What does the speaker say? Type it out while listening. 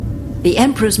The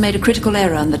Emperor's made a critical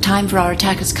error and the time for our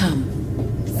attack has come.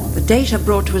 The data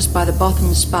brought to us by the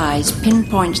Bothan spies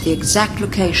pinpoints the exact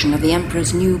location of the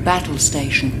Emperor's new battle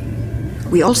station.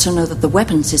 We also know that the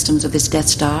weapon systems of this Death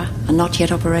Star are not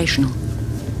yet operational.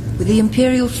 With the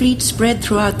Imperial fleet spread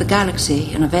throughout the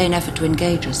galaxy in a vain effort to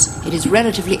engage us, it is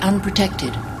relatively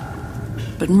unprotected.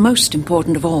 But most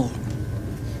important of all,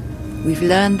 we've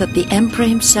learned that the Emperor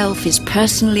himself is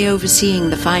personally overseeing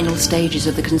the final stages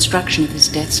of the construction of this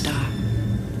Death Star.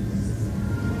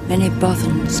 Many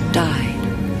Bothans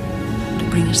died to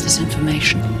bring us this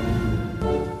information.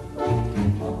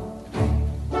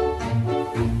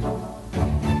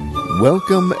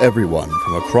 Welcome everyone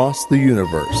from across the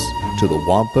universe to the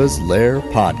Wampa's Lair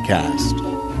podcast.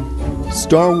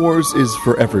 Star Wars is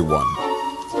for everyone,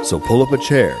 so pull up a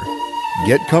chair,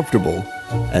 get comfortable,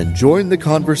 and join the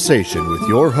conversation with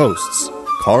your hosts,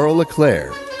 Carl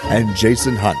LeClaire and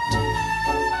Jason Hunt,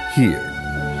 here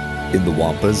in the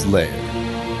Wampa's Lair.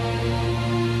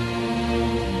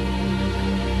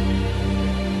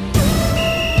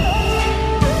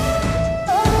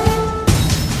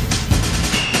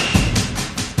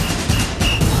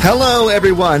 Hello,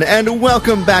 everyone, and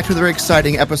welcome back to another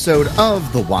exciting episode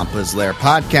of the Wampa's Lair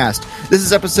podcast. This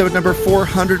is episode number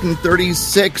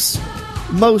 436,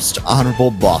 Most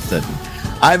Honorable Bothan.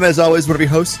 I'm, as always, one of your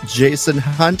hosts, Jason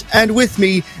Hunt, and with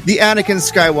me, the Anakin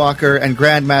Skywalker and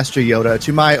Grandmaster Yoda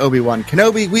to my Obi-Wan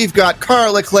Kenobi, we've got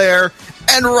Carl LeClaire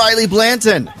and Riley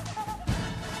Blanton.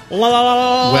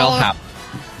 Well, how?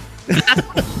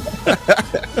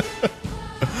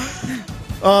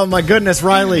 Oh my goodness,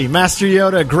 Riley, Master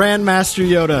Yoda, Grandmaster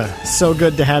Yoda. So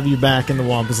good to have you back in the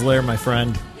Wampa's Lair, my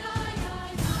friend.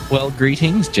 Well,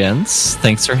 greetings, gents.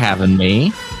 Thanks for having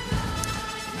me.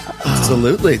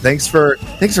 Absolutely. Thanks for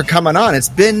coming on. It's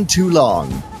been too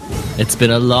long. It's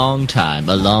been a long time,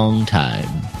 a long time.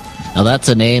 Now, that's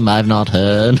a name I've not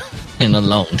heard in a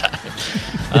long time.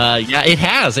 Yeah, it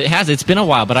has. It's been a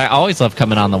while, but I always love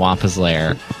coming on the Wampa's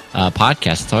Lair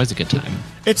podcast. It's always a good time.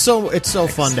 It's so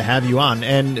fun to have you on.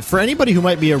 And for anybody who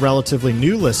might be a relatively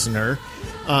new listener,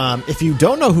 if you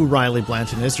don't know who Riley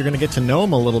Blanton is, you're going to get to know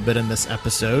him a little bit in this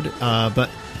episode.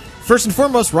 But first and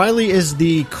foremost, Riley is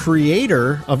the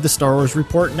creator of the Star Wars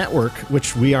Report Network,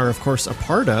 which we are, of course, a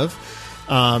part of.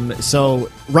 So,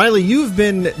 Riley, you've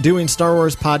been doing Star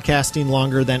Wars podcasting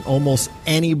longer than almost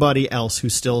anybody else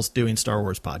who's still doing Star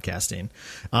Wars podcasting.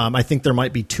 I think there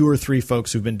might be 2 or 3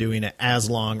 folks who've been doing it as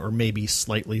long or maybe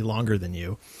slightly longer than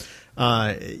you.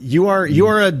 You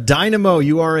are a dynamo.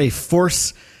 You are a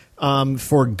force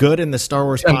for good in the Star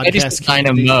Wars podcast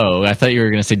community. Dynamo. I thought you were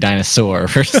going to say dinosaur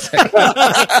for a second.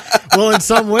 Well, in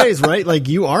some ways, right? Like,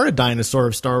 you are a dinosaur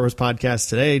of Star Wars podcast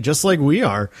today, just like we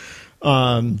are.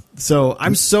 So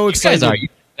I'm so excited. You guys are.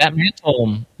 That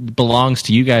mantle belongs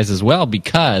to you guys as well,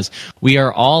 because we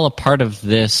are all a part of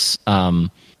this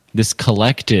this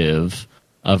collective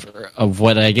of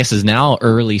what I guess is now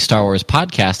early Star Wars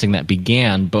podcasting that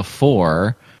began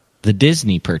before the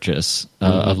Disney purchase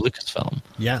of Lucasfilm.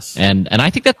 Yes, and I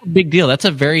think that's a big deal. That's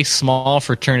a very small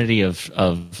fraternity of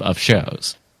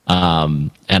shows.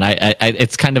 And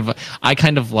it's kind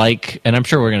of like, and I'm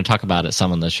sure we're going to talk about it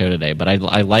some on the show today, but I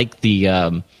like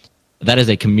the that is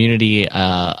a community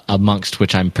amongst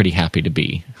which I'm pretty happy to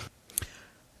be.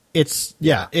 It's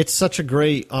such a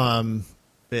great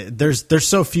there's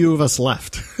so few of us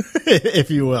left,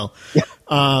 if you will. Yeah.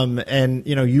 And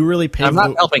you really pay. I'm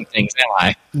not helping things, am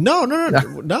I? No,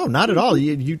 not at all.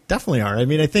 You definitely are. I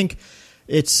mean, I think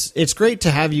it's great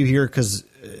to have you here because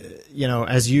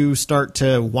as you start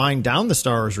to wind down the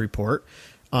Star Wars Report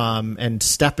and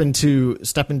step into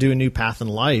a new path in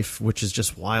life, which is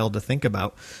just wild to think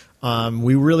about.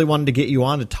 We really wanted to get you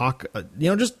on to talk,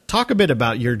 just talk a bit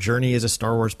about your journey as a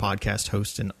Star Wars podcast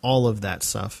host and all of that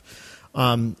stuff.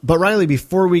 But Riley,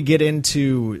 before we get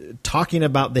into talking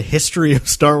about the history of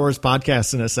Star Wars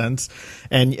podcasts in a sense,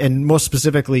 and most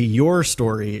specifically your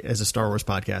story as a Star Wars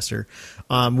podcaster,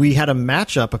 we had a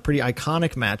pretty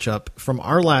iconic matchup from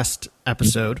our last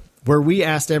episode where we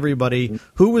asked everybody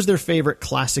who was their favorite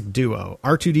classic duo,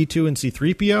 R2-D2 and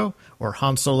C-3PO or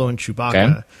Han Solo and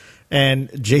Chewbacca. Okay. And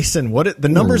Jason, the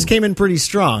numbers came in pretty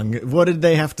strong. What did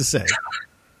they have to say?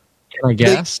 Can I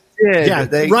guess?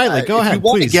 Riley, go ahead,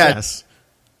 please. Yes.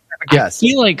 I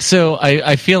feel like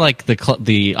I feel like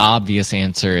the obvious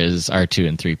answer is R2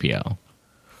 and 3PO.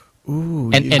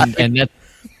 Ooh, and that.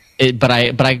 But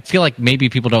I feel like maybe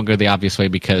people don't go the obvious way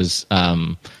because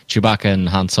Chewbacca and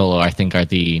Han Solo I think are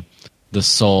the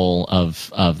soul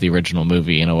of the original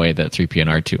movie in a way that 3PO and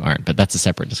R2 aren't. But that's a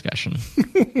separate discussion.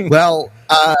 Well,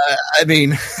 I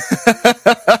mean.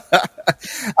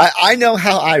 I know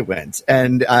how I went,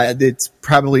 and it's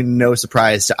probably no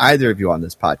surprise to either of you on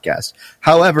this podcast.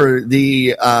 However,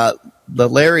 the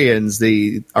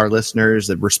Larians, our listeners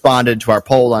that responded to our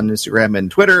poll on Instagram and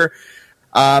Twitter,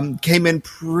 came in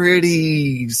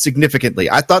pretty significantly.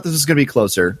 I thought this was going to be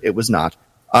closer. It was not.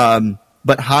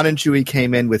 But Han and Chewie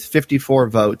came in with 54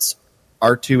 votes,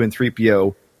 R2 and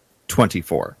 3PO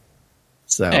 24.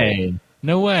 So, hey,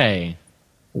 no way.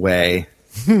 There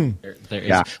is.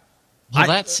 Yeah.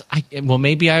 Well,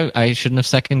 maybe I shouldn't have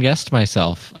second guessed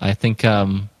myself. I think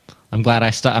I'm glad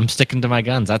I'm sticking to my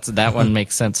guns. That one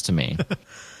makes sense to me.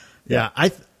 Yeah, I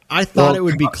thought it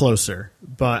would be closer,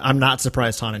 but I'm not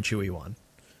surprised Han and Chewie won.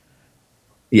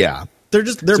 Yeah, they're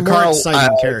more Carl,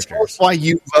 exciting characters. Tell us why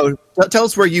you vote. Tell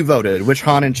us where you voted. Which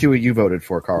Han and Chewie you voted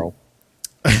for, Carl?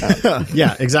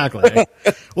 Yeah, exactly.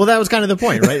 Well, that was kind of the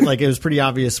point, right? Like, it was pretty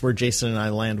obvious where Jason and I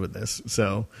land with this.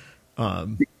 So,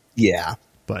 yeah.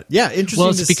 But yeah, interesting. Well,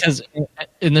 it's because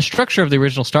in the structure of the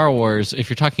original Star Wars, if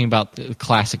you're talking about the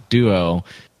classic duo,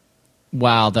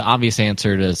 while the obvious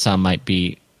answer to some might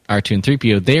be R2 and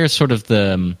 3PO, they're sort of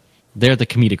they're the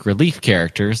comedic relief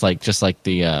characters, just like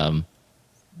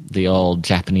the old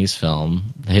Japanese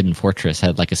film, The Hidden Fortress,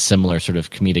 had like a similar sort of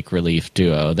comedic relief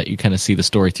duo that you kind of see the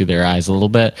story through their eyes a little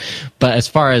bit. But as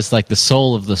far as like the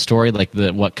soul of the story, like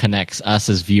what connects us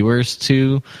as viewers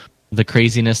to the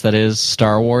craziness that is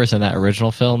Star Wars and that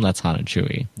original film, that's Han and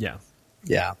Chewie. Yeah.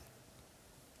 Yeah.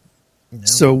 No.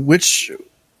 So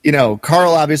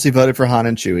Carl obviously voted for Han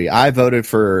and Chewie. I voted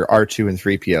for R2 and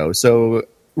 3PO. So,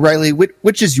 Riley,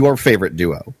 which is your favorite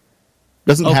duo?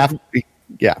 Doesn't have to be.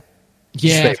 Yeah.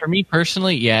 Yeah, for me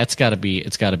personally, it's got to be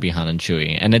Han and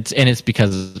Chewie, and it's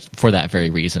because for that very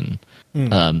reason,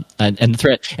 and the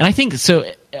threat. And I think so.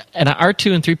 And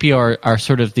R2 and 3PO are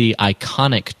sort of the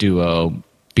iconic duo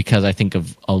because I think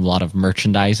of a lot of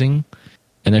merchandising,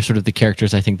 and they're sort of the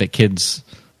characters I think that kids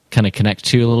kind of connect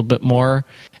to a little bit more.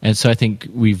 And so I think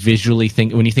we visually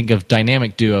think, when you think of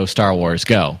dynamic duo Star Wars,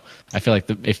 go. I feel like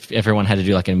if everyone had to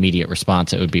do like an immediate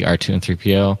response, it would be R2 and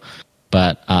 3PO.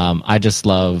 But I just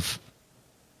love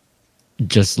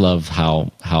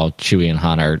how Chewie and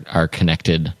Han are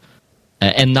connected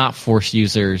and not Force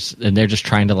users, and they're just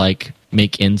trying to like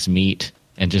make ends meet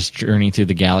and just journey through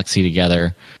the galaxy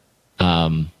together.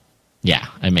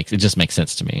 It just makes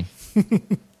sense to me.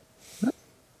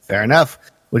 Fair enough.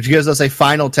 Which gives us a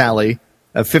final tally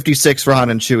of 56 for Han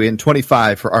and Chewie and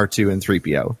 25 for R2 and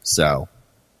 3PO. So,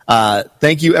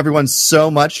 thank you everyone so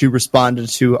much who responded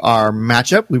to our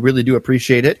matchup. We really do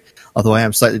appreciate it. Although I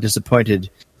am slightly disappointed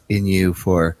in you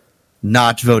for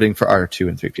not voting for R2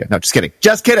 and 3PO. No, just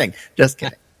kidding.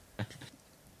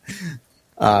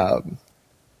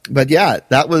 But yeah,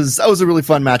 that was a really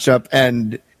fun matchup,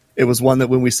 and it was one that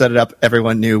when we set it up,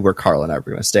 everyone knew where Carl and I were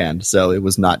going to stand. So that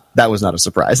was not a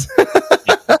surprise.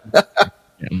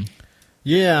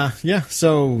 Yeah.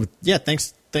 So yeah,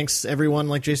 thanks everyone,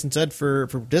 like Jason said, for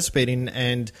participating.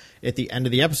 And at the end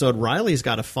of the episode, Riley's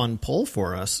got a fun poll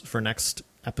for us for next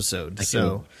episode.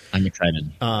 So I'm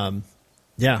excited.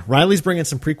 Yeah, Riley's bringing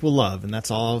some prequel love, and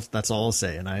that's all I'll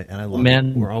say. And I love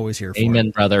it. We're always here for it.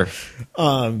 Amen, brother.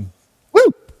 Woo!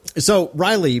 So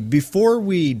Riley, before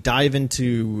we dive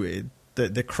into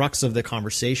the crux of the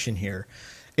conversation here,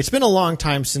 it's been a long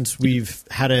time since we've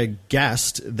had a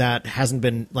guest that hasn't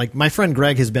been, like, my friend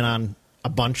Greg has been on a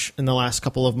bunch in the last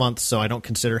couple of months, so I don't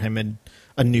consider him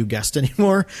a new guest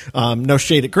anymore. No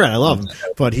shade at Greg, I love him,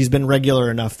 but he's been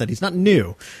regular enough that he's not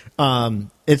new.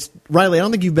 It's Riley, I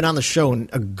don't think you've been on the show in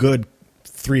a good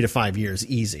 3 to 5 years,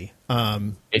 easy.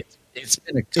 It's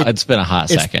been a hot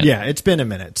second. Yeah, it's been a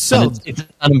minute. So it's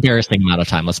an embarrassing amount of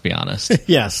time, let's be honest.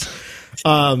 Yes.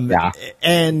 Yeah.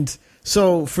 And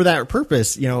so for that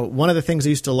purpose, one of the things I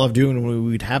used to love doing when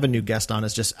we'd have a new guest on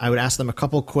is just I would ask them a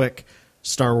couple quick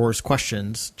Star Wars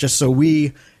questions, just so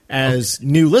we as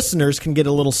new listeners can get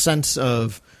a little sense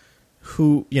of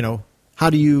who, how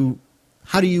do you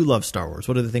love Star Wars?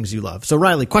 What are the things you love? So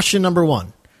Riley, question number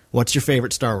 1, what's your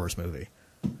favorite Star Wars movie?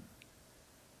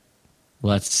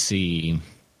 Let's see.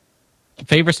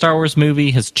 Favorite Star Wars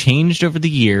movie has changed over the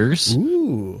years.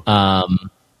 Ooh.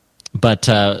 But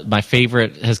my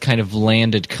favorite has kind of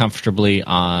landed comfortably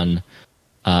on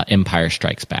Empire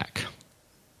Strikes Back.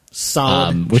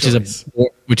 Solid which choice.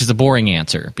 is a boring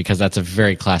answer because that's a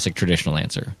very classic traditional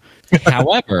answer.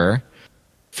 However,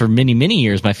 for many, many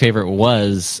years, my favorite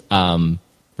was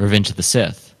Revenge of the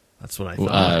Sith. That's what I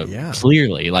thought. Yeah.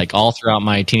 Clearly, like all throughout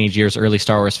my teenage years, early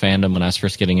Star Wars fandom, when I was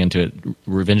first getting into it,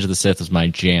 Revenge of the Sith was my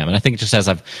jam. And I think just as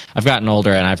I've gotten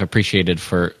older and I've appreciated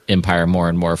for Empire more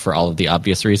and more for all of the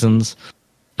obvious reasons,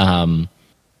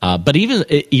 But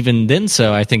even then,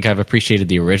 so I think I've appreciated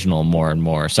the original more and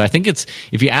more. So I think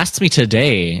if you asked me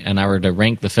today and I were to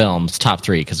rank the films top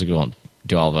 3, because we won't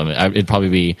do all of them, it'd probably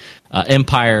be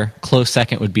Empire. Close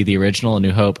second would be the original, A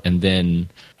New Hope, and then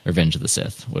Revenge of the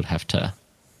Sith would have to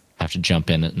jump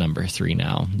in at number 3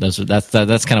 now. That's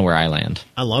kind of where I land.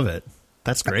 I love it.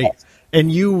 That's great. And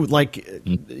you, like,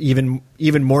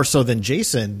 even more so than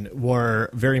Jason, were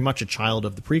very much a child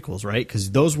of the prequels, right?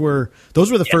 Because those were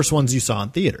the first ones you saw in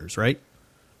theaters, right?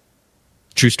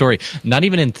 True story. Not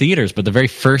even in theaters, but the very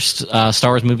first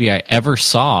Star Wars movie I ever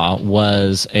saw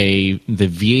was the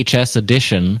VHS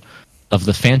edition of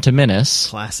The Phantom Menace.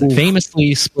 Classic.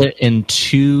 Famously split in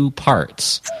 2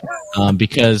 parts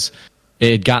because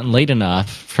it had gotten late enough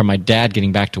for my dad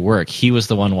getting back to work. He was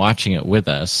the one watching it with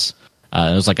us.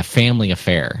 It was like a family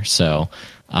affair. So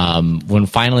when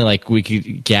finally like we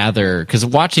could gather, because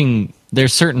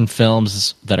there's certain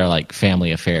films that are like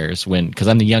family affairs because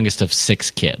I'm the youngest of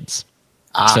 6 kids.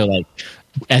 So like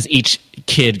as each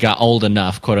kid got old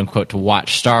enough, quote unquote, to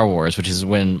watch Star Wars, which is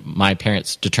when my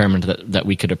parents determined that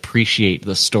we could appreciate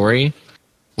the story,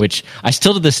 which I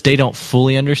still to this day don't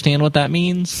fully understand what that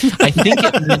means.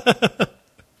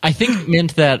 I think it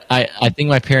meant that I think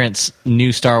my parents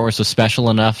knew Star Wars was special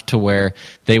enough to where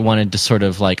they wanted to sort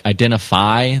of like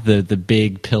identify the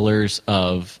big pillars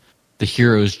of the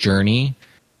hero's journey.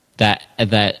 That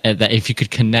if you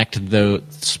could connect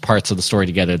those parts of the story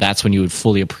together, that's when you would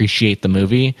fully appreciate the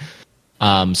movie.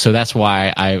 So that's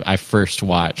why I first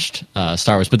watched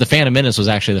Star Wars. But The Phantom Menace was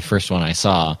actually the first one I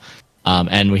saw,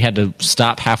 and we had to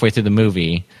stop halfway through the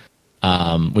movie.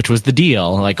 Which was the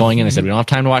deal. Like going in, they said, we don't have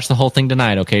time to watch the whole thing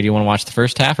tonight. Okay, do you want to watch the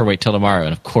first half or wait till tomorrow?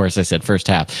 And of course I said first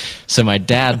half. So my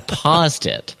dad paused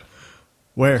it.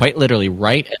 Where? Quite literally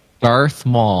right at Darth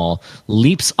Maul,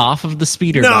 leaps off of the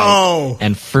speeder bike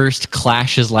and first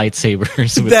clashes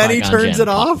lightsabers with then he turns it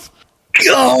off?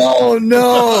 Oh,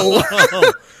 no.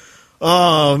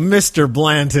 Oh, Mr.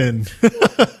 Blanton.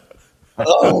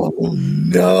 Oh,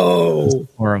 no.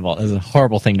 Horrible. It was a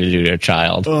horrible thing to do to a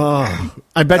child. Oh,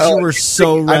 I bet you were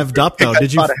so revved up, though.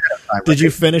 Did you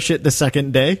finish it the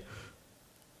second day?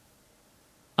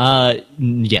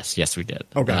 Yes, we did.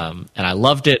 Okay. And I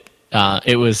loved it.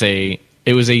 It was a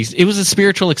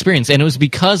spiritual experience, and it was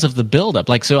because of the buildup.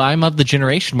 Like, so I'm of the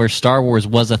generation where Star Wars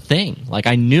was a thing. Like,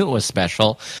 I knew it was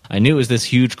special. I knew it was this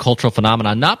huge cultural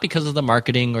phenomenon, not because of the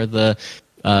marketing or the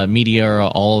media or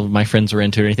all of my friends were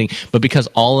into it or anything, but because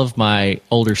all of my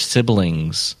older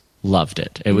siblings loved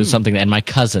it. It was something and my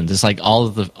cousins, it's like all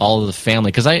of the family,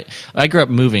 because I grew up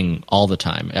moving all the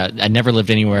time. I never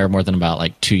lived anywhere more than about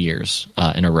like 2 years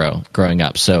in a row growing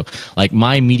up. So like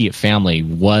my immediate family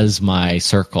was my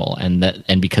circle,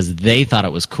 and because they thought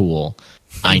it was cool,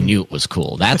 I knew it was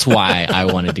cool. That's why I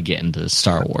wanted to get into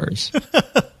Star Wars.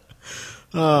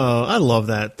 Oh, I love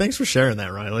that. Thanks for sharing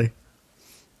that, Riley.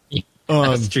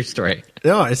 That's a true story.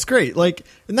 Yeah, it's great. Like,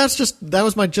 and that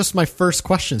was my first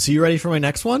question. So you ready for my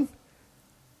next one?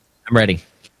 I'm ready.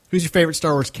 Who's your favorite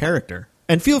Star Wars character?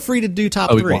 And feel free to do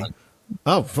top Obi-Wan. 3.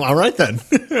 Oh, all right then.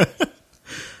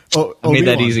 I made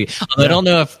that easy. I don't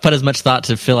know if I put as much thought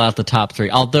to fill out the top 3.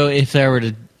 Although if I were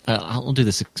to, I'll do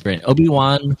this experiment.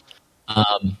 Obi-Wan.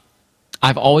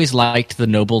 I've always liked the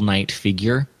noble knight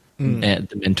figure, the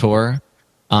mentor.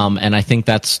 And I think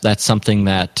that's something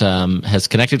that has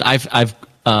connected. I've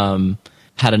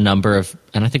had a number of,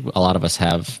 and I think a lot of us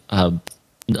have a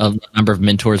number of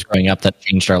mentors growing up that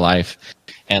changed our life.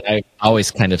 And I've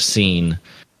always kind of seen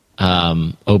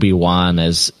Obi-Wan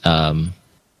as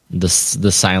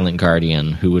the silent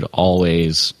guardian who would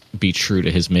always be true to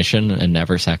his mission and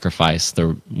never sacrifice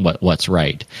what's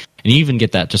right. And you even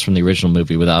get that just from the original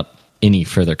movie without any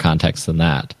further context than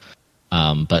that.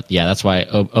 But yeah, that's why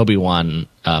Obi-Wan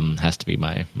has to be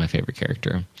my favorite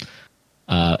character.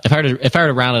 If I were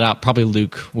to round it out, probably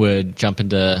Luke would jump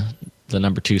into the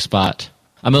number 2 spot.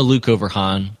 I'm a Luke over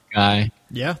Han guy.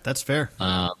 Yeah, that's fair.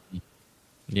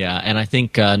 Yeah, and I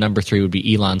think number 3 would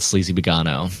be Elon Sleazy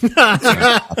Bogano.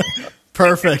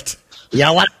 Perfect.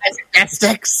 Yeah, what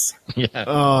sticks? Yeah.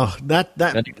 Oh,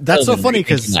 that's so funny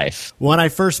because when I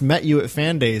first met you at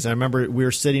Fan Days, I remember we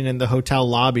were sitting in the hotel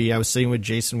lobby. I was sitting with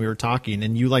Jason. We were talking,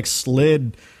 and you like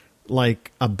slid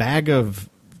like a bag of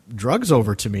drugs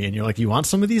over to me, and you're like, "You want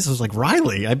some of these?" I was like,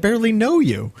 "Riley, I barely know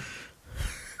you."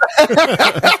 True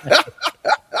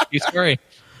story.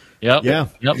 Yep. Yeah.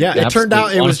 Yep. Yeah. It turned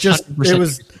out it was just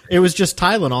 100%. it was just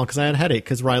Tylenol because I had a headache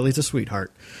because Riley's a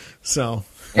sweetheart. So.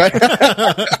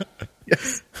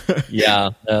 Yeah,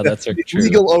 no, that's true.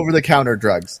 Legal over-the-counter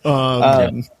drugs. I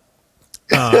love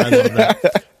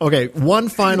that. Okay, one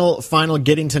final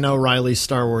getting to know Riley's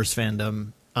Star Wars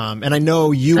fandom. And I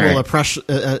know you will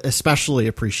especially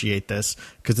appreciate this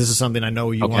because this is something I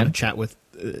know you want to chat with.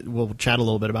 We'll chat a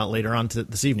little bit about later on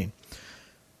this evening.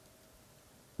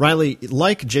 Riley,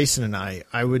 like Jason and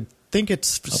I would think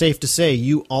it's safe to say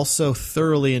you also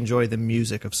thoroughly enjoy the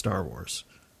music of Star Wars.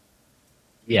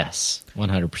 Yes,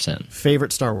 100%.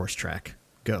 Favorite Star Wars track?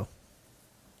 Go.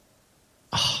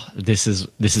 Oh, this is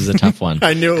a tough one.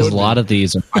 I knew it because a lot of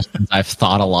these are questions I've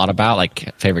thought a lot about,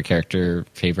 like favorite character,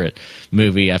 favorite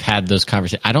movie. I've had those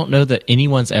conversations. I don't know that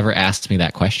anyone's ever asked me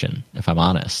that question, if I'm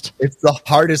honest. It's the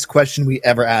hardest question we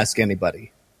ever ask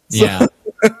anybody. Yeah.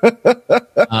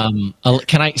 Can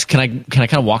I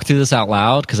kind of walk through this out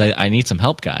loud because I need some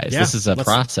help, guys. Yeah, this is a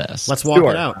process. Let's walk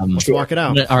it out. Let's walk it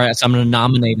out. All right, so I'm going to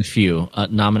nominate a few.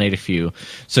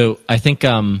 So I think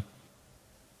John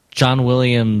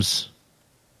Williams.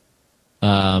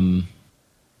 I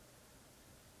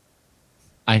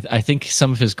think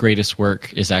some of his greatest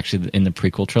work is actually in the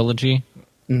prequel trilogy.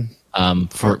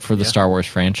 For the Star Wars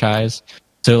franchise.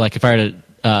 So like if I were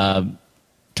to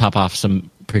top off some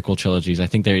prequel trilogies, I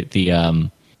think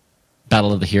the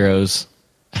Battle of the Heroes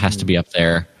has to be up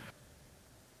there.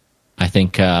 I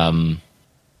think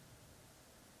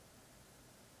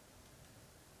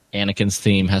Anakin's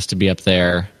theme has to be up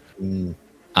there. And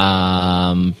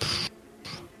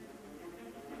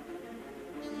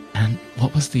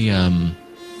what was the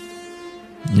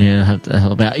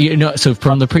so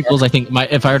from the prequels, I think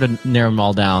if I were to narrow them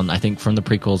all down, I think from the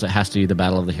prequels it has to be the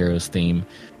Battle of the Heroes theme,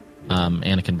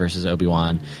 Anakin versus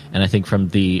Obi-Wan, and I think from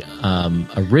the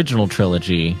original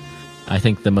trilogy, I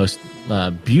think the most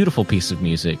beautiful piece of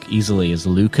music easily is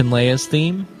Luke and Leia's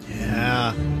theme.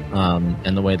 Yeah.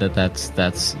 And the way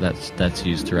that's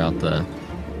used throughout the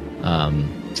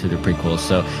to the prequels.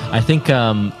 So I think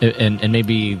and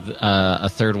maybe a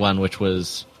third one, which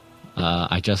was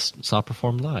I just saw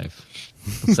performed live.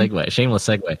 Shameless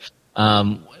segue.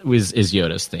 Is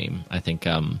Yoda's theme. I think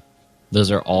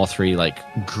those are all three like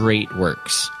great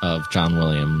works of John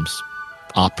Williams'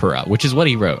 opera, which is what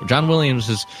he wrote. John Williams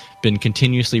has been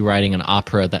continuously writing an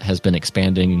opera that has been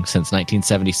expanding since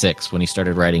 1976 when he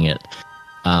started writing it.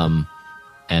 And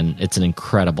it's an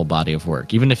incredible body of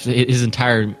work. Even if his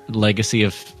entire legacy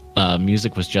of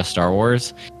music was just Star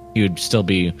Wars, he would still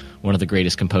be one of the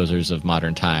greatest composers of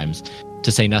modern times,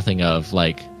 to say nothing of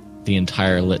like the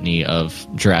entire litany of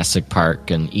Jurassic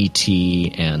Park and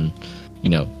E.T. and,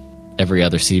 every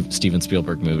other Steven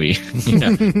Spielberg movie.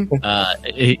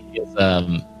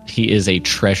 He is a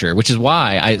treasure, which is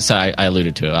why I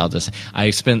alluded to it. I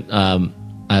spent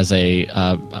as a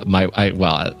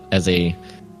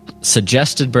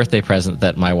suggested birthday present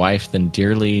that my wife then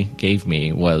dearly gave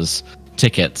me was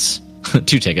tickets, 2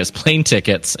 tickets, plane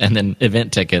tickets, and then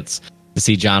event tickets to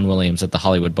see John Williams at the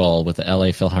Hollywood Bowl with the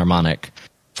LA Philharmonic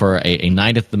for a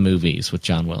night at the movies with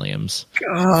John Williams.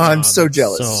 Oh, I'm so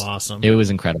jealous. So awesome. It was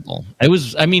incredible. It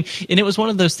was one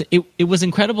of those, it was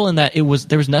incredible in that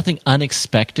there was nothing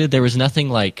unexpected. There was nothing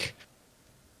like,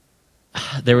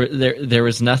 there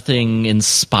was nothing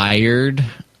inspired.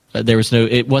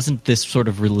 It wasn't this sort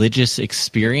of religious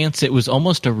experience. It was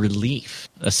almost a relief,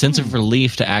 a sense of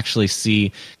relief to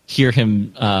actually hear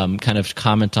him kind of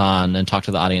comment on and talk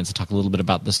to the audience and talk a little bit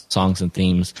about the songs and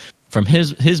themes from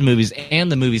his movies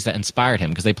and the movies that inspired him,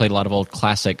 because they played a lot of old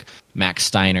classic Max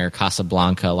Steiner,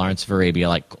 Casablanca, Lawrence of Arabia,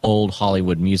 like old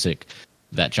Hollywood music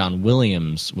that John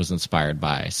Williams was inspired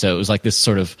by. So it was like this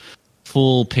sort of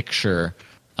full picture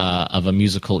of a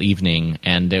musical evening,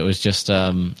 and it was just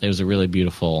it was a really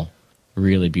beautiful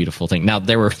thing. Now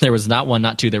there was not one,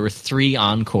 not two, there were 3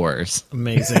 encores.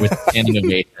 Amazing. With standing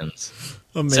ovations.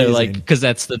 Amazing. So because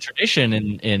that's the tradition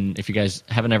in if you guys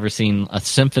haven't ever seen a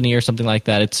symphony or something like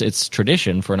that, it's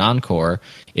tradition for an encore.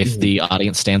 If the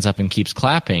audience stands up and keeps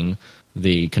clapping,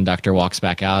 the conductor walks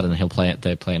back out and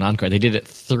they play an encore. They did it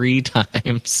 3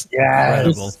 times. Yeah.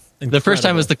 Incredible. The first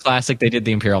time was the classic. They did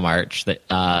the Imperial March.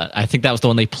 I think that was the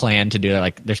one they planned to do.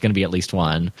 Like, there's going to be at least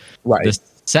one. Right. The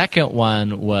second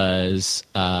one was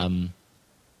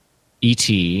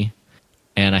E.T.,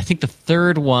 and I think the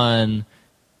third one,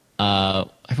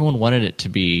 everyone wanted it to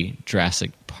be Jurassic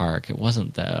Park. It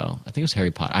wasn't, though. I think it was Harry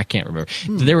Potter. I can't remember.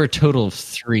 There were a total of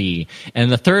 3.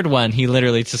 And the third one, he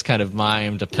literally just kind of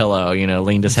mimed a pillow,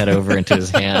 leaned his head over into his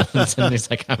hands, and he's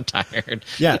like, I'm tired.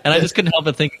 Yeah. And I just couldn't help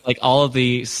but think, like, all of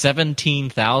the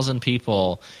 17,000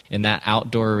 people in that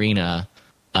outdoor arena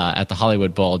at the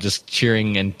Hollywood Bowl just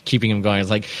cheering and keeping him going. It's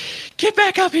like, get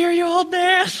back up here, you old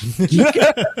man.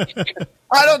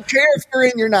 I don't care if you're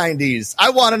in your 90s. I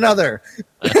want another.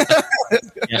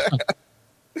 Yeah.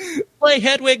 Play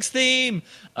Hedwig's theme.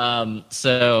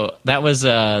 So that was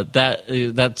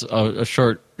that's a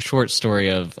short short story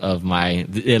of my.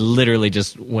 It literally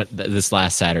just went this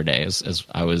last Saturday as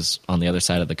I was on the other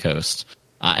side of the coast,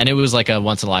 and it was like a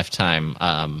once in a lifetime.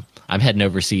 I'm heading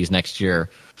overseas next year,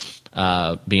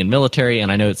 being military,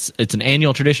 and I know it's an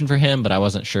annual tradition for him, but I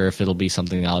wasn't sure if it'll be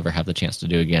something I'll ever have the chance to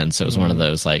do again. So it was one of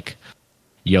those like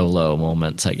YOLO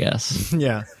moments, I guess.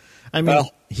 Yeah, I mean,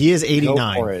 he is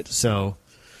 89, so.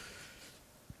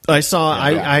 I saw.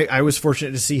 I was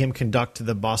fortunate to see him conduct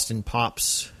the Boston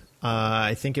Pops.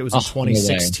 I think it was in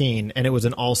 2016, and it was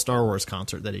an all Star Wars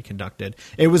concert that he conducted.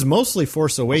 It was mostly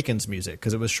Force Awakens music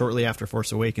because it was shortly after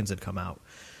Force Awakens had come out.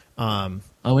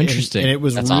 Interesting. And it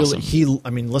was That's really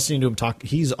awesome. listening to him talk.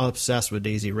 He's obsessed with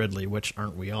Daisy Ridley, which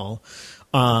aren't we all?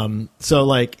 So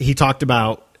like he talked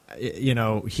about.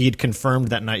 He had confirmed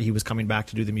that night he was coming back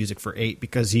to do the music for 8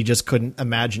 because he just couldn't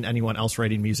imagine anyone else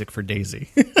writing music for Daisy.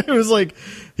 It was like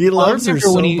he loves her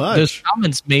so much. Those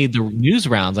comments made the news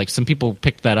rounds. Like some people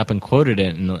picked that up and quoted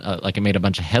it, and like it made a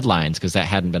bunch of headlines because that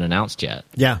hadn't been announced yet.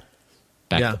 Yeah,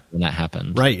 back when that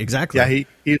happened. Right, exactly. Yeah,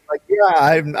 he's like,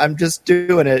 I'm just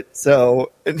doing it.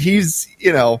 So, and he's,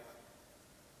 you're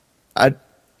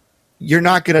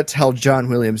not going to tell John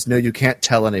Williams, no, you can't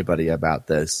tell anybody about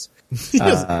this. He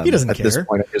doesn't at care. this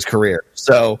point of his career.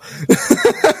 So,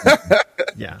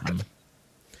 yeah.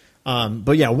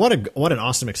 But yeah, what an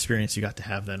awesome experience you got to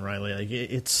have then, Riley. Like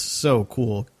it's so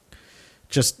cool.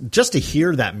 Just to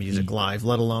hear that music live,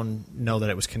 let alone knowing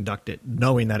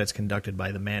that it's conducted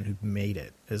by the man who made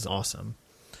it is awesome.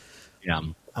 Yeah.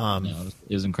 It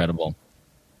was incredible.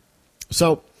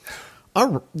 So,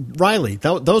 Riley,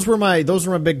 those were my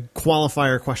big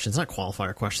qualifier questions. Not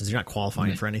qualifier questions. You're not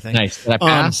qualifying for anything. Nice. Did I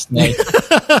pass? Nice.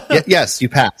 Yes, you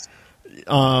passed.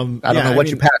 I don't know what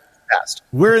you passed.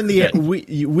 We're in the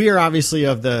we are obviously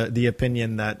of the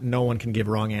opinion that no one can give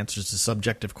wrong answers to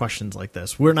subjective questions like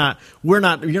this. We're not. You're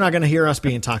not going to hear us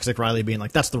being toxic, Riley, being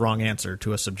like that's the wrong answer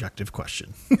to a subjective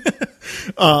question.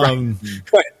 Right.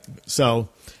 So,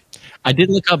 I did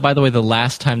look up, by the way, the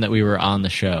last time that we were on the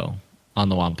show. On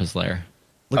the Wampus Lair.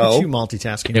 Look at you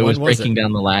multitasking. It was breaking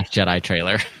down the Last Jedi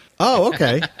trailer. Oh,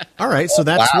 okay. All right. So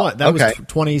that's what? That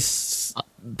was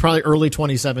probably early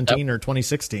 2017 or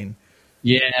 2016.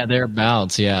 Yeah,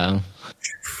 thereabouts, yeah.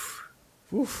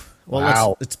 Oof.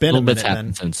 Well, it's been a minute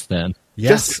happened since then.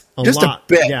 Yes, just a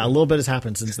bit. Yeah, a little bit has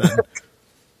happened since then.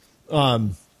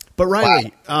 But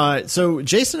Riley, so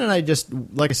Jason and I just,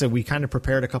 like I said, we kind of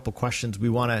prepared a couple questions. We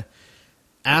want to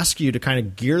ask you to kind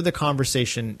of gear the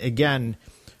conversation again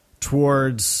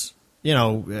towards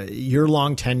your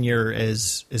long tenure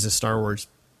as a Star Wars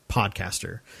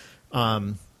podcaster.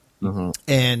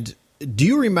 And do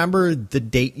you remember the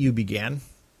date you began,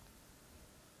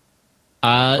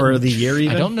 or the year?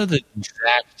 Even I don't know the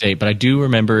exact date, but I do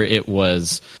remember it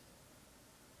was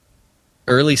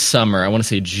early summer. I want to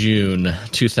say June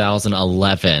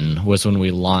 2011 was when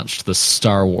we launched the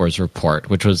Star Wars Report,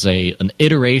 which was an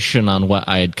iteration on what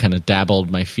I had kind of dabbled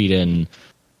my feet in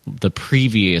the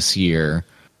previous year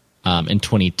in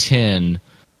 2010,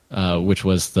 which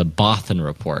was the Bothan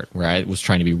Report, where I was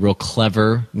trying to be real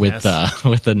clever with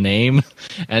the name,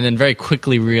 and then very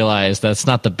quickly realized that's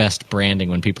not the best branding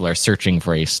when people are searching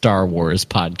for a Star Wars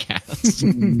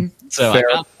podcast. So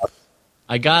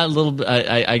I got a little bit.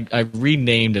 I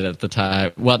renamed it at the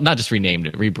time. Well, not just renamed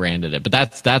it, rebranded it. But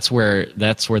that's where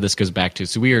this goes back to.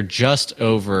 So we are just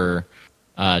over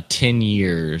 10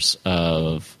 years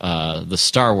of the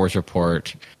Star Wars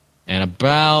Report, and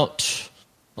about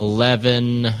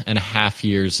 11 and a half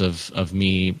years of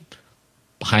me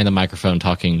behind the microphone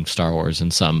talking Star Wars in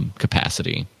some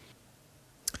capacity.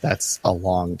 That's a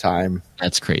long time.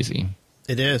 That's crazy.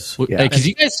 It is. Because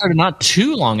you guys started not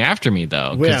too long after me,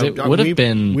 though. Because it would have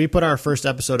been... We put our first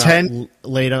episode out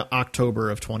late October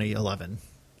of 2011.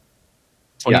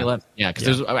 2011. Yeah,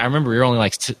 because I remember we were only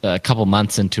like a couple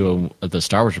months into the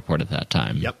Star Wars Report at that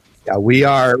time. Yep. Yeah, we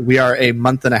are a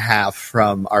month and a half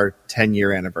from our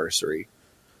 10-year anniversary.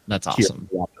 That's awesome.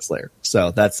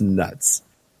 So that's nuts.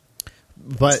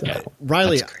 But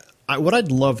Riley, what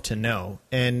I'd love to know,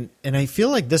 and I feel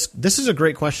like this is a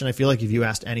great question. I feel like if you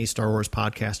asked any Star Wars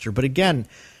podcaster, but again,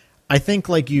 I think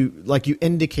like you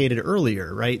indicated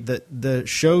earlier, right? The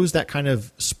shows that kind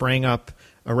of sprang up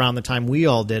around the time we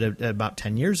all did about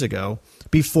 10 years ago,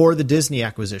 before the Disney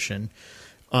acquisition.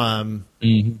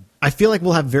 I feel like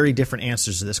we'll have very different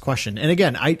answers to this question. And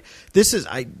again, I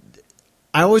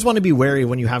always want to be wary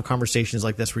when you have conversations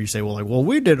like this where you say, well,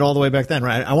 we did it all the way back then,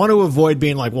 right? I want to avoid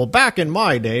being like, well, back in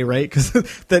my day, right? Because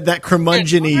that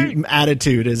curmudgeon-y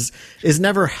attitude is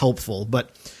never helpful.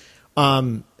 But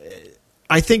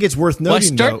I think it's worth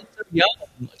noting, though. young.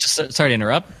 Just, sorry to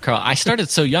interrupt, Carl. I started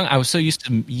so young. I was so used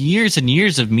to years and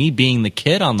years of me being the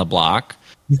kid on the block,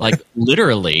 like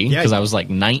literally, because I was like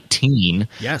 19.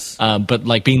 Yes. But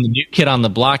like being the new kid on the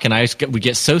block, and we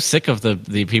get so sick of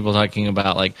the people talking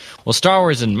about like, well, Star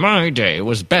Wars in my day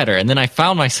was better, and then I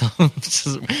found myself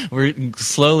we're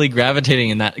slowly gravitating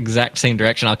in that exact same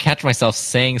direction. I'll catch myself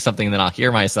saying something, and then I'll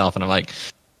hear myself, and I'm like,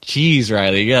 "Geez,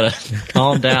 Riley, you gotta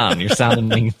calm down. You're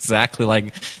sounding exactly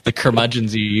like the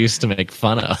curmudgeons you used to make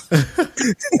fun of."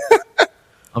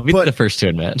 I'll be the first to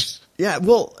admit. Yeah,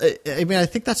 well, I mean, I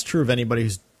think that's true of anybody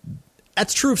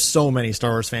that's true of so many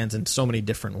Star Wars fans in so many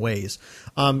different ways.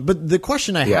 But the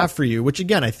question I have for you, which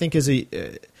again, I think is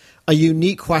a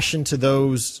unique question to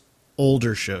those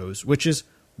older shows, which is,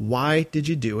 why did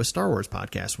you do a Star Wars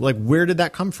podcast? Like, where did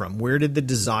that come from? Where did the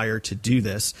desire to do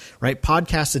this, right?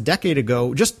 Podcasts a decade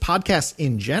ago, just podcasts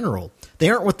in general,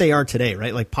 they aren't what they are today,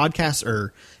 right? Like, podcasts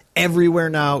are everywhere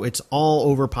now. It's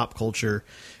all over pop culture.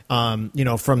 From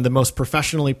the most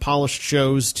professionally polished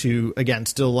shows to, again,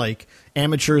 still like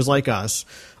amateurs like us.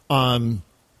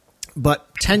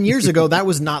 But 10 years ago, that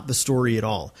was not the story at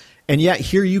all. And yet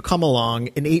here you come along,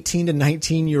 an 18 to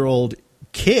 19-year-old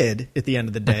kid at the end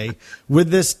of the day with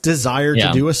this desire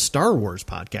to do a Star Wars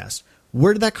podcast.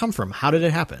 Where did that come from? How did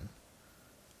it happen?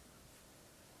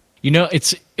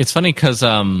 It's funny because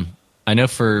I know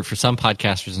for some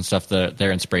podcasters and stuff,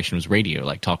 their inspiration was radio,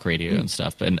 like talk radio and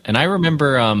stuff. And I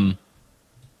remember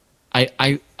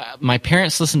my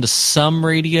parents listened to some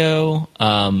radio.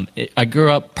 I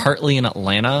grew up partly in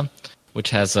Atlanta, which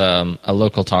has a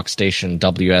local talk station,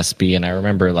 WSB, and I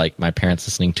remember like my parents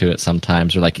listening to it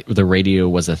sometimes, or like the radio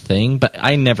was a thing, but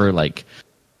I never like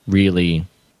really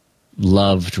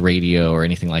loved radio or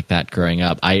anything like that growing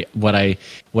up. What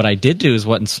I did do is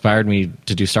what inspired me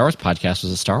to do Star Wars podcast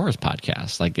was a Star Wars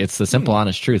podcast. Like, it's the simple,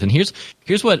 honest truth. And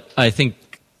here's what I think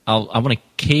I want to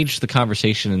cage the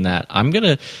conversation in that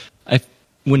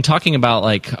when talking about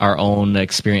like our own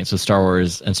experience with Star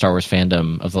Wars and Star Wars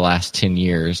fandom of the last 10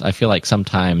 years, I feel like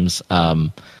sometimes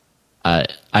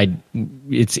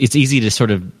it's easy to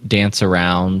sort of dance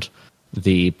around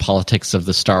the politics of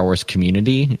the Star Wars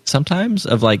community sometimes,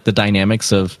 of like the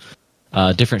dynamics of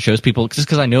different shows, people, just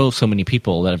because I know so many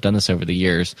people that have done this over the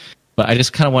years. But I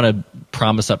just kind of want to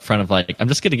promise up front of like, I'm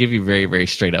just going to give you very, very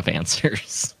straight up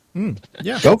answers.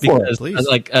 Yeah, go for it, please.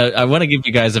 Like, I want to give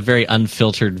you guys a very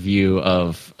unfiltered view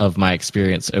of my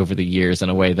experience over the years in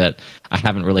a way that I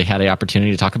haven't really had the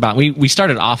opportunity to talk about. We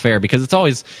started off air because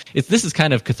this is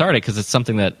kind of cathartic because it's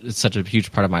something that is such a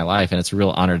huge part of my life, and it's a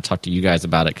real honor to talk to you guys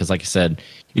about it. Because, like I said,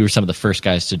 you were some of the first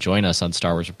guys to join us on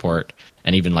Star Wars Report,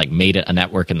 and even like made it a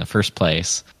network in the first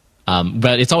place.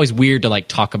 But it's always weird to like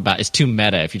talk about. It's too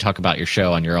meta if you talk about your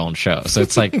show on your own show. So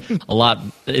it's like a lot.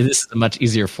 This is a much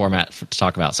easier format to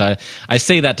talk about. So I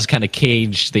say that to kind of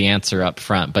cage the answer up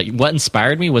front. But what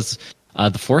inspired me was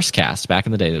the Force Cast back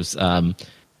in the day. It was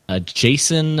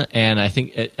Jason, and I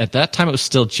think at that time it was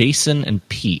still Jason and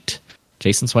Pete,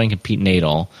 Jason Swank and Pete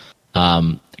Nadel,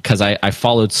 because I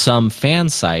followed some fan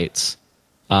sites,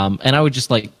 and I would just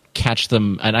like catch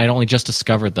them, and I'd only just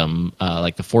discovered them,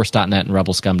 like the Force.net and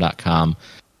Rebelscum.com,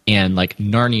 and like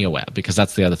Narnia Web, because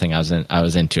that's the other thing I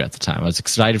was into at the time. I was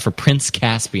excited for Prince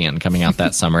Caspian coming out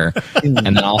that summer, and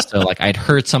then also like I'd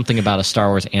heard something about a Star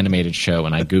Wars animated show,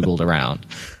 and I Googled around.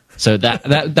 So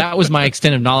that was my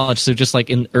extent of knowledge. So just like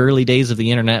in early days of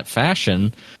the internet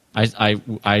fashion,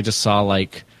 I just saw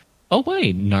like, oh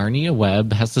wait, Narnia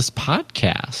Web has this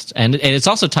podcast, and it's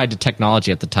also tied to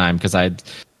technology at the time, because I'd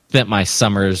spent my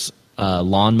summer's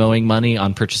lawn mowing money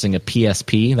on purchasing a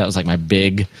PSP. That was like my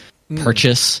big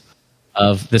purchase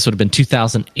of, this would have been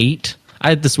 2008. I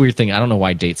had this weird thing, I don't know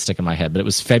why dates stick in my head, but it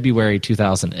was February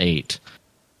 2008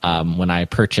 when I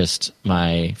purchased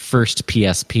my first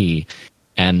PSP.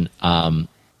 And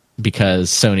because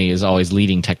Sony is always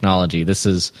leading technology, this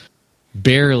is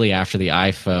barely after the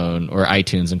iPhone or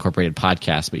iTunes incorporated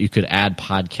podcasts, but you could add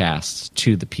podcasts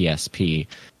to the PSP.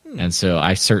 And so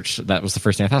I searched, that was the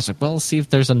first thing I thought. I was like, well, let's see if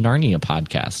there's a Narnia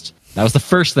podcast. That was the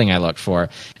first thing I looked for.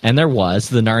 And there was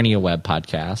the Narnia Web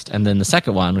podcast. And then the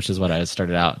second one, which is what I had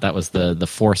started out, that was the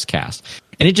Force Cast.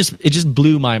 And it just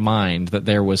blew my mind that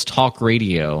there was talk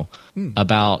radio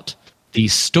about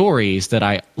these stories that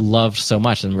I loved so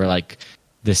much and were like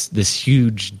this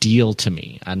huge deal to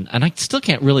me. And I still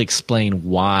can't really explain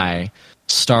why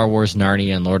Star Wars,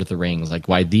 Narnia, and Lord of the Rings, like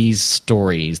why these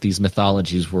stories, these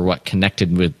mythologies were what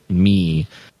connected with me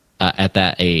at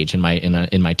that age in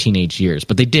my teenage years.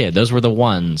 But they did. Those were the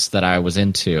ones that I was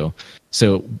into.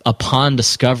 So upon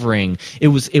discovering, it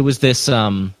was this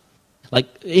like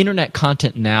internet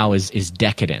content now is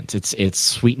decadent. It's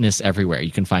sweetness everywhere.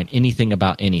 You can find anything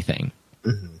about anything.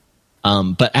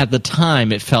 But at the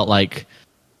time, it felt like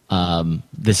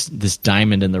this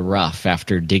diamond in the rough.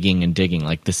 After digging and digging,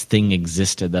 like this thing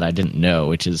existed that I didn't know,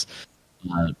 which is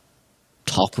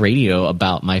talk radio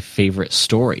about my favorite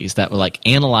stories that were like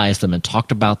analyzed them and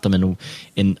talked about them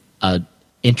in a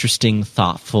interesting,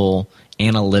 thoughtful,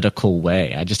 analytical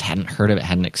way. I just hadn't heard of it,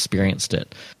 hadn't experienced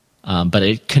it. But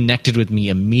it connected with me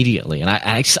immediately. And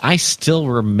I still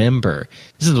remember,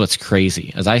 this is what's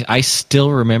crazy, is I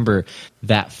still remember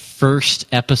that first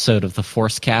episode of the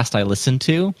Forcecast I listened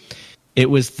to. It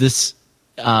was this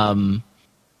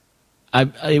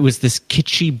it was this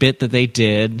kitschy bit that they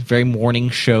did, very morning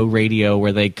show radio,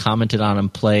 where they commented on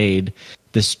and played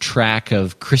this track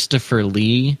of Christopher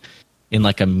Lee in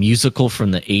like a musical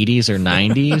from the 80s or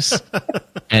 90s.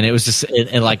 And it was just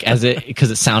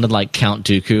because it sounded like Count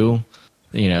Dooku,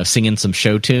 singing some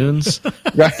show tunes.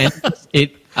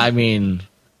 And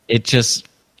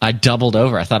I doubled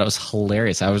over. I thought it was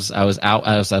hilarious. I was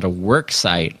at a work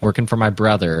site working for my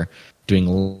brother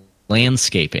doing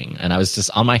landscaping, and I was just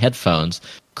on my headphones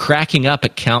cracking up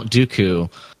at Count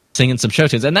Dooku singing some show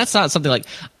tunes. And that's not something like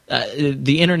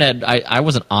the internet. I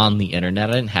wasn't on the internet.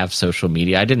 I didn't have social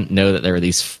media. I didn't know that there were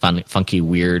these funky,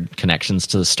 weird connections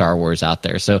to the Star Wars out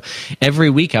there. So every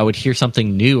week I would hear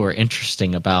something new or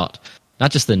interesting about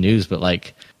not just the news, but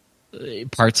like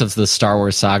parts of the Star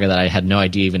Wars saga that I had no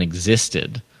idea even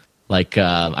existed. Like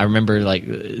I remember like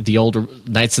the old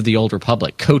Knights of the Old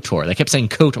Republic, KOTOR. They kept saying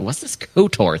KOTOR. What's this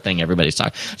KOTOR thing everybody's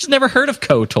talking? I just never heard of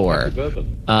KOTOR.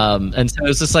 And so it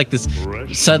was just like this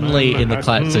suddenly in the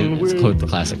class. So it's quote the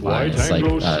classic line. It's like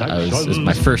it was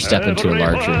my first step into a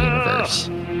larger universe.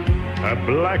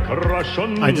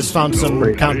 I just found some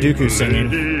Count Dooku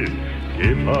singing.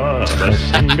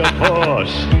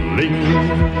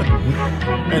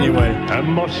 Anyway,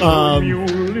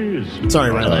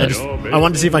 sorry, Riley. I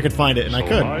wanted to see if I could find it, and I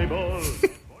could.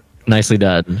 Nicely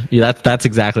done. Yeah, that's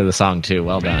exactly the song too.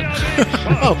 Well done.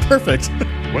 Oh, perfect.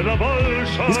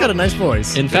 He's got a nice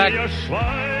voice. In fact,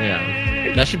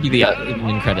 yeah, that should be the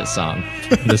in credits song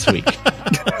this week.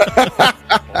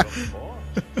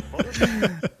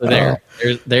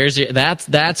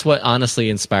 That's what honestly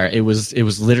inspired. It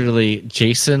was literally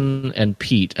Jason and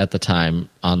Pete at the time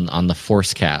on the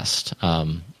Forcecast,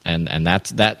 and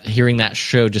that hearing that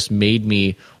show just made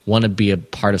me want to be a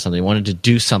part of something. I wanted to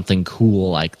do something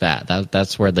cool like that.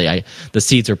 That's where the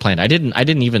seeds are planted. I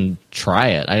didn't even try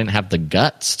it. I didn't have the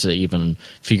guts to even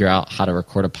figure out how to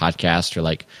record a podcast or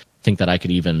like think that I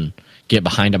could even get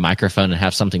behind a microphone and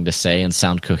have something to say and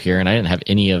sound coherent. I didn't have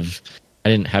any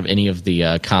of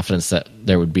the confidence that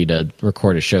there would be to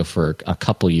record a show for a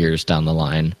couple years down the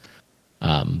line.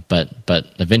 But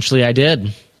eventually I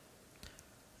did.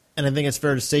 And I think it's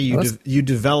fair to say you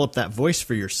develop that voice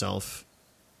for yourself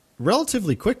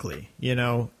relatively quickly.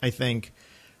 I think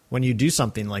when you do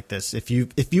something like this, if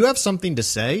you have something to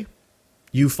say,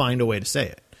 you find a way to say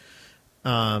it.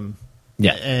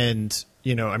 Yeah. And,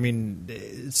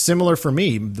 similar for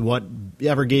me, what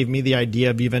ever gave me the idea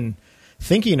of even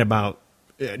thinking about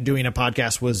doing a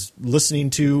podcast was listening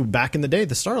to, back in the day,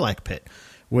 the Starlight Pit,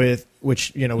 which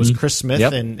was Chris Smith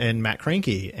and Matt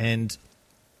Cranky, and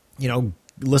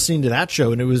listening to that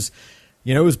show. And it was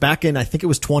back in, I think it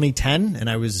was 2010, and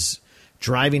I was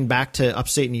driving back to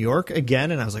upstate New York again,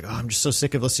 and I was like, I'm just so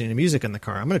sick of listening to music in the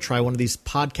car. I'm going to try one of these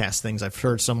podcast things I've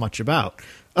heard so much about.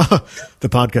 The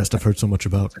podcast I've heard so much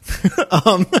about.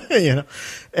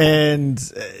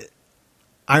 And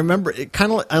I remember it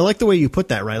I like the way you put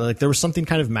that, right? Like there was something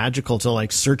kind of magical to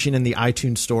like searching in the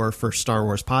iTunes store for Star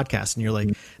Wars podcasts, and you're like,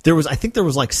 I think there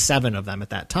was like 7 of them at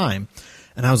that time.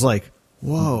 And I was like,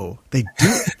 whoa,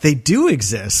 they do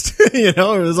exist. It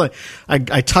was like,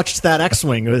 I touched that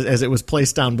X-Wing as it was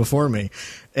placed down before me.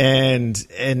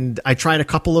 And I tried a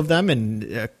couple of them,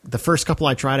 and the first couple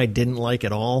I tried, I didn't like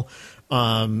at all.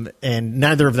 And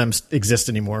neither of them exist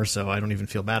anymore, so I don't even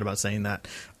feel bad about saying that.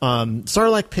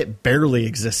 Starlight Pit barely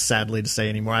exists, sadly to say,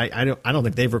 anymore. I don't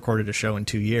think they've recorded a show in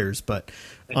 2 years, but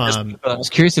I was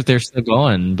curious if they're still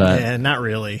going, but yeah, not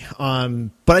really.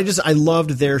 But I loved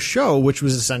their show, which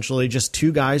was essentially just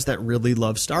 2 guys that really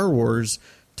love Star Wars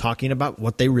talking about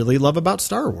what they really love about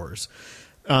Star Wars.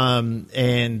 And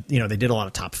they did a lot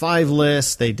of top 5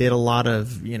 lists. They did a lot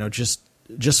of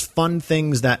just fun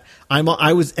things that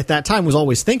I was at that time was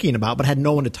always thinking about, but had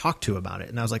no one to talk to about it.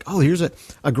 And I was like, oh, here's a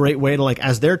great way to, like,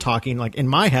 as they're talking, like in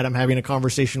my head, I'm having a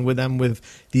conversation with them with,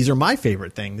 these are my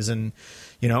favorite things. And,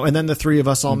 and then the 3 of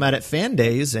us all met at Fan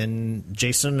Days, and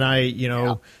Jason and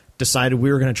I, decided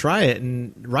we were going to try it.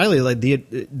 And Riley, like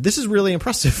this is really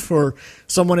impressive for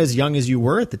someone as young as you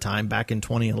were at the time back in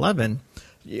 2011.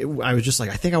 I was just like,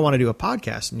 I think I want to do a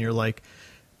podcast. And you're like,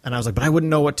 and I was like, but I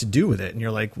wouldn't know what to do with it. And you're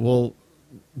like, well,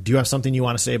 do you have something you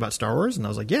want to say about Star Wars? And I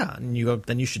was like, yeah. And you go,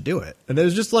 then you should do it. And it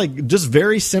was just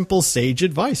very simple, sage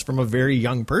advice from a very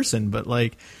young person. But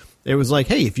like, it was like,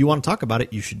 hey, if you want to talk about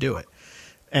it, you should do it.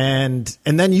 And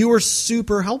then you were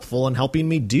super helpful in helping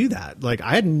me do that. Like,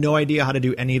 I had no idea how to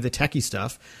do any of the techie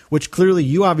stuff, which clearly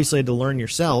you obviously had to learn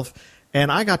yourself.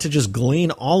 And I got to just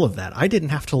glean all of that. I didn't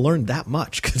have to learn that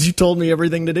much because you told me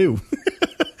everything to do.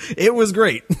 It was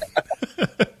great.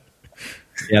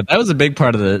 Yeah, that was a big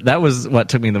part of that was what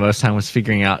took me the most time, was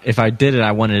figuring out if I did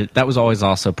it, that was always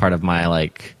also part of my,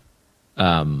 like,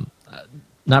 not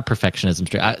perfectionism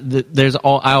streak.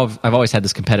 I've always had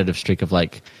this competitive streak of,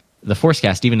 like, the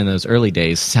Forcecast, even in those early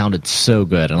days, sounded so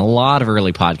good, and a lot of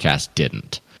early podcasts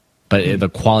didn't. But the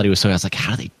quality was so good. I was like,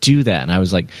 how do they do that? And I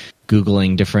was like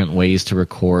Googling different ways to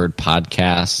record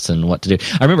podcasts and what to do.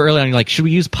 I remember early on, like, should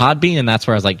we use Podbean? And that's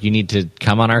where I was like, you need to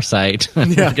come on our site. We're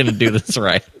going to do this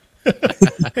right.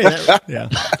 Yeah.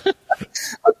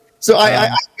 So I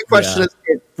have a question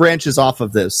that branches off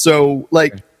of this. So,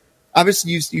 like,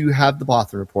 obviously you have the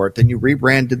Bothan report, then you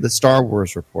rebranded the Star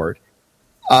Wars report.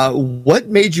 What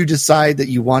made you decide that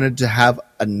you wanted to have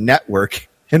a network,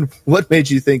 and what made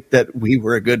you think that we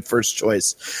were a good first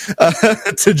choice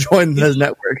to join the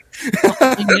network?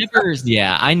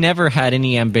 I never had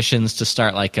any ambitions to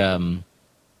start like a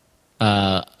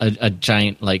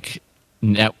giant like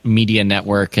media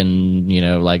network and, you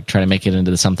know, like try to make it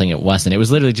into something it wasn't. It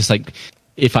was literally just like,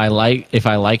 if I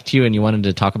liked you and you wanted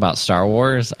to talk about Star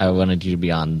Wars, I wanted you to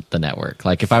be on the network.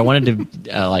 Like, if I wanted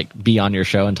to like be on your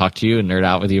show and talk to you and nerd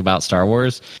out with you about Star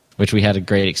Wars, which we had a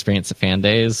great experience at Fan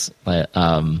Days,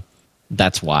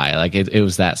 that's why. Like, it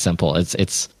was that simple.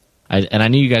 And I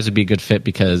knew you guys would be a good fit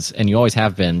because, and you always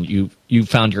have been, you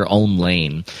found your own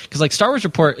lane. Because, like, Star Wars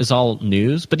Report is all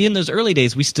news, but in those early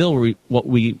days, we still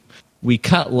we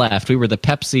cut left. We were the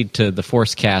Pepsi to the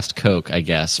Forcecast Coke, I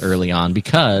guess, early on,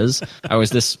 because I was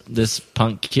this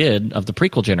punk kid of the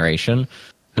prequel generation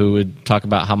who would talk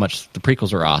about how much the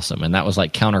prequels were awesome, and that was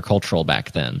like countercultural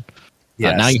back then.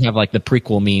 Yes. Now you have like the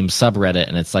prequel meme subreddit,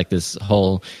 and it's like this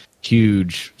whole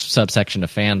huge subsection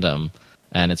of fandom,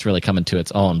 and it's really coming to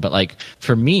its own. But like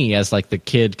for me, as like the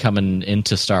kid coming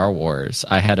into Star Wars,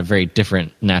 I had a very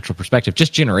different natural perspective,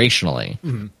 just generationally.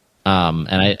 Mm-hmm. And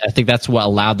I think that's what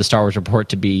allowed the Star Wars Report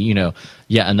to be, you know,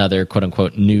 yet another quote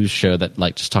unquote news show that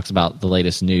like just talks about the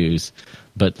latest news,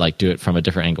 but like do it from a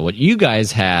different angle. What you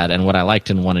guys had, and what I liked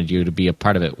and wanted you to be a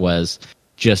part of it, was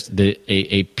just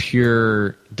a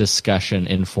pure discussion,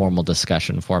 informal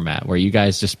discussion format where you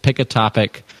guys just pick a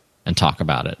topic and talk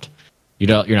about it.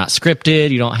 You're not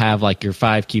scripted. You don't have like your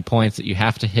 5 key points that you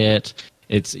have to hit.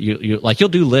 It's you like, you'll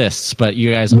do lists, but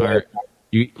you guys are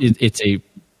it's a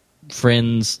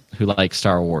friends who like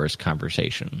Star Wars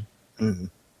conversation. Mm-hmm.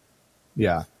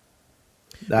 Yeah,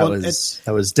 that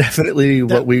was definitely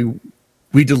what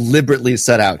we deliberately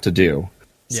set out to do.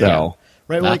 Yeah. So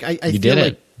right, well, like I feel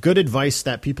like good advice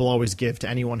that people always give to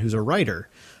anyone who's a writer,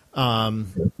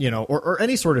 you know, or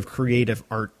any sort of creative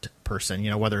art person, you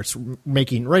know, whether it's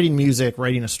writing music,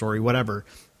 writing a story, whatever.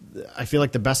 I feel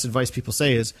like the best advice people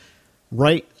say is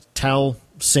write, tell,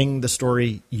 sing the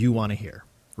story you want to hear.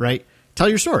 Right, tell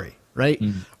your story. Right,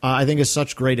 I think is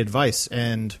such great advice,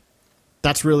 and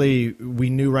that's really, we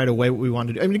knew right away what we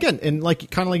wanted to do. I mean, again, and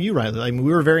like kind of like you, Riley. I mean,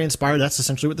 we were very inspired. That's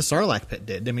essentially what the Sarlacc Pit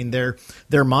did. I mean, their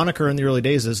moniker in the early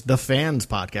days is the Fans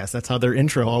Podcast. That's how their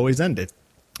intro always ended,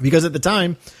 because at the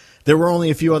time there were only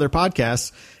a few other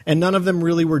podcasts, and none of them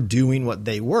really were doing what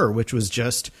they were, which was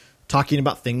just talking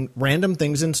about random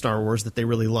things in Star Wars that they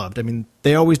really loved. I mean,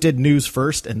 they always did news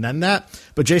first and then that,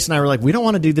 but Jason and I were like, we don't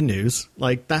want to do the news.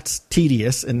 Like, that's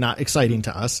tedious and not exciting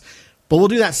to us, but we'll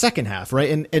do that second half,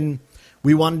 right? And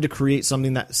we wanted to create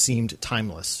something that seemed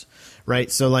timeless, right?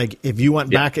 So, like, if you went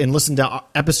back and listened to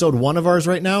episode 1 of ours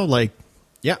right now, like,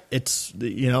 yeah, it's,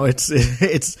 you know,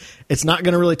 it's not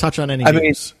going to really touch on any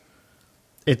news.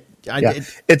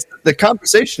 It's the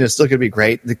conversation is still going to be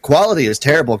great. The quality is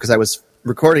terrible because I was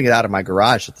recording it out of my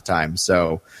garage at the time.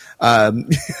 So,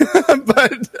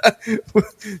 but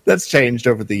that's changed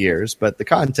over the years, but the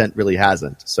content really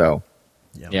hasn't. So,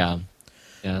 yeah,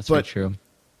 that's very true.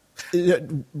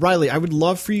 Riley, I would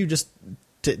love for you just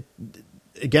to,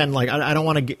 again, like, I don't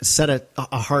want to set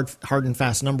a hard and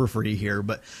fast number for you here,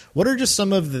 but what are just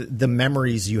some of the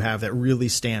memories you have that really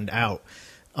stand out?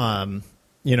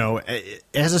 You know,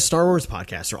 as a Star Wars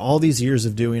podcaster, all these years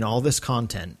of doing all this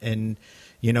content, and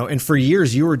and for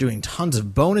years you were doing tons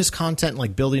of bonus content,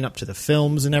 like building up to the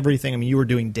films and everything. I mean, you were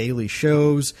doing daily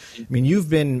shows. I mean,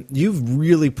 you've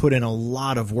really put in a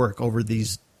lot of work over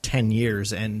these 10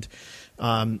 years. And,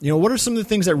 what are some of the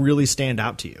things that really stand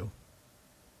out to you?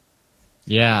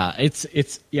 Yeah,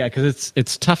 because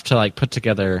it's tough to like put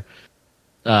together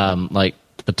like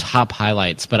the top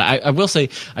highlights. But I will say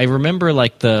I remember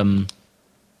like the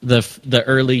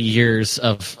early years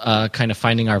of kind of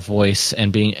finding our voice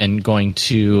and going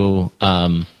to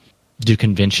do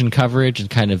convention coverage and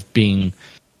kind of being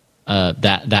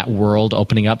that world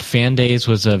opening up. Fan Days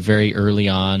was a very early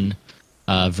on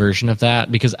version of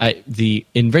that, because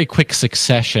in very quick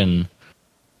succession.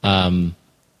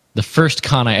 The first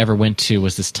con I ever went to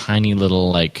was this tiny little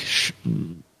like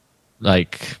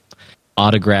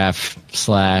autograph /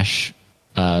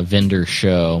 vendor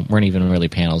show. Weren't even really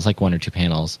panels, like 1 or 2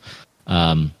 panels,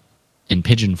 in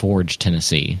Pigeon Forge,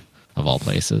 Tennessee, of all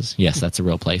places. Yes, that's a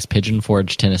real place, Pigeon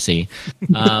Forge, Tennessee.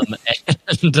 But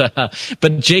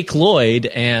Jake Lloyd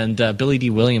and Billy D.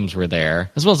 Williams were there,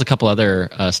 as well as a couple other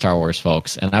Star Wars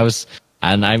folks,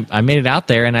 and I made it out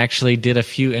there and actually did a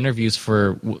few interviews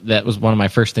that was one of my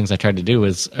first things I tried to do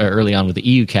was early on with the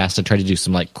EU cast. I tried to do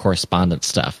some like correspondence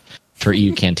stuff for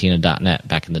EUcantina.net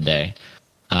back in the day.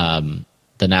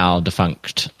 The now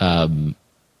defunct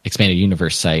Expanded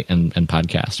Universe site and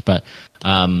podcast. But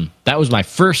that was my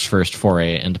first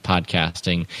foray into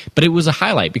podcasting. But it was a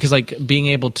highlight because like being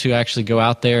able to actually go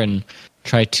out there and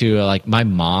try to like, my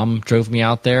mom drove me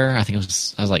out there. I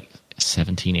was like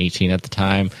 17, 18 at the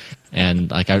time.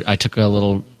 And like I took a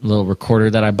little recorder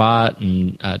that I bought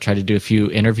and tried to do a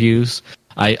few interviews.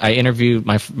 I interviewed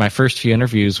my first few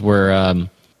interviews were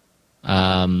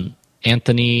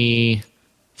Anthony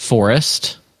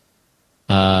Forrest,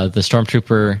 the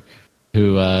stormtrooper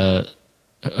who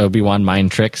Obi-Wan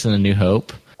mind tricks in A New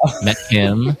Hope. Met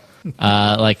him.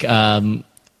 The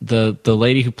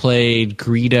lady who played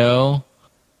Greedo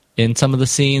in some of the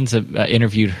scenes.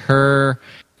 Interviewed her,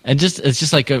 and it's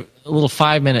just like a little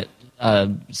 5-minute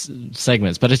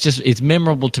segments, but it's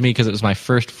memorable to me because it was my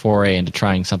first foray into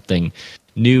trying something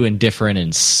new and different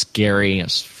and scary. I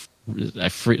was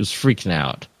freaking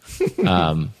out.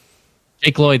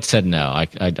 Jake Lloyd said no. I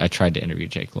tried to interview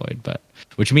Jake Lloyd, but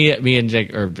which me and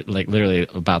Jake are like literally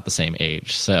about the same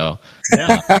age. So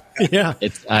yeah.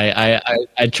 It's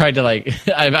I tried to like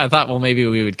I thought, well, maybe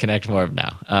we would connect more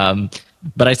now.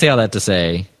 But I say all that to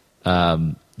say,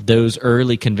 those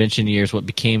early convention years, what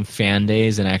became Fan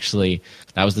Days, and actually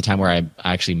that was the time where I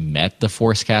actually met the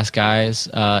Forcecast guys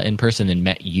in person and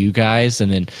met you guys.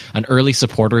 And then an early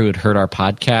supporter who had heard our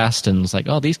podcast and was like,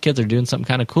 oh, these kids are doing something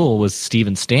kind of cool, was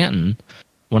Steven Stanton,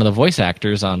 one of the voice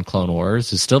actors on Clone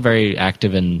Wars, who's still very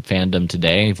active in fandom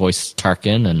today. He voiced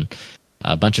Tarkin and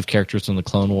a bunch of characters from the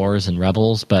Clone Wars and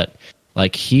Rebels. But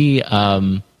like he,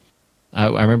 I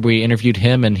remember we interviewed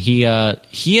him, and he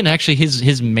and actually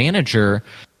his manager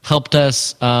helped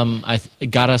us.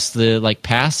 Got us the like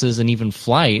passes and even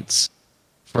flights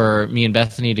for me and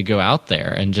Bethany to go out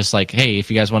there and just like, hey,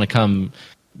 if you guys want to come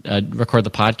record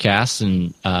the podcast,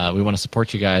 and we want to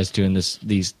support you guys doing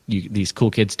these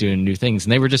cool kids doing new things.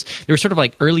 And they were sort of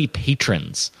like early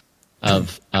patrons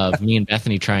of me and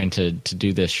Bethany trying to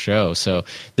do this show. So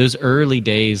those early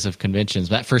days of conventions,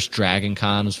 that first Dragon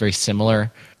Con was very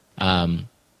similar. I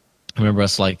remember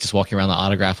us like just walking around the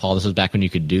autograph hall. This was back when you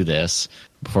could do this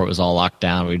before it was all locked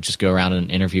down. We'd just go around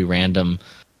and interview random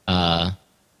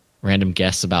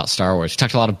guests about Star Wars. We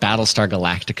talked a lot of Battlestar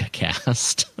Galactica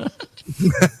cast.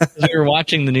 We were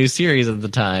watching the new series at the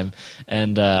time,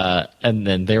 and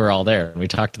then they were all there, and we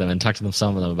talked to them,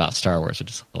 some of them about Star Wars, which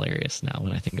is hilarious now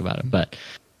when I think about it. But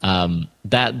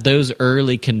those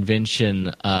early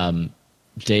convention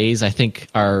days, I think,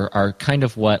 are kind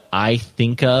of what I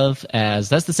think of as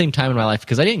that's the same time in my life,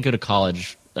 because I didn't go to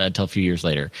college until a few years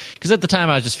later, because at the time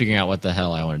I was just figuring out what the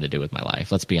hell I wanted to do with my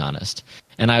life. Let's be honest.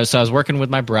 And I was working with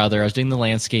my brother. I was doing the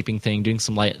landscaping thing, doing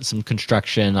some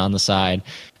construction on the side.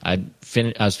 I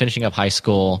was finishing up high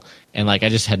school, and like I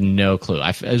just had no clue.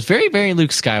 I was very, very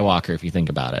Luke Skywalker, if you think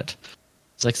about it.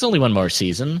 It's like, it's only one more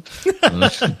season.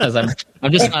 Because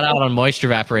I'm just not out on moisture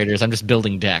evaporators. I'm just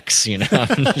building decks, I'm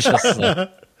just like,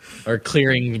 or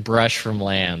clearing brush from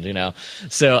land,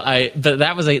 So but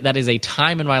that is a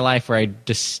time in my life where I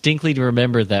distinctly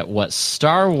remember that what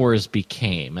Star Wars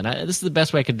became, and this is the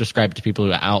best way I could describe it to people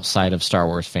who are outside of Star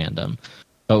Wars fandom.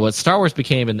 But what Star Wars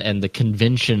became, and the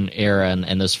convention era,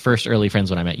 and those first early friends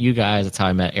when I met you guys, that's how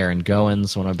I met Aaron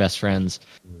Goins, one of my best friends.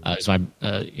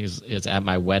 He's at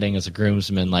my wedding as a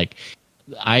groomsman. Like,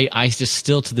 I just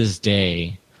still to this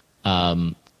day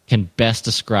can best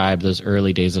describe those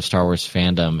early days of Star Wars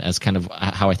fandom as kind of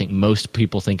how I think most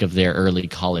people think of their early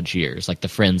college years, like the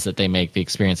friends that they make, the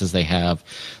experiences they have,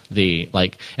 and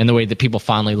the way that people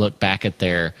fondly look back at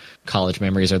their college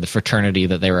memories or the fraternity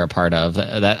that they were a part of.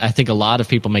 That I think a lot of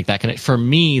people make that connect. For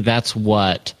me, that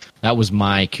was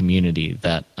my community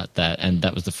and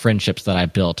that was the friendships that I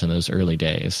built in those early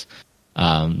days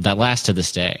that last to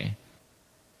this day.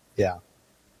 Yeah,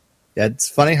 it's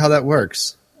funny how that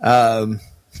works.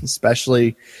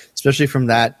 Especially from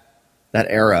that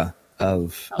era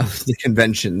of the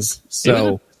conventions. So it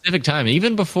was a specific time,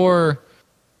 even before.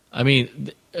 I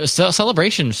mean,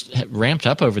 celebrations ramped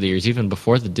up over the years, even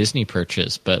before the Disney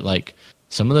purchase. But like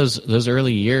some of those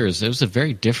early years, it was a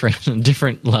very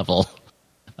different level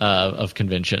of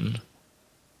convention.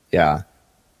 Yeah.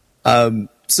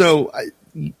 So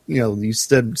you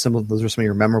said some of those were some of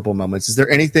your memorable moments. Is there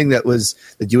anything that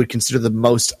you would consider the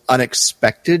most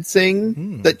unexpected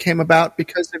thing that came about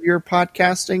because of your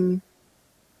podcasting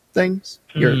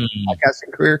your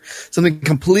podcasting career? Something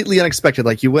completely unexpected,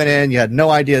 like you went in, you had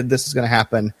no idea this was going to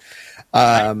happen,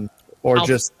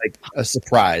 just like a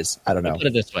surprise. I don't know. I'll put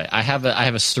it this way: I have a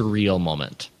surreal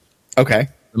moment. Okay,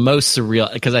 the most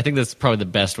surreal, because I think that's probably the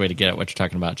best way to get at what you're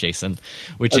talking about, Jason.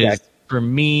 Which is, for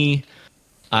me,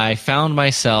 I found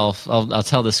myself, I'll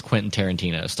tell this Quentin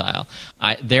Tarantino style.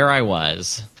 I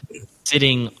was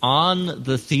sitting on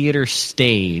the theater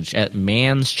stage at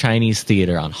Mann's Chinese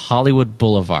Theater on Hollywood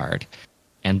Boulevard.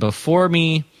 And before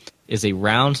me is a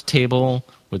round table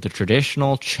with the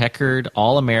traditional checkered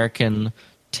all-American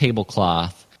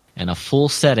tablecloth and a full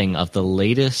setting of the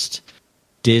latest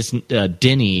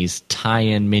Denny's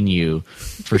tie-in menu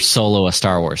for Solo: A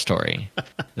Star Wars Story.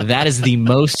 That is the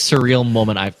most surreal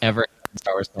moment I've ever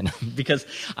Star Wars fan, because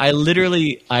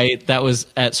that was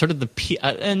at sort of the peak,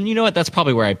 and you know what? That's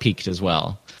probably where I peaked as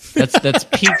well. That's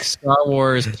peak Star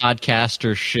Wars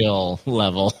podcaster shill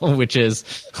level, which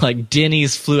is like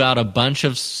Denny's flew out a bunch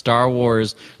of Star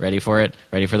Wars. Ready for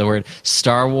the word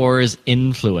Star Wars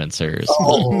influencers.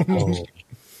 Oh.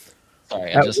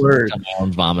 Sorry, I just got my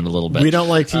own vomit a little bit. We don't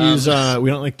like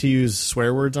to use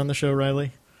swear words on the show,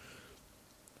 Riley.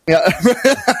 Yeah.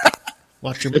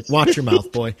 Watch your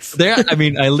mouth, boy.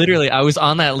 I was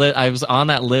on that list. I was on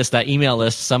that list, that email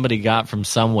list somebody got from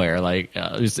somewhere. Like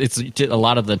it's a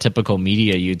lot of the typical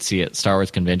media you'd see at Star Wars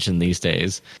convention these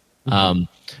days. But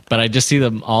I just see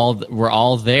them all. We're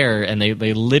all there, and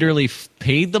they literally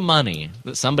paid the money.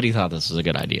 Somebody thought this was a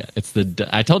good idea.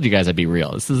 I told you guys I'd be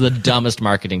real. This is the dumbest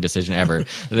marketing decision ever.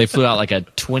 They flew out like a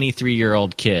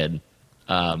 23-year-old kid.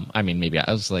 Maybe I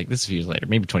was like, this is a few years later,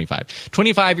 maybe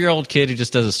 25-year-old kid who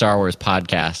just does a Star Wars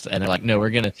podcast. And they're like, no, we're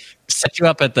going to set you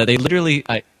up they literally,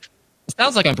 it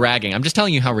sounds like I'm bragging. I'm just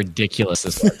telling you how ridiculous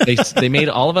this was. They made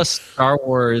all of us Star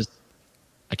Wars,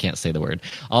 I can't say the word,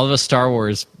 all of us Star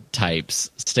Wars types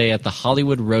stay at the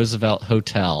Hollywood Roosevelt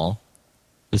Hotel,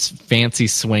 this fancy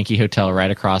swanky hotel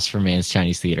right across from Mann's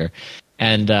Chinese Theater.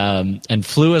 And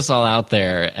flew us all out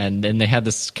there, and then they had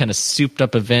this kind of souped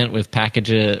up event with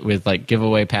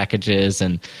giveaway packages,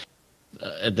 and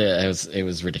it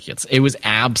was ridiculous. It was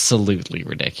absolutely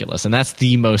ridiculous, and that's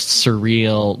the most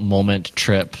surreal moment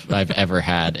trip I've ever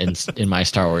had in my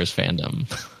Star Wars fandom.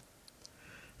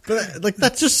 But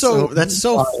that's just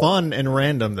so fun and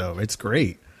random, though. It's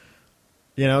great.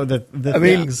 The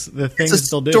things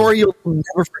it's they'll do. A story you'll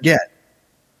never forget.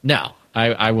 No.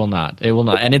 I will not. It will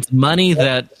not. And it's money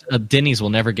that Denny's will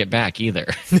never get back either.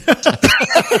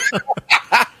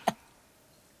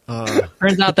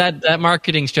 Turns out that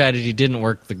marketing strategy didn't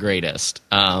work the greatest.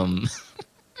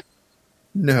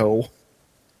 No,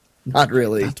 not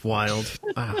really. That's wild.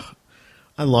 I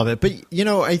love it. But,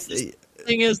 the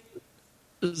thing is,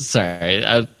 sorry.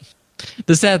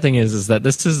 The sad thing is that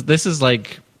this is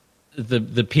like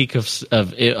the peak of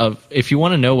if you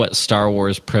want to know what Star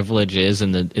Wars privilege is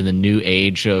in the new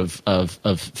age of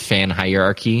fan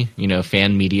hierarchy,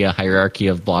 fan media hierarchy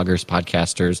of bloggers,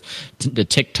 podcasters, the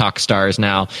TikTok stars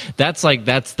now, that's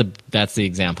the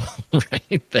example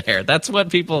right there. That's what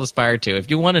people aspire to. If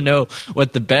you want to know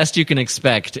what the best you can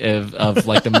expect of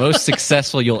like the most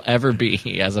successful you'll ever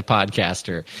be as a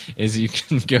podcaster is, you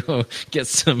can go get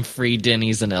some free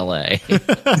Denny's in LA.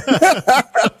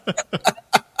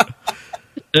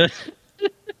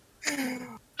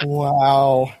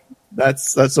 Wow,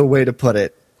 that's a way to put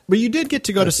it. But you did get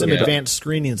to go to some advanced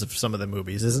screenings of some of the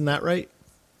movies, isn't that right?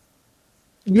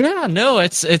 Yeah, no,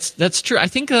 that's true. I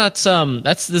think that's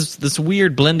this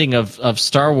weird blending of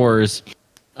Star Wars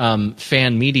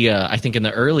fan media. I think in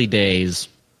the early days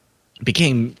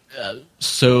became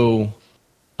so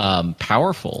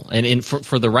powerful, and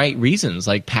for the right reasons,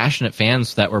 like passionate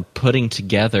fans that were putting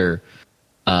together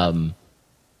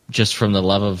just from the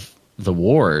love of the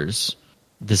wars,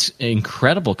 this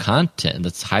incredible content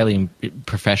that's highly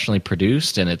professionally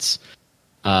produced, and it's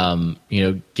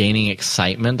gaining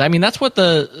excitement. I mean, that's what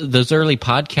those early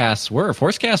podcasts were.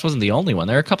 Forcecast wasn't the only one.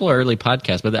 There are a couple of early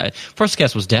podcasts, but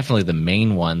Forcecast was definitely the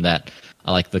main one that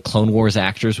like the Clone Wars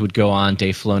actors would go on.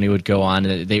 Dave Filoni would go on.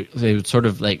 And they would sort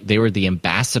of like, they were the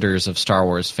ambassadors of Star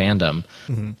Wars fandom.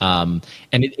 And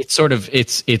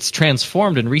it's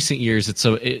transformed in recent years.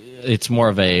 It's more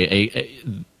of a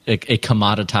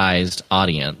commoditized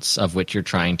audience of which you're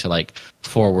trying to like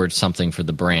forward something for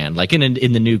the brand. Like in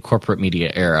the new corporate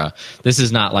media era, this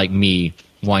is not like me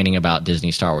whining about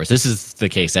Disney Star Wars. This is the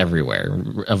case everywhere.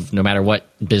 No matter what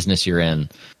business you're in,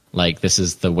 like this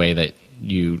is the way that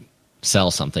you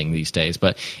sell something these days.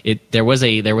 But there was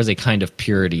a kind of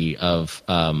purity of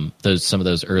some of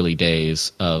those early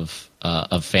days of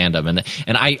fandom,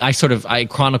 and I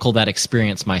chronicle that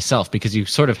experience myself, because you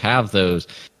sort of have those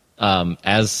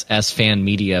as fan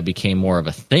media became more of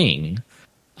a thing.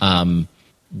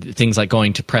 Things like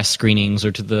going to press screenings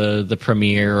or to the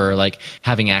premiere, or like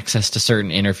having access to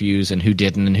certain interviews and who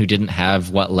didn't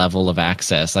have what level of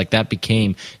access, like that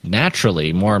became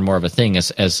naturally more and more of a thing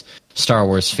as Star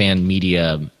Wars fan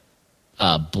media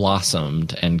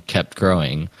blossomed and kept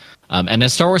growing. And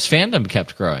as Star Wars fandom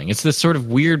kept growing, it's this sort of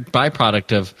weird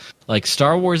byproduct of like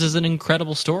Star Wars is an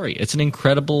incredible story. It's an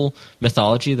incredible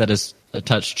mythology that has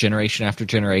touched generation after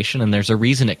generation, and there's a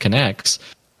reason it connects.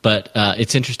 But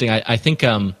it's interesting. I think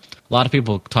a lot of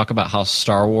people talk about how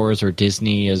Star Wars or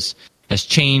Disney has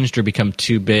changed or become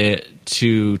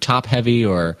too top heavy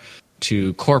or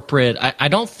too corporate. I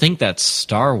don't think that's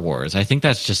Star Wars. I think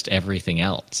that's just everything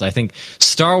else. I think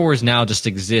Star Wars now just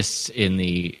exists in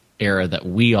the era that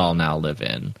we all now live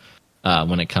in,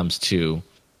 when it comes to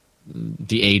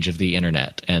the age of the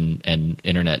internet and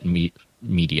internet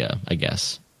media, I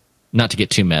guess. Not to get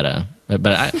too meta, but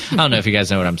I don't know if you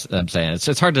guys know what I'm saying.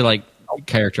 It's hard to like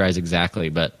characterize exactly,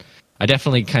 but I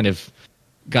definitely kind of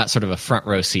got sort of a front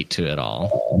row seat to it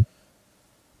all.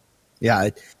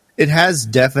 Yeah, it has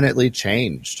definitely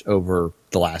changed over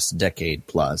the last decade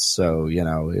plus. So,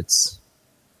 it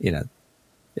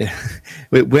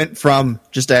went from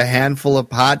just a handful of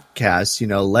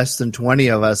podcasts, less than 20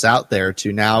 of us out there,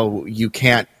 to now you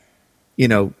can't,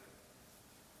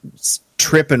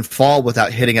 trip and fall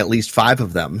without hitting at least 5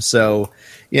 of them. So,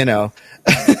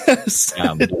 there's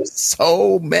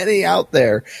so many out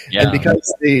there. Yeah. And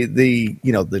because the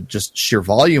just sheer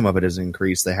volume of it has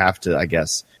increased, they have to, I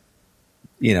guess,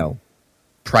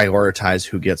 prioritize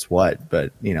who gets what,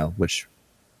 but, which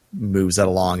moves that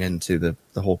along into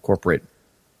the whole corporate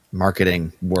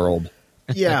marketing world.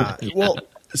 Yeah. Well,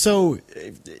 so,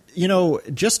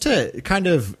 just to kind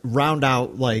of round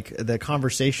out like the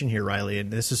conversation here, Riley, and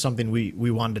this is something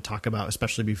we wanted to talk about,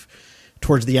 especially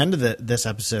towards the end of this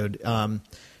episode. And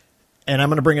I'm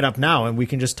going to bring it up now, and we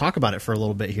can just talk about it for a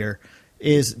little bit here.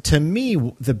 Is, to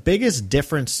me, the biggest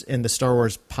difference in the Star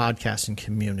Wars podcasting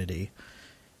community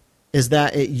is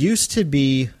that it used to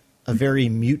be a very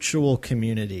mutual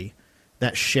community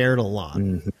that shared a lot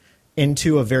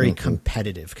into a very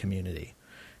competitive community.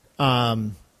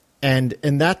 And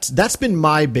that's been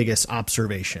my biggest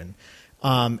observation.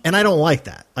 And I don't like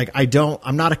that. Like,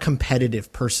 I'm not a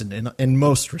competitive person in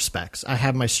most respects. I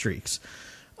have my streaks.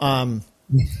 But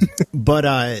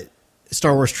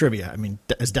Star Wars trivia, I mean,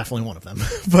 is definitely one of them.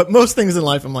 But most things in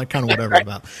life I'm like kind of whatever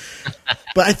about.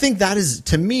 But I think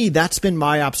to me, that's been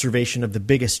my observation of the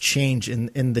biggest change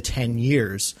in the 10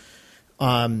 years.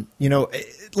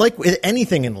 Like with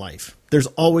anything in life, there's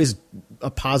always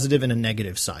a positive and a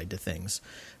negative side to things.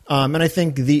 And I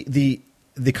think the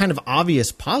kind of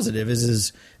obvious positive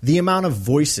is the amount of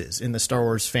voices in the Star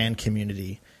Wars fan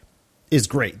community is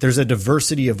great. There's a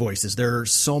diversity of voices. There are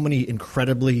so many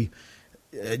incredibly,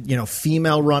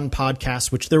 female run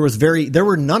podcasts, which there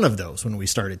were none of those when we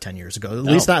started 10 years ago, at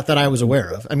least that I was aware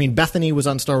of. I mean, Bethany was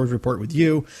on Star Wars Report with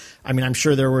you. I mean, I'm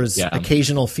sure there was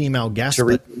occasional female guests,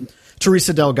 but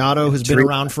Teresa Delgado has been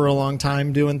around for a long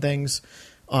time doing things.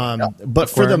 But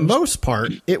for the most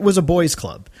part, it was a boys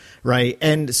club, right?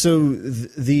 And so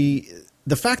the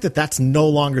fact that that's no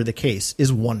longer the case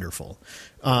is wonderful.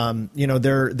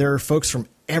 There are folks from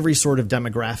every sort of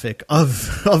demographic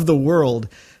of the world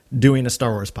doing a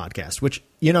Star Wars podcast, which,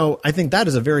 I think that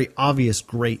is a very obvious,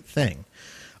 great thing.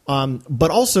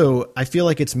 But also I feel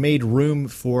like it's made room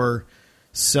for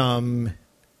some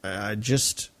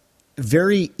just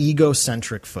very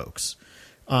egocentric folks.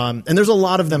 And there's a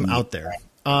lot of them out there.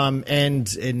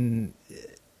 And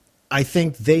I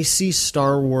think they see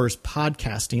Star Wars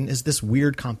podcasting as this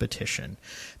weird competition.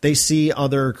 They see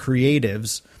other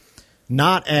creatives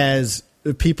not as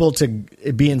people to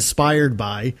be inspired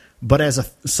by, but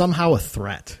as somehow a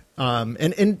threat.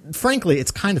 And frankly,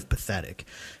 it's kind of pathetic.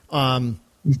 And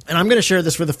I'm going to share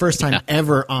this for the first time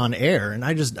ever on air, and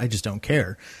I just don't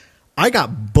care. I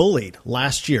got bullied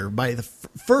last year by the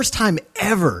first time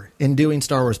ever in doing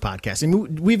Star Wars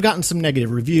podcasting. We've gotten some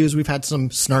negative reviews. We've had some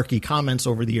snarky comments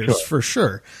over the years, for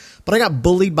sure. But I got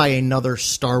bullied by another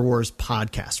Star Wars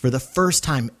podcast for the first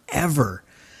time ever.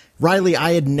 Riley,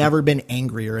 I had never been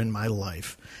angrier in my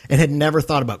life and had never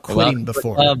thought about quitting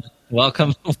before.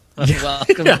 Welcome to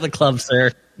the club,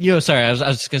 sir. Sorry, I was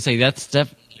just gonna say that's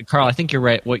Carl. I think you're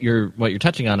right. What you're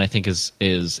touching on, I think, is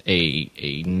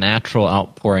a natural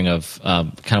outpouring of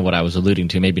kind of what I was alluding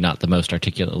to. Maybe not the most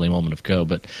articulately a moment ago,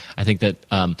 but I think that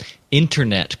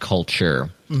internet culture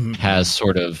has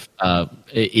sort of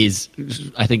is.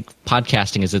 I think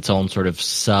podcasting is its own sort of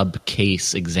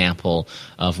sub-case example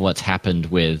of what's happened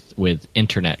with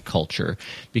internet culture,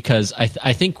 because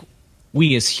I think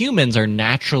we as humans are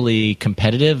naturally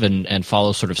competitive and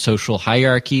follow sort of social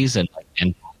hierarchies and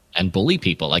bully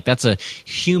people. Like, that's a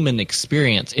human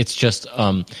experience. It's just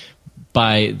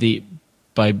by the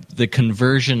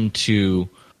conversion to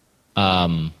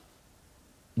I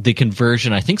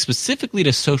think specifically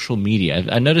to social media.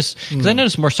 I noticed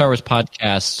more Star Wars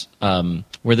podcasts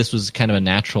where this was kind of a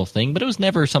natural thing, but it was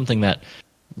never something that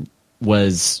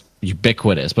was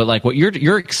ubiquitous. But like what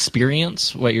your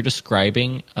experience, what you're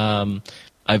describing, sort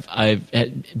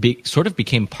of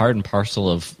became part and parcel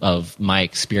of my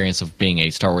experience of being a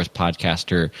Star Wars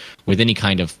podcaster with any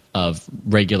kind of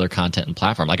regular content and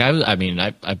platform. Like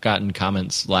I've gotten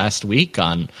comments last week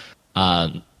on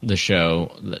the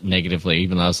show negatively,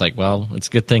 even though I was like, well, it's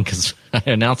a good thing because I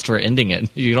announced we're ending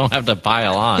it. You don't have to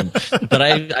pile on. But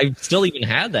I still even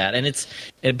had that,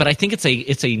 but I think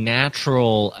it's a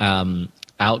natural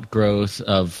outgrowth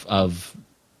of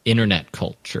internet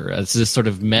culture. It's this sort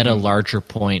of meta larger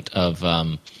point of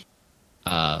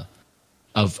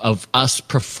us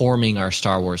performing our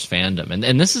Star Wars fandom.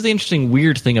 And this is the interesting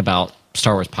weird thing about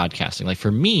Star Wars podcasting. Like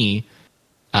for me,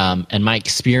 and my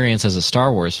experience as a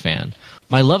Star Wars fan,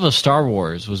 my love of Star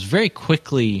Wars was very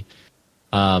quickly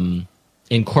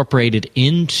incorporated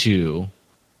into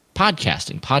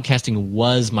podcasting. Podcasting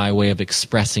was my way of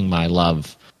expressing my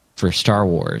love for Star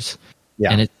Wars.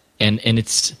 Yeah. And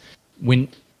it's when,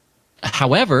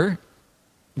 however,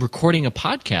 recording a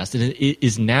podcast it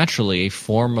is naturally a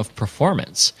form of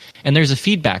performance, and there's a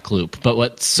feedback loop. But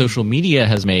what social media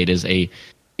has made is a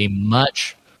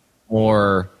much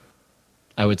more,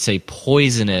 I would say,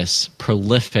 poisonous,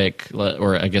 prolific,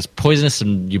 or I guess poisonous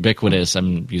and ubiquitous.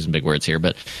 I'm using big words here,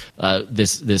 but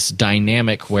this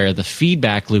dynamic where the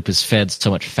feedback loop is fed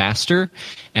so much faster,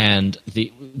 and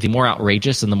the more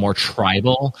outrageous and the more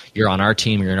tribal, you're on our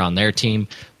team, you're on their team,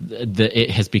 it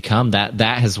has become that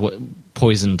has what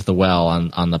poisoned the well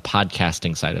on the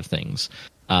podcasting side of things.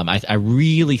 I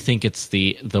really think it's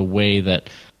the way that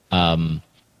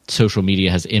social media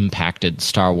has impacted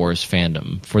Star Wars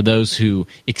fandom for those who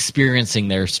experiencing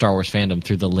their Star Wars fandom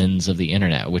through the lens of the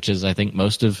internet, which is, I think,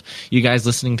 most of you guys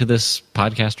listening to this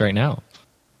podcast right now.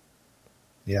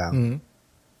 Yeah. Mm-hmm.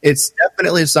 It's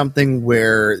definitely something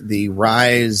where the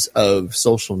rise of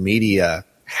social media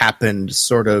happened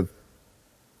sort of.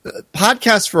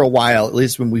 Podcasts for a while, at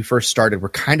least when we first started, were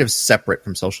kind of separate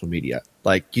from social media.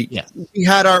 Like we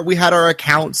had our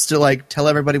accounts to like tell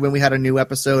everybody when we had a new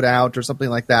episode out or something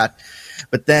like that.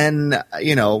 But then,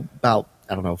 about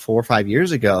 4 or 5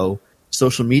 years ago,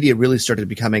 social media really started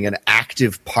becoming an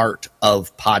active part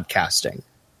of podcasting,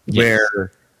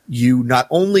 where you not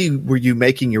only were you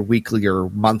making your weekly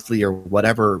or monthly or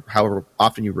whatever, however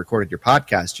often you recorded your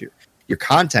podcast, your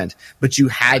content, but you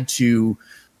had to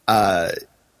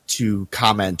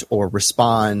comment or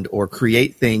respond or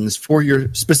create things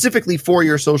specifically for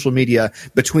your social media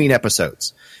between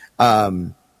episodes.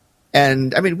 And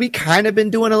I mean, we kind of been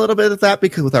doing a little bit of that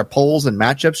because with our polls and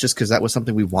matchups, just because that was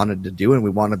something we wanted to do and we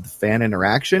wanted the fan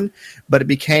interaction, but it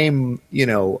became,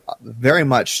 very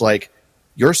much like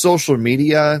your social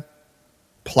media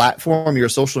platform, your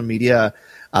social media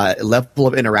level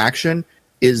of interaction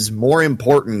is more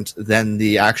important than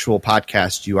the actual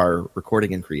podcast you are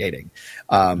recording and creating.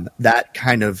 That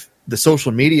kind of the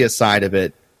social media side of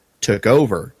it took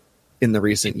over in the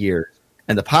recent years,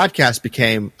 and the podcast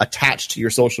became attached to your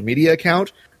social media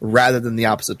account rather than the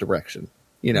opposite direction.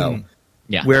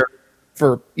 Where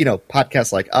for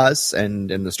podcasts like us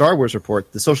and the Star Wars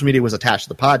Report, the social media was attached to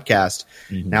the podcast.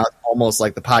 Mm-hmm. Now it's almost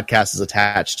like the podcast is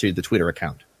attached to the Twitter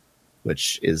account,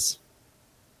 which is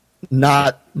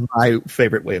not my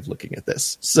favorite way of looking at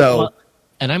this. So,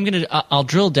 and I'll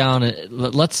drill down.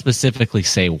 Let's specifically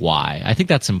say why. I think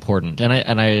that's important, and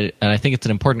I think it's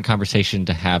an important conversation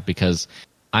to have because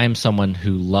I am someone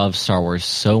who loves Star Wars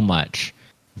so much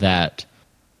that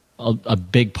a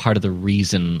big part of the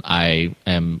reason I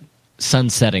am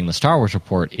sunsetting the Star Wars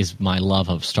Report is my love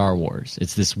of Star Wars.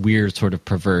 It's this weird sort of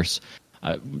perverse,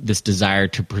 this desire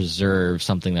to preserve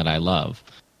something that I love.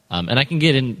 And I can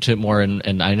get into it more,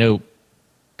 and I know,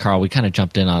 Carl, we kind of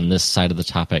jumped in on this side of the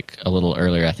topic a little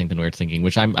earlier, I think, than we were thinking,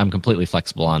 which I'm completely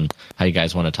flexible on how you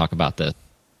guys want to talk about this.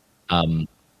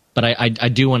 But I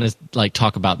do want to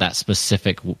talk about that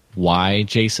specific why,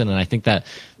 Jason, and I think that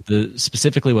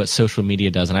specifically what social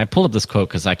media does, and I pulled up this quote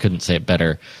because I couldn't say it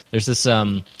better. There's this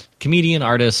comedian,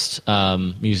 artist,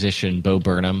 musician, Bo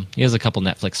Burnham. He has a couple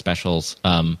Netflix specials.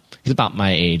 He's about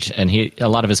my age, and a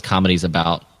lot of his comedy's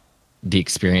about the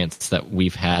experience that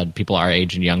we've had, people our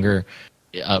age and younger,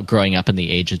 growing up in the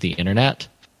age of the internet.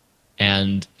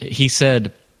 And he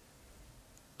said,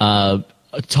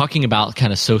 talking about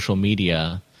kind of social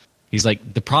media, he's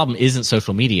like, the problem isn't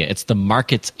social media. It's the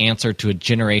market's answer to a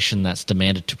generation that's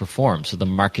demanded to perform. So the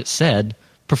market said,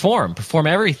 perform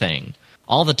everything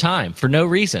all the time for no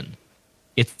reason.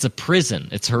 It's a prison.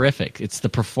 It's horrific. It's the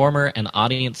performer and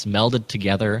audience melded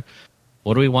together.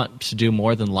 What do we want to do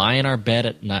more than lie in our bed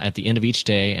at the end of each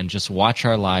day and just watch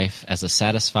our life as a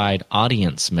satisfied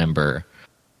audience member?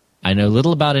 I know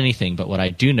little about anything, but what I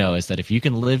do know is that if you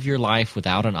can live your life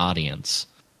without an audience,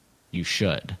 you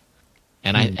should.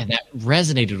 And and that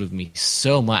resonated with me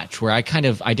so much, where I kind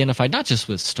of identified not just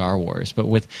with Star Wars, but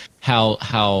with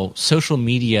how social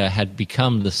media had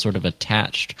become this sort of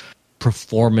attached,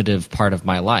 performative part of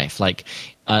my life. Like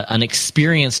an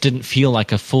experience didn't feel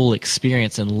like a full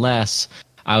experience unless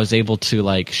I was able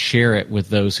to share it with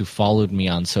those who followed me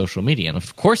on social media. And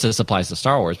of course this applies to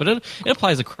Star Wars, but it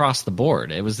applies across the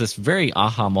board. It was this very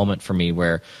aha moment for me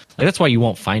where that's why you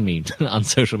won't find me on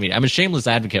social media. I'm a shameless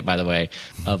advocate, by the way,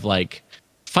 of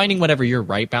finding whatever your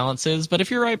right balance is. But if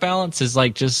your right balance is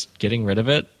just getting rid of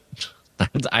it,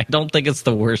 I don't think it's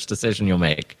the worst decision you'll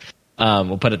make.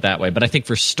 We'll put it that way. But I think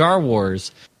for Star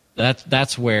Wars,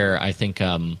 that's where I think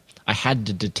I had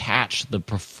to detach the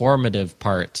performative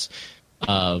parts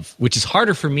of, which is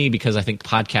harder for me because I think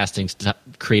podcasting's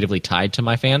creatively tied to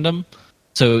my fandom.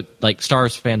 So Star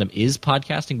Wars fandom is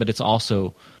podcasting, but it's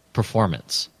also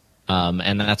performance.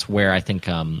 And that's where I think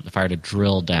if I were to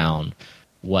drill down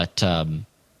what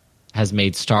has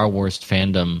made Star Wars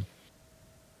fandom,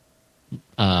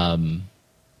 I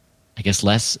guess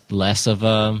less of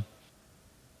a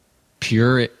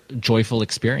pure joyful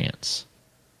experience.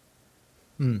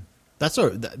 What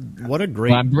a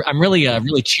great. Well, I'm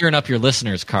really cheering up your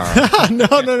listeners, Carl. No.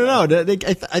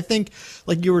 I think,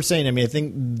 like you were saying, I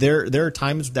think there are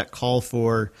times that call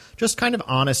for just kind of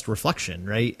honest reflection,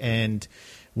 right? And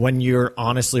when you're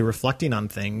honestly reflecting on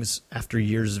things after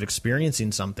years of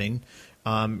experiencing something,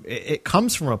 it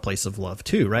comes from a place of love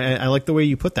too, right? I like the way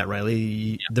you put that, Riley.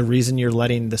 Yeah. The reason you're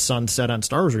letting the sun set on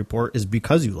Star Wars Report is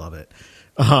because you love it.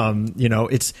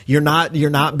 It's you're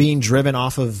not being driven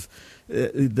off of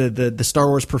the Star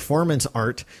Wars performance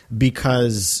art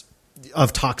because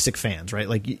of toxic fans,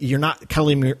 right? You're not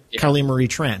Kelly Marie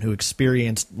Tran, who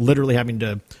experienced literally having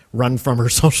to run from her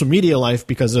social media life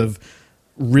because of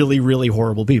really, really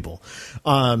horrible people.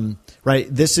 Right.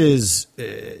 This is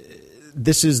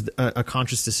a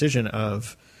conscious decision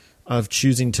of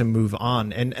choosing to move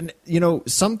on. And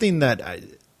something that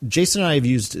Jason and I have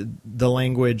used the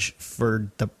language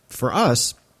for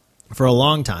us for a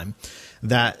long time,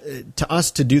 that to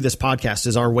us to do this podcast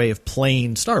is our way of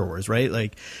playing Star Wars,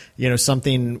 right?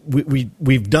 Something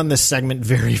we've done this segment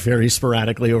very, very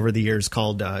sporadically over the years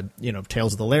called,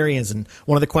 Tales of the Larians. And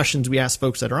one of the questions we ask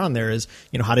folks that are on there is,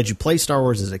 how did you play Star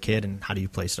Wars as a kid and how do you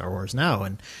play Star Wars now?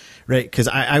 And right. Cause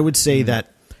I would say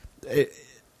that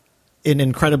an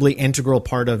incredibly integral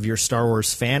part of your Star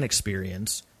Wars fan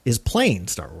experience is playing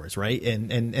Star Wars, right?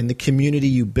 And the community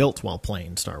you built while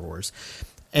playing Star Wars.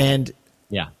 And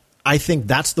yeah, I think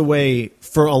that's the way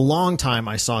for a long time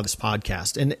I saw this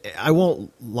podcast. And I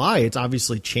won't lie, it's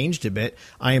obviously changed a bit.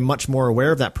 I am much more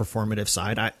aware of that performative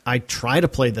side. I try to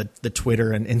play the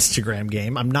Twitter and Instagram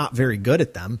game. I'm not very good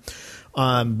at them.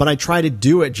 But I try to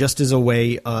do it just as a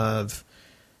way of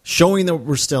showing that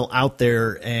we're still out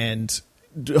there and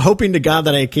hoping to God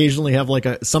that I occasionally have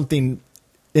something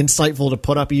insightful to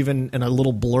put up, even in a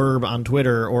little blurb on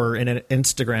Twitter or in an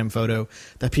Instagram photo,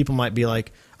 that people might be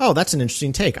like, oh, that's an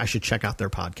interesting take. I should check out their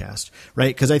podcast,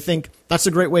 right? Because I think that's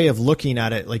a great way of looking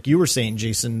at it. Like you were saying,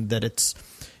 Jason, that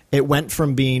It went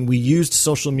from being, we used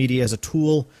social media as a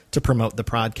tool to promote the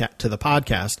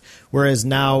podcast, whereas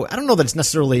now, I don't know that it's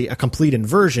necessarily a complete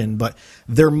inversion, but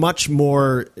they're much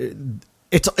more,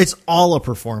 it's all a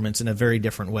performance in a very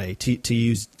different way, to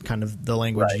use kind of the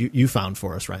language you found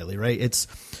for us, Riley, right?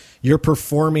 You're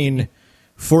performing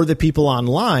for the people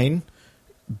online,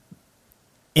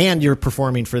 and you're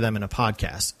performing for them in a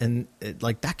podcast, and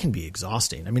that can be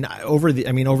exhausting. I mean, over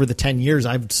the 10 years,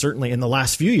 I've certainly in the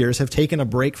last few years have taken a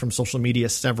break from social media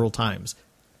several times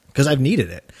because I've needed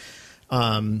it.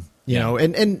 You know,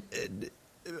 and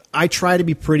I try to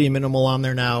be pretty minimal on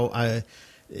there now.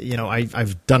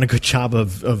 I've done a good job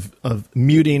of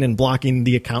muting and blocking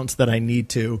the accounts that I need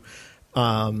to.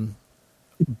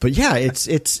 But yeah,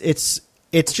 it's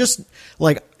just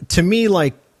like, to me,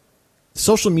 like,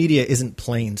 social media isn't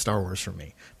playing Star Wars for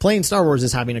me. Playing Star Wars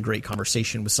is having a great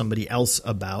conversation with somebody else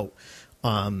about,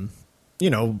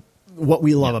 what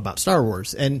we love about Star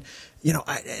Wars, and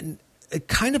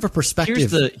kind of a perspective.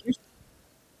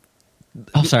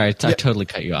 Sorry, I totally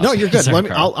cut you off. No, you're good. Sorry,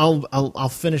 I'll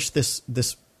finish this.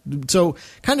 So,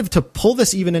 kind of to pull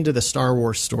this even into the Star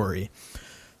Wars story,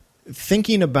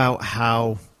 thinking about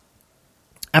how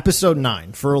Episode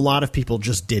 9, for a lot of people,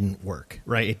 just didn't work,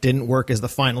 right? It didn't work as the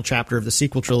final chapter of the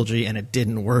sequel trilogy, and it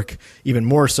didn't work even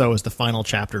more so as the final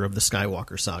chapter of the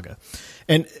Skywalker saga.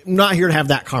 And I'm not here to have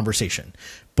that conversation,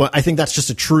 but I think that's just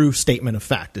a true statement of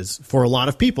fact, is for a lot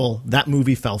of people, that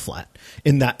movie fell flat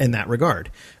in that regard.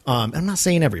 I'm not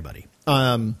saying everybody.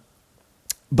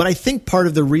 But I think part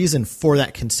of the reason for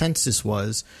that consensus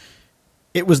was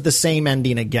it was the same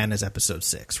ending again as Episode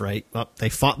 6, right? Well, they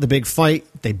fought the big fight,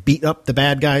 they beat up the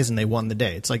bad guys, and they won the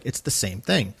day. It's like, it's the same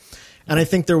thing. And I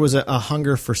think there was a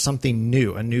hunger for something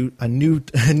new, a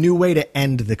new way to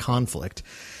end the conflict.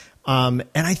 And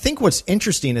I think what's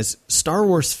interesting is Star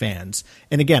Wars fans,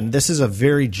 and again, this is a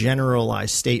very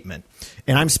generalized statement,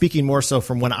 and I'm speaking more so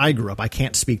from when I grew up. I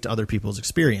can't speak to other people's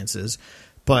experiences,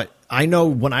 but I know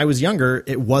when I was younger,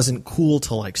 it wasn't cool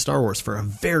to like Star Wars for a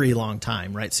very long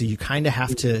time, right? So you kind of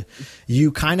have to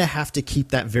keep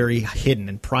that very hidden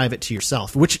and private to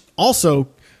yourself, which also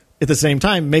at the same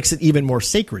time makes it even more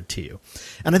sacred to you.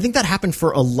 And I think that happened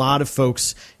for a lot of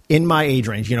folks in my age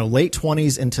range, late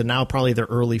 20s into now probably their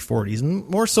early 40s, and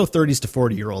more so 30s to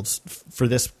 40-year-olds for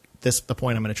the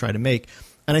point I'm going to try to make.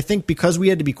 And I think because we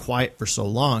had to be quiet for so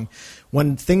long,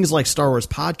 when things like Star Wars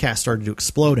podcasts started to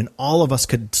explode and all of us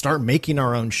could start making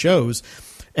our own shows,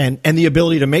 and the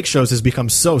ability to make shows has become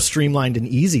so streamlined and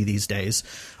easy these days.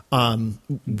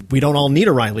 We don't all need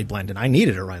a Riley Blanton. I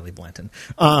needed a Riley Blanton.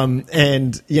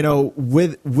 And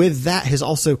with that has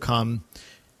also come,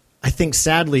 I think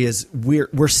sadly, is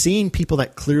we're seeing people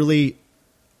that clearly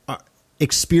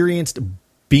experienced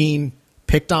being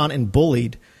picked on and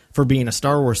bullied for being a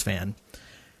Star Wars fan.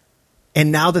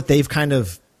 And now that they've kind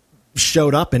of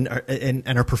showed up and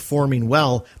are performing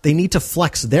well, they need to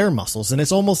flex their muscles. And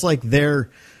it's almost like they're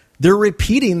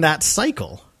repeating that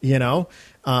cycle,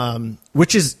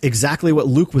 which is exactly what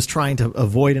Luke was trying to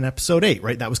avoid in Episode 8,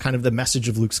 right? That was kind of the message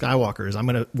of Luke Skywalker, is I'm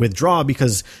going to withdraw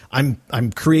because I'm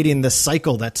creating this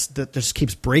cycle that just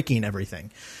keeps breaking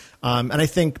everything. And I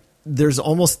think there's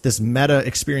almost this meta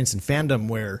experience in fandom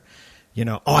where,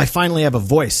 I finally have a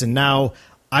voice, and now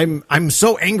I'm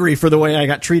so angry for the way I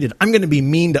got treated, I'm going to be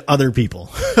mean to other people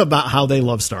about how they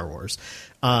love Star Wars.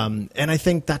 And I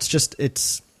think that's just,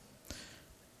 it's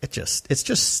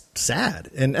just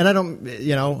sad. And I don't,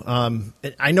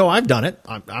 I know I've done it.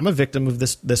 I'm a victim of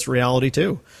this reality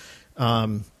too.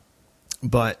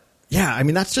 But yeah, I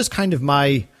mean, that's just kind of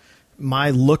my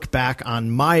look back on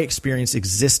my experience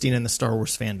existing in the Star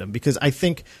Wars fandom, because I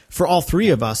think for all three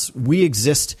of us, we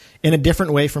exist in a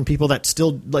different way from people that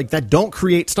still that don't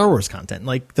create Star Wars content,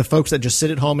 like the folks that just sit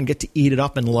at home and get to eat it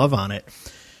up and love on it.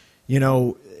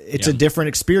 It's a different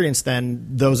experience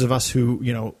than those of us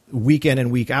who, week in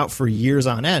and week out for years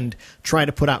on end, try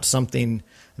to put out something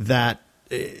that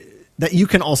you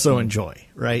can also enjoy,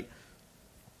 right?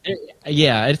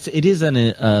 Yeah, it is an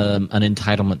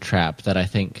entitlement trap that I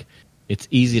think it's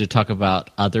easy to talk about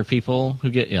other people who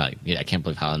get, I can't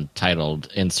believe how entitled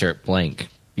insert blank,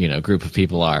 group of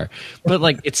people are.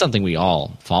 But it's something we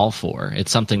all fall for.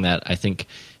 It's something that I think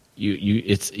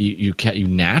you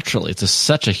naturally, it's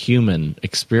such a human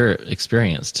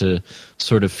experience to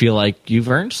sort of feel like you've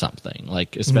earned something,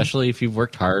 especially if you've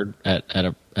worked hard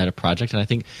at a project. And I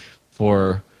think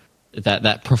for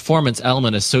that performance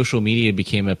element, as social media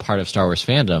became a part of Star Wars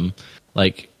fandom,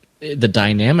 the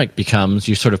dynamic becomes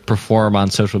you sort of perform on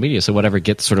social media. So whatever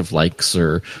gets sort of likes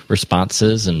or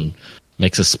responses and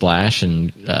makes a splash,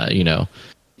 and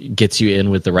gets you in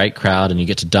with the right crowd and you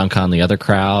get to dunk on the other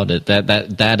crowd.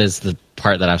 That is the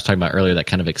part that I was talking about earlier that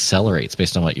kind of accelerates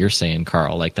based on what you're saying,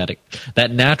 Carl. Like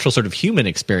that natural sort of human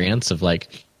experience of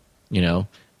like, you know,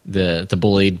 the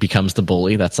bullied becomes the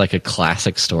bully. That's like a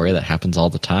classic story that happens all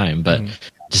the time, but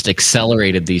just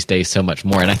accelerated these days so much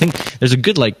more. And I think there's a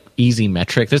good like easy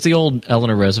metric. There's the old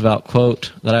Eleanor Roosevelt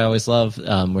quote that I always love,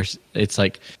 where it's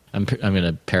like, I'm going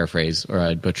to paraphrase or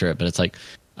I'd butcher it, but it's like,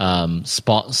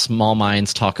 small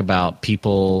minds talk about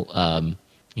people,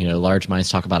 you know, large minds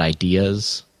talk about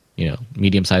ideas, you know,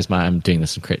 medium-sized mind. I'm doing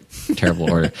this in terrible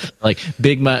order. Like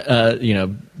big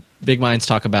minds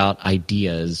talk about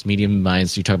ideas, medium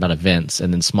minds you talk about events,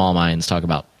 and then small minds talk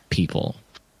about people.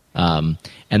 And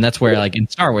that's where, like in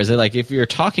Star Wars, like if you're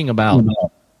talking about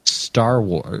Star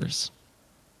Wars,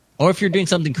 or if you're doing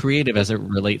something creative as it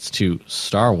relates to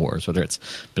Star Wars, whether it's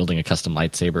building a custom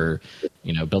lightsaber,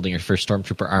 you know, building your first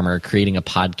Stormtrooper armor, creating a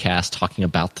podcast, talking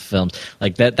about the films,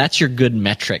 like that's your good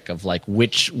metric of like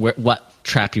what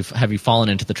trap have you fallen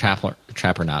into the trap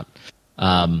or not.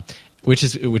 Which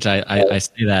I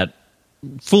say that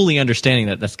fully understanding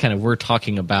that that's kind of, we're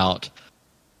talking about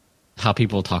how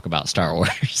people talk about Star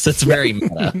Wars. It's very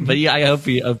meta, but yeah, I hope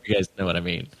you guys know what I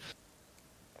mean.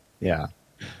 Yeah.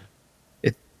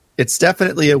 It's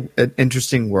definitely an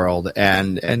interesting world,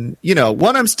 and you know,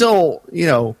 one I'm still, you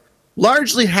know,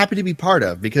 largely happy to be part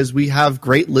of, because we have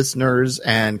great listeners,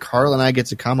 and Carl and I get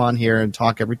to come on here and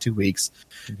talk every 2 weeks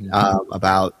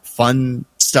about fun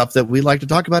stuff that we like to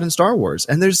talk about in Star Wars.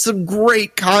 And there's some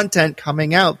great content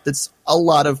coming out that's a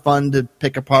lot of fun to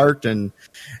pick apart and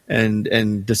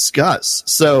discuss.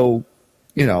 So,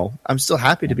 you know, I'm still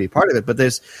happy to be part of it, but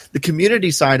there's the community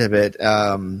side of it.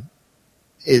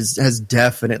 Has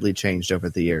definitely changed over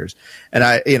the years, and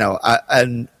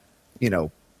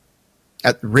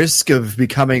at risk of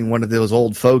becoming one of those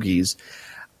old fogies,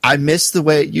 I miss the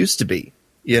way it used to be.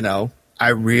 You know, I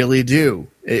really do.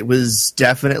 It was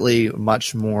definitely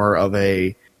much more of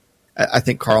a, I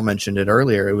think Carl mentioned it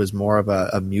earlier, it was more of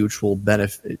a mutual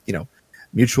benefit, you know,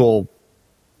 mutual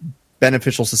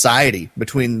beneficial society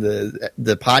between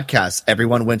the podcasts.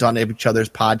 Everyone went on each other's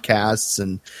podcasts,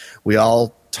 and we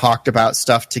all talked about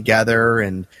stuff together.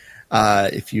 And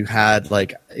if you had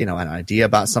like, you know, an idea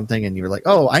about something and you were like,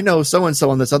 oh, I know so-and-so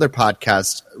on this other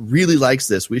podcast really likes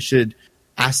this, we should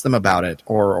ask them about it,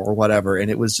 or whatever. And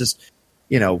it was just,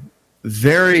 you know,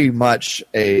 very much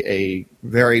a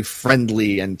very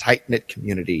friendly and tight-knit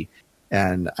community.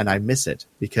 And I miss it,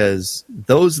 because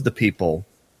those are the people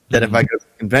that if I go to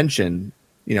the convention,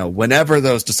 you know, whenever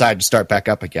those decide to start back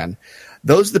up again,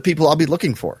 those are the people I'll be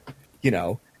looking for, you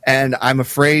know. And I'm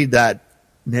afraid that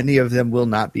many of them will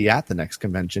not be at the next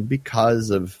convention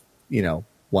because of, you know,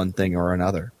 one thing or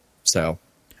another. So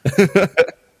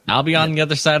I'll be on the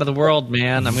other side of the world,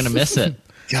 man. I'm going to miss it.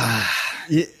 God,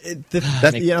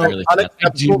 That's you know, really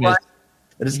unacceptable. That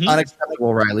is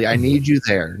unacceptable, Riley. I need you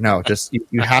there. No, just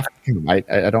you have to.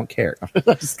 I don't care.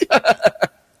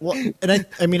 Well, and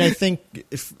I mean, I think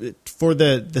for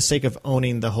the sake of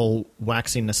owning the whole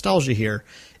waxing nostalgia here,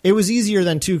 it was easier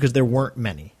then too, because there weren't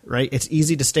many, right? It's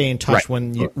easy to stay in touch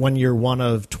when you're one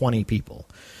of 20 people,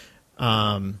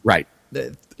 right?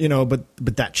 You know, but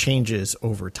that changes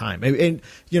over time. And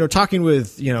you know, talking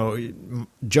with, you know,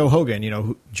 Joe Hogan, you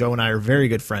know, Joe and I are very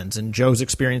good friends, and Joe's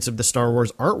experience of the Star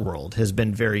Wars art world has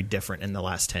been very different in the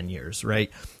last 10 years, right?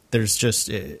 There's just,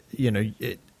 you know,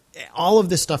 all of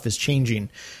this stuff is changing.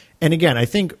 And again, I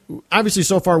think obviously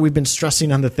so far we've been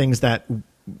stressing on the things that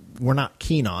we're not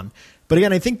keen on. But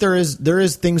again, I think there is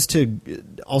things to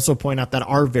also point out that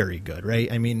are very good,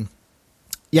 right? I mean,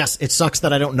 yes, it sucks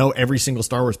that I don't know every single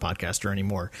Star Wars podcaster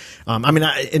anymore. I mean,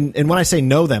 and when I say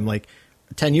know them, like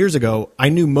 10 years ago, I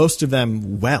knew most of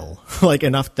them well, like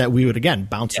enough that we would, again,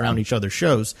 bounce around each other's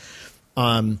shows.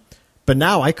 But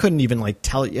now I couldn't even like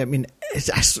tell you. I mean,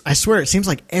 I swear it seems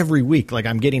like every week, like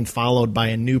I'm getting followed by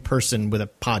a new person with a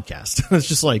podcast. It's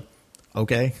just like,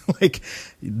 okay, like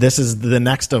this is the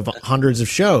next of hundreds of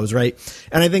shows, right?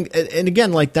 And I think, and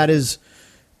again, like that is,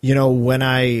 you know, when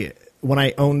I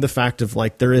own the fact of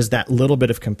like there is that little bit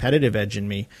of competitive edge in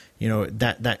me, you know,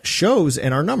 that shows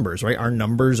in our numbers, right? Our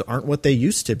numbers aren't what they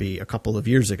used to be a couple of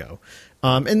years ago.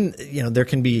 And you know, there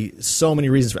can be so many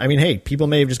reasons. I mean, hey, people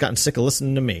may have just gotten sick of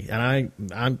listening to me, and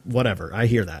I'm whatever. I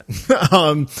hear that.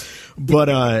 But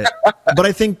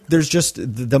I think there's just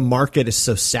the market is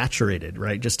so saturated,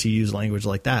 right? Just to use language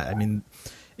like that. I mean,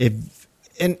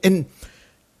 and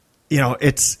you know,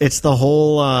 it's the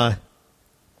whole,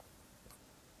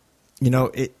 you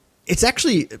know, it's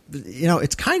actually, you know,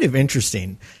 it's kind of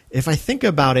interesting if I think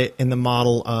about it in the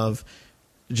model of,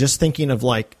 just thinking of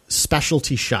like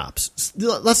specialty shops.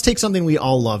 Let's take something we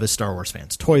all love as Star Wars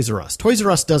fans, Toys R Us. Toys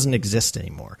R Us doesn't exist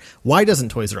anymore. Why doesn't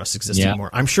Toys R Us exist anymore?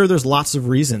 I'm sure there's lots of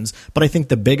reasons, but I think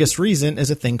the biggest reason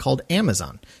is a thing called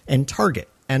Amazon and Target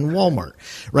and Walmart,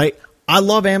 right? I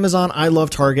love Amazon, I love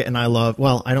Target, and I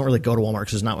don't really go to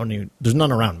Walmart because there's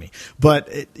none around me. But,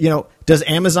 does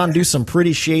Amazon do some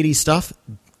pretty shady stuff?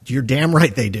 You're damn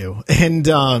right they do. And,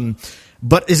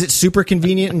 but is it super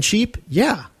convenient and cheap?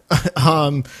 Yeah.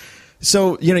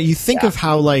 So, you think of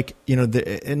how I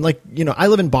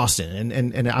live in Boston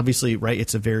and obviously, right,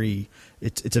 it's a very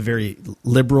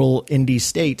liberal indie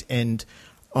state. And,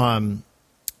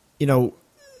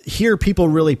 here people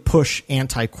really push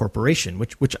anti-corporation,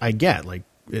 which I get. Like,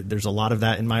 there's a lot of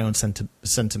that in my own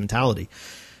sentimentality.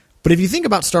 But if you think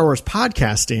about Star Wars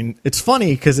podcasting, it's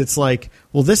funny because it's like,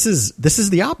 well, this is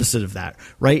the opposite of that,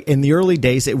 right? In the early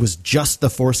days, it was just the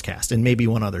Forcecast and maybe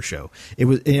one other show. It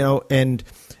was, and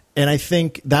I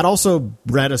think that also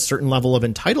bred a certain level of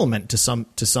entitlement to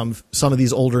some of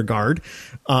these older guard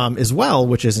as well,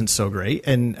 which isn't so great.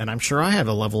 And I'm sure I have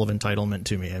a level of entitlement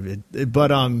to me,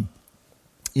 but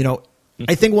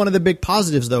I think one of the big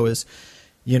positives though is,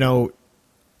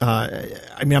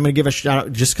 I'm going to give a shout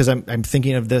out just because I'm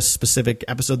thinking of this specific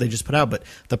episode they just put out, but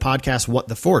the podcast What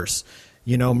the Force,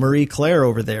 Marie Claire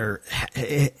over there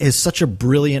is such a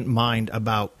brilliant mind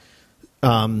about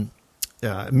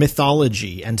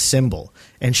mythology and symbol,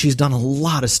 and she's done a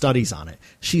lot of studies on it.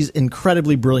 She's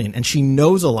incredibly brilliant, and she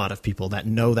knows a lot of people that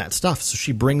know that stuff, so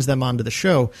she brings them onto the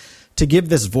show to give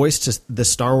this voice to the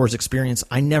Star Wars experience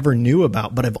I never knew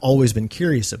about, but I've always been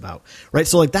curious about, right?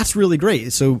 So that's really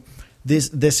great. So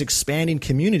this expanding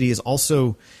community is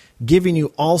also giving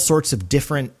you all sorts of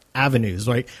different avenues.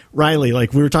 Like Riley,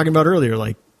 like we were talking about earlier,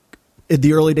 like in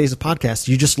the early days of podcasts,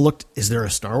 you just looked, is there a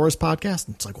Star Wars podcast?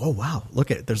 And it's like, oh, wow, look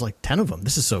at it. There's like 10 of them.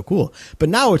 This is so cool. But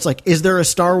now it's like, is there a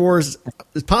Star Wars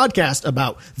podcast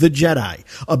about the Jedi,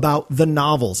 about the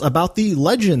novels, about the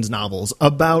Legends novels,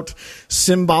 about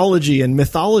symbology and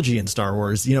mythology in Star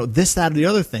Wars? This, that, or the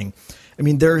other thing. I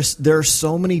mean, there are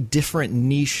so many different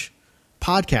niche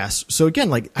podcasts. So again,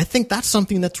 like, I think that's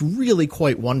something that's really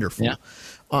quite wonderful. Yeah.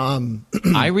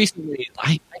 I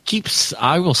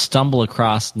will stumble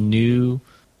across new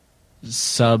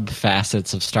sub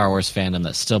facets of Star Wars fandom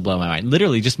that still blow my mind.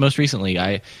 Literally, just most recently,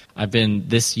 I've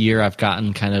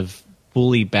gotten kind of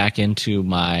fully back into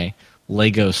my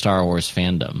Lego Star Wars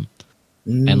fandom,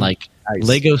 and like nice.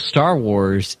 Lego Star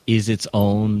Wars is its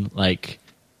own like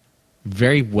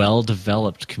very well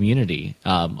developed community,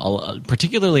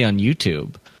 particularly on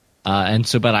YouTube.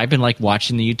 But I've been like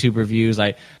watching the YouTube reviews.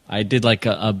 I did like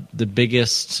the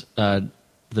biggest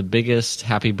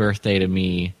happy birthday to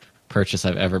me purchase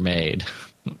I've ever made,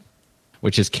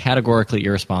 which is categorically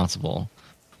irresponsible,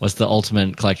 was the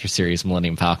Ultimate Collector Series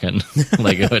Millennium Falcon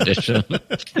Lego edition.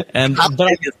 And how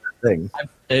big is that thing?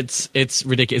 It's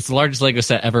ridiculous. It's the largest Lego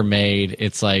set ever made.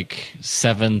 It's like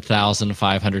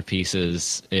 7,500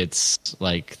 pieces. It's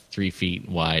like 3 feet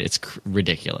wide. It's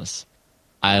ridiculous.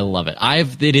 I love it.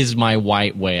 It is my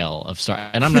white whale of Star,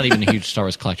 and I'm not even a huge Star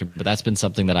Wars collector, but that's been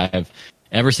something that I've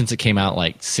ever since it came out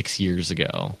like 6 years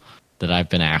ago that I've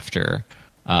been after.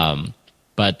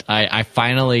 But I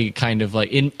finally kind of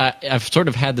like I've sort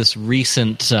of had this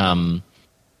recent, and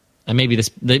maybe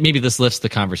this lifts the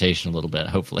conversation a little bit.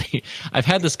 Hopefully, I've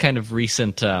had this kind of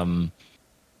recent,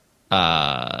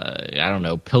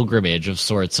 pilgrimage of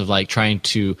sorts of like trying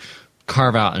to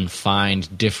carve out and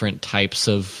find different types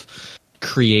of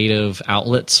creative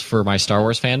outlets for my Star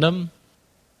Wars fandom,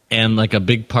 and like a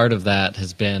big part of that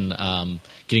has been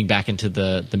getting back into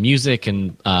the music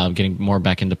and getting more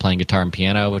back into playing guitar and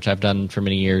piano, which I've done for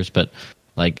many years. But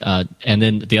like, and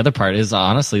then the other part is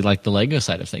honestly like the Lego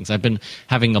side of things. I've been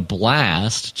having a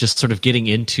blast just sort of getting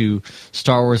into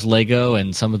Star Wars Lego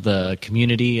and some of the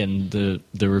community and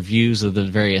the reviews of the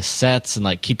various sets and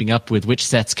like keeping up with which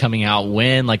set's coming out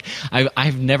when. Like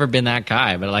I've never been that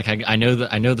guy, but like I know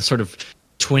the sort of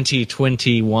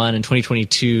 2021 and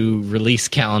 2022 release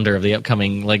calendar of the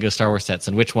upcoming Lego Star Wars sets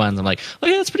and which ones I'm like, oh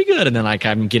yeah, that's pretty good. And then like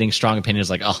I'm getting strong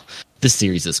opinions like, oh, this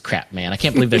series is crap, man. I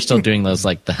can't believe they're still doing those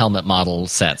like the helmet model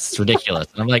sets. It's ridiculous.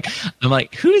 And I'm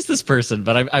like, who is this person?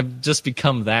 But I've just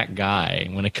become that guy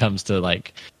when it comes to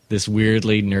like this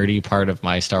weirdly nerdy part of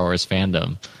my Star Wars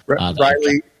fandom.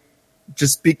 Riley,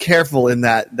 just be careful in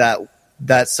that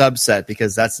subset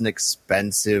because that's an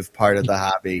expensive part of the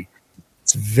hobby.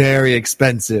 It's very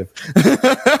expensive.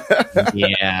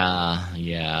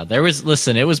 Yeah. There was.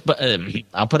 Listen, it was.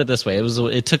 I'll put it this way: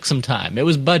 it took some time. It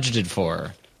was budgeted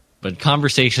for, but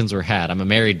conversations were had. I'm a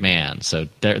married man, so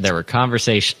there were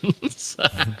conversations.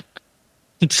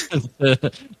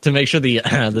 to make sure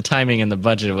the timing and the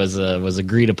budget was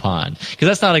agreed upon, because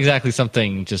that's not exactly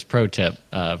something. Just pro tip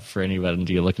for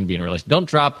anybody looking to be in a relationship: don't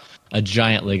drop a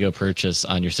giant Lego purchase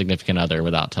on your significant other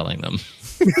without telling them.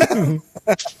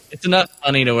 It's enough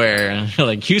money to wear. You're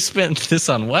like, you spent this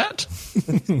on what?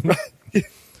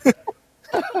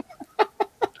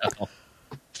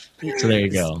 So there you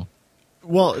go.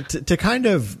 Well, to kind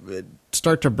of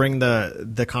start to bring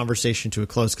the conversation to a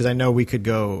close, because I know we could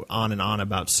go on and on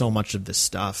about so much of this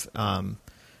stuff.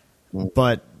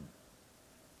 But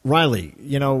Riley,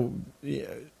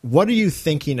 what are you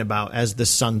thinking about as the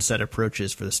sunset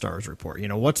approaches for the Star Wars Report?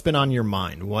 What's been on your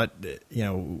mind? Where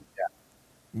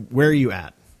are you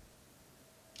at?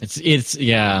 It's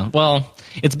well,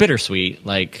 it's bittersweet.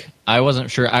 Like, I wasn't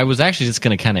sure. I was actually just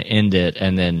going to kind of end it,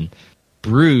 and then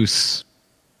Bruce,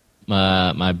 one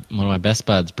of my best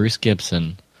buds, Bruce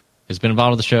Gibson, has been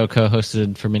involved with the show,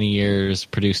 co-hosted for many years,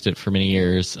 produced it for many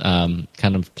years, kind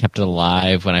of kept it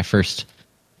alive when I first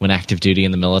went active duty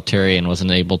in the military and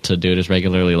wasn't able to do it as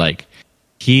regularly. Like,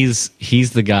 he's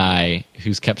the guy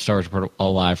who's kept Star Wars Report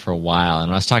alive for a while. And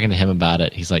when I was talking to him about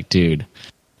it, he's like, dude,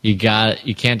 you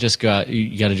can't just go out,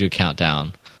 you got to do a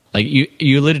countdown. Like,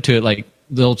 you alluded to it, like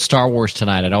the old Star Wars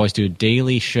Tonight. I'd always do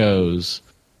daily shows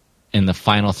in the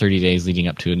final 30 days leading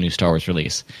up to a new Star Wars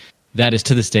release. That is,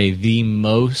 to this day, the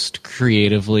most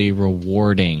creatively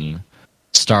rewarding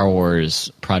Star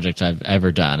Wars project I've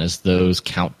ever done, is those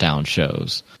countdown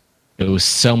shows. It was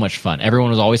so much fun. Everyone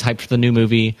was always hyped for the new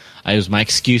movie. It was my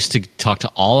excuse to talk to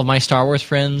all of my Star Wars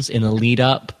friends in the lead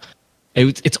up.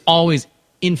 It's always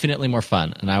infinitely more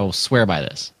fun, and I will swear by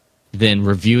this, than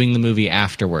reviewing the movie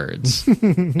afterwards,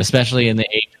 especially in the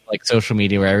age of like social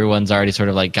media where everyone's already sort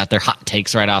of like got their hot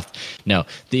takes right off. No,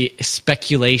 the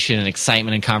speculation and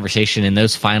excitement and conversation in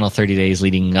those final 30 days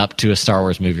leading up to a Star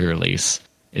Wars movie release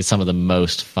is some of the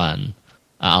most fun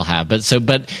I'll have. But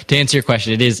to answer your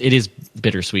question, it is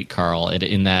bittersweet, Carl.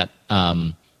 I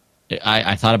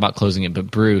thought about closing it, but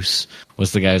Bruce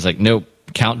was the guy who's like, nope,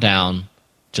 countdown,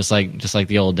 just like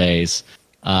the old days.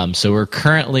 So we're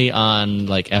currently on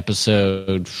like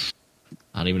episode,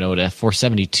 I don't even know what,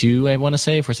 472, I want to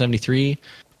say, 473.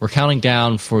 We're counting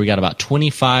down we got about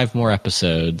 25 more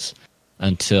episodes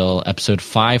until episode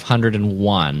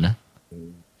 501,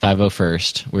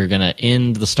 501st. We're going to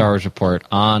end the Star Wars Report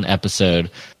on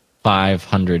episode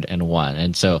 501.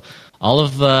 And so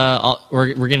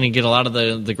we're going to get a lot of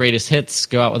the greatest hits,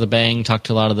 go out with a bang, talk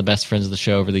to a lot of the best friends of the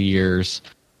show over the years.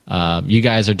 You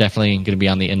guys are definitely going to be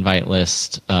on the invite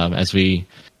list as we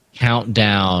count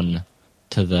down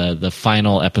to the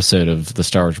final episode of the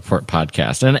Star Wars Report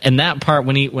podcast. And that part,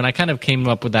 when I kind of came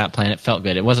up with that plan, it felt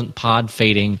good. It wasn't pod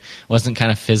fading, wasn't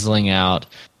kind of fizzling out.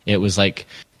 It was like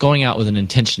going out with an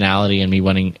intentionality and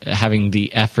me having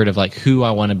the effort of like who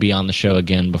I want to be on the show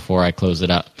again before I close it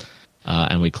up,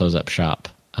 and we close up shop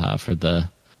for the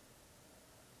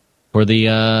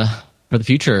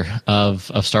future of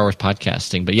Star Wars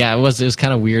podcasting. But yeah, it was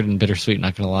kind of weird and bittersweet,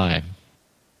 not gonna lie.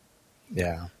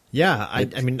 Yeah. I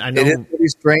mean, I know it is pretty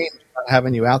strange not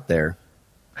having you out there.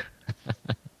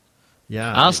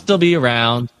 Yeah, I'll still be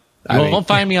around. You won't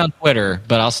find me on Twitter,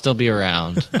 but I'll still be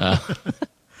around.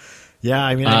 Yeah,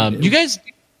 I mean, you guys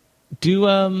do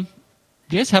you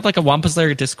guys have like a Wampus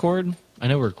Lair Discord? I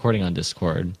know we're recording on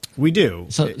Discord. We do.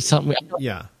 So something.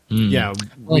 Yeah. Mm. Yeah,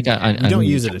 we don't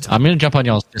use it a ton. I'm going to jump on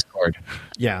y'all's Discord.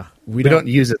 Yeah, we don't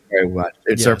use it very much.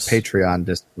 It's our Patreon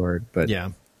Discord, but yeah,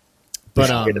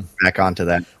 but get it back onto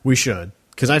that. We should,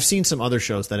 because I've seen some other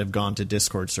shows that have gone to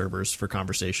Discord servers for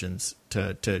conversations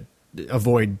to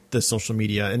avoid the social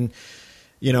media, and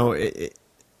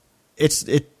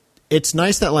it's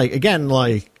nice that like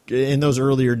in those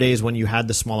earlier days when you had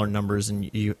the smaller numbers and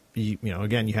you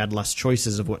had less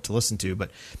choices of what to listen to,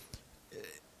 but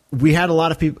we had a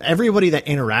lot of people, everybody that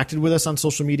interacted with us on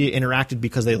social media interacted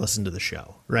because they listened to the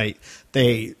show, right?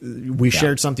 We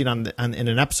shared something in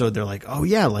an episode. They're like, oh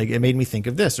yeah, like it made me think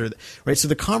of this, right? So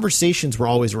the conversations were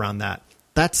always around that.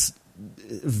 That's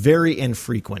very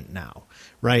infrequent now,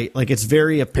 right? Like it's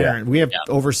very apparent. We have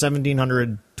over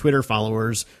 1,700 Twitter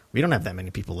followers. We don't have that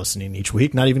many people listening each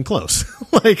week, not even close.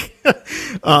 Like,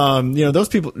 those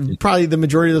people, probably the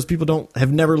majority of those people have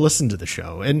never listened to the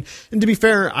show. And to be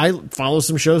fair, I follow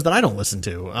some shows that I don't listen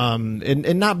to.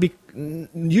 And not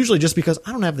usually just because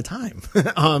I don't have the time.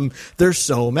 There's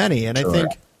so many. And sure.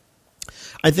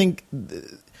 I think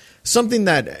something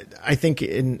that I think,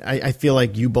 and I feel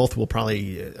like you both will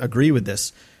probably agree with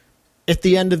this. At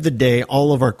the end of the day,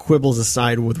 all of our quibbles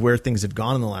aside with where things have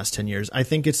gone in the last 10 years, I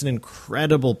think it's an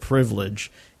incredible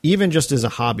privilege, even just as a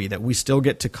hobby, that we still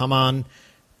get to come on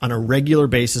a regular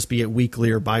basis, be it weekly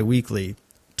or bi-weekly,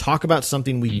 talk about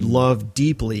something we love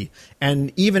deeply.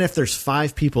 And even if there's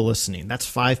 5 people listening, that's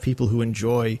 5 people who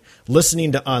enjoy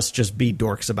listening to us just be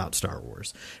dorks about Star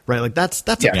Wars, right? Like that's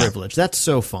a privilege. That's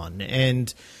so fun.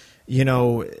 And, you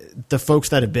know, the folks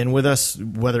that have been with us,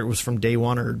 whether it was from day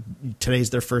one or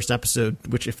today's their first episode,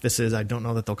 which if this is, I don't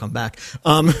know that they'll come back.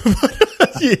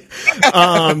 You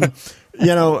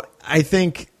know, I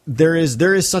think there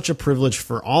is such a privilege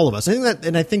for all of us.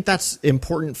 I think that's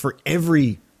important for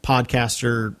every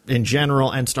podcaster in general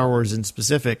and Star Wars in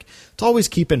specific to always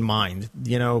keep in mind,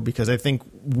 you know, because I think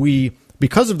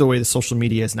because of the way the social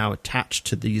media is now attached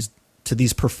to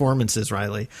these performances,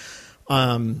 Riley,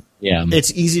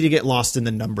 it's easy to get lost in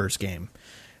the numbers game.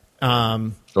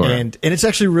 Sure. And it's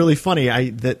actually really funny.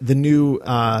 The new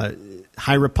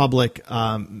High Republic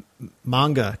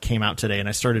manga came out today, and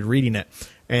I started reading it.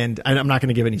 And I'm not going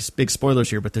to give any big spoilers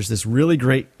here, but there's this really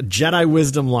great Jedi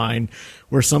wisdom line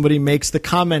where somebody makes the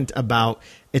comment about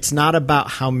it's not about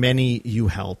how many you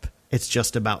help, it's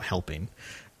just about helping.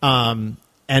 And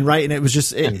it was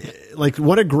just like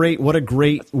what a great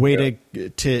way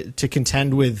to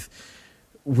contend with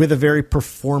a very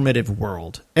performative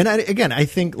world. And I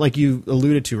think, like you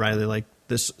alluded to, Riley, like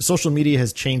this social media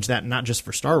has changed that, not just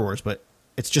for Star Wars, but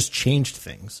it's just changed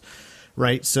things.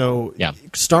 Right. So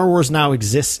Star Wars now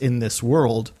exists in this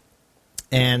world.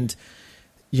 And,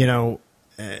 you know,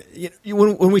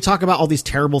 when we talk about all these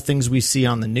terrible things we see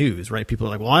on the news, right, people are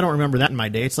like, well, I don't remember that in my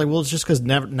day. It's like, well, it's just because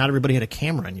not everybody had a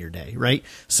camera in your day. Right.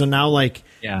 So now, like,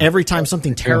 every time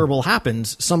something terrible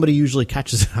happens, somebody usually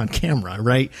catches it on camera.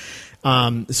 Right.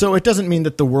 So it doesn't mean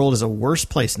that the world is a worse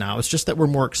place now. It's just that we're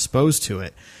more exposed to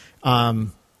it.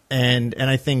 And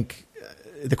I think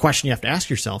the question you have to ask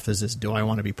yourself is do I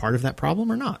want to be part of that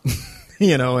problem or not?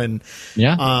 You know, and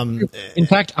in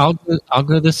fact, I'll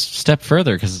go this step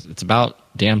further because it's about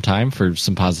damn time for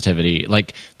some positivity.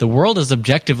 Like, the world is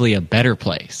objectively a better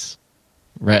place,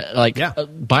 right? Like,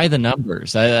 by the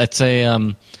numbers, I'd say,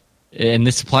 and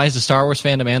this applies to Star Wars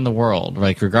fandom and the world.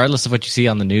 Like, regardless of what you see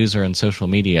on the news or on social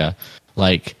media,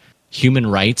 like, human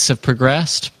rights have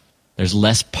progressed. There's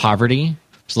less poverty.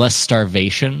 There's less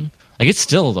starvation. Like, it's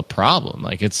still the problem.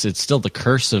 Like, it's still the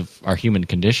curse of our human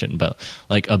condition. But,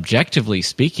 like, objectively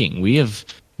speaking, we have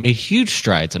made huge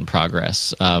strides in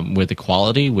progress with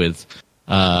equality, with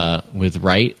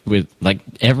like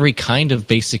every kind of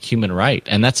basic human right,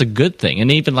 and that's a good thing.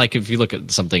 And even like if you look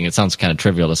at something, it sounds kind of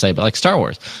trivial to say, but like Star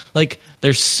Wars, like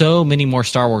there's so many more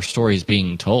Star Wars stories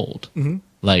being told. Mm-hmm.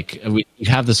 Like we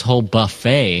have this whole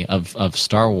buffet of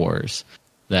Star Wars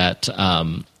that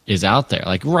is out there.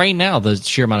 Like right now, the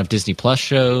sheer amount of Disney Plus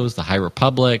shows, the High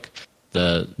Republic,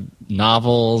 the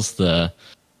novels, the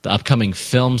upcoming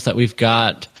films that we've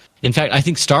got. In fact, I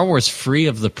think Star Wars, free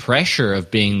of the pressure of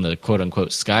being the quote-unquote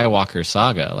Skywalker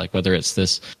saga, like whether it's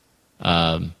this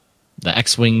the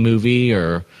X-Wing movie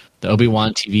or the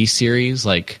Obi-Wan TV series,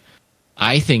 like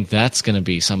I think that's going to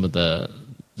be some of the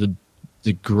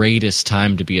greatest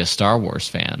time to be a Star Wars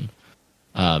fan.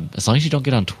 As long as you don't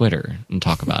get on Twitter and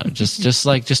talk about it,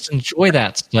 just enjoy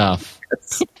that stuff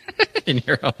in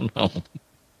your own home.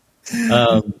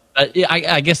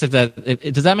 I guess does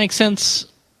that make sense?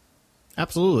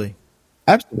 Absolutely.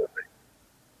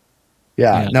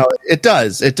 Yeah, no, it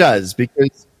does. It does,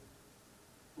 because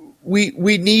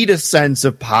we need a sense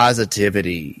of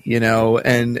positivity, you know,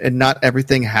 and not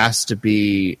everything has to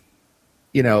be,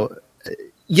 you know,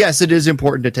 yes, it is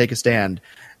important to take a stand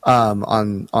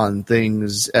on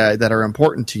things that are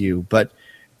important to you, but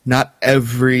not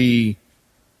every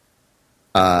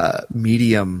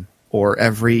medium or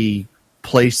every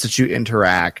place that you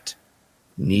interact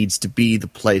needs to be the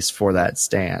place for that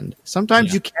stand.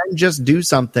 Sometimes you can just do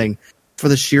something for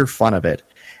the sheer fun of it.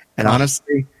 And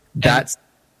honestly, that's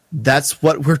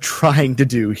what we're trying to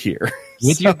do here.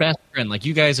 With your best friend. Like,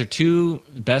 you guys are two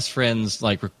best friends,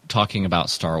 like, we're talking about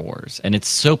Star Wars, and it's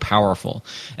so powerful.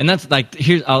 And that's like,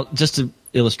 just to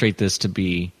illustrate this to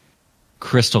be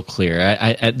crystal clear.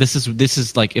 This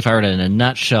is like, if I were to in a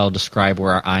nutshell describe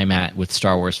where I'm at with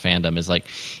Star Wars fandom, is like,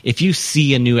 if you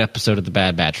see a new episode of The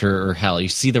Bad Batch, or hell, you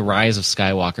see the rise of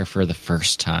Skywalker for the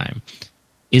first time,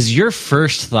 is your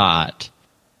first thought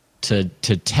to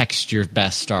text your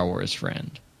best Star Wars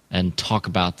friend and talk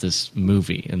about this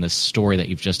movie and this story that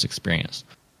you've just experienced?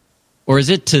 Or is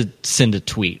it to send a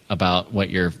tweet about what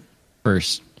your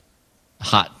first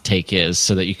hot take is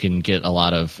so that you can get a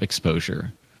lot of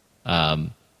exposure?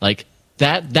 Like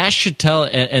that should tell,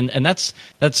 and that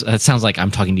sounds like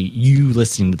I'm talking to you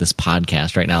listening to this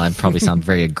podcast right now. I probably sound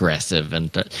very aggressive,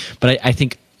 but I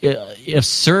think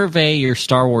survey your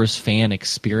Star Wars fan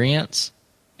experience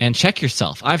and check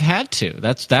yourself. I've had to.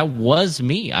 That was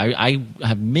me. I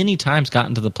have many times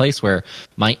gotten to the place where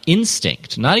my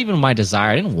instinct, not even my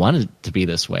desire, I didn't want it to be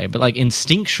this way, but like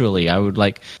instinctually, I would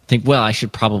like think, well, I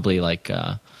should probably like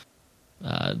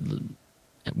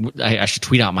I should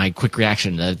tweet out my quick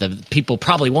reaction. The people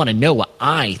probably want to know what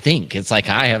I think. It's like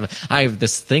I have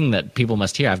this thing that people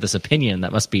must hear. I have this opinion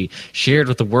that must be shared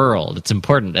with the world. It's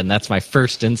important, and that's my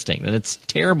first instinct, and it's a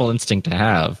terrible instinct to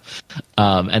have.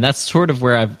 And that's sort of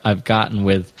where I've gotten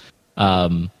with.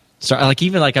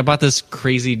 Even I bought this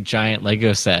crazy giant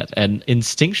Lego set, and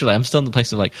instinctually I'm still in the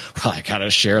place of like, well, I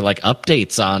gotta share like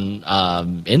updates on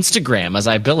Instagram as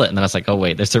I build it, and then I was like, oh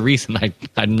wait, there's a reason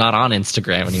I'm not on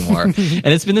Instagram anymore. And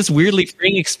it's been this weirdly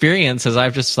freeing experience as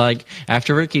I've just like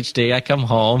after work each day I come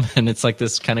home and it's like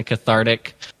this kind of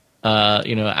cathartic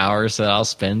hours that I'll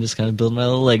spend just kind of building my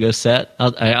little Lego set.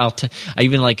 I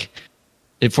even like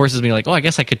it forces me like, oh, I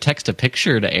guess I could text a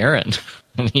picture to Aaron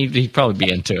and he'd probably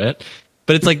be into it.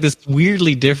 But it's like this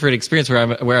weirdly different experience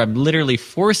where I'm literally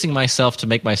forcing myself to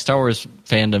make my Star Wars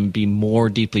fandom be more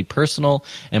deeply personal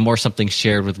and more something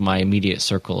shared with my immediate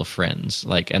circle of friends.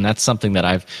 Like, and that's something that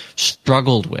I've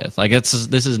struggled with. Like, this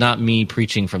is not me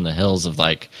preaching from the hills of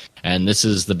like, and this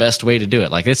is the best way to do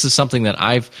it. Like, this is something that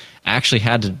I've actually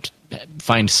had to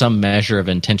find some measure of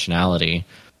intentionality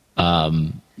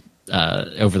over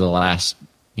the last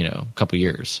couple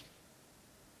years.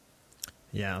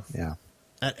 Yeah. Yeah.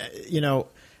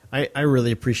 I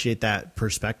really appreciate that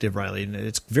perspective, Riley, and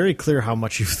it's very clear how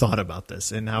much you've thought about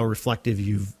this and how reflective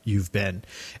you've been.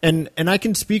 And I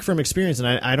can speak from experience, and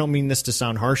I don't mean this to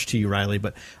sound harsh to you, Riley,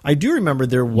 but I do remember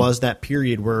there was that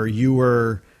period where you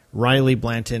were Riley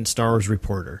Blanton, Star Wars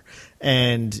reporter,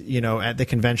 and at the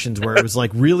conventions where it was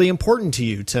like really important to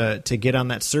you to get on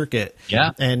that circuit. Yeah.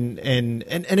 And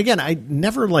again, I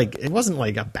never it wasn't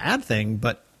like a bad thing,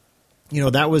 but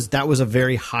that was a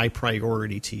very high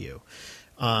priority to you.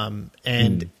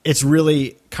 And it's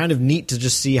really kind of neat to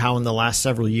just see how in the last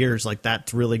several years, like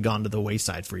that's really gone to the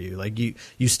wayside for you. Like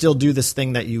you still do this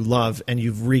thing that you love and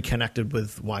you've reconnected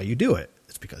with why you do it.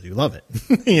 It's because you love it,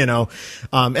 and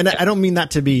I don't mean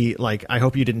that to be like, I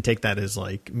hope you didn't take that as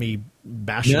like me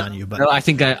bashing on you, but no, I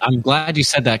think I'm glad you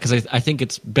said that because I think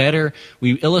it's better.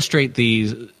 We illustrate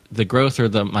the growth or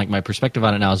my perspective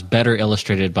on it now is better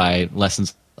illustrated by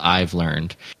lessons I've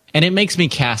learned, and it makes me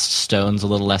cast stones a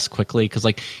little less quickly because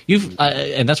like you've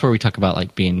and that's where we talk about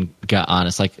like being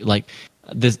honest, like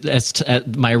this as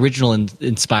my original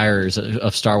inspirers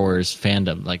of Star Wars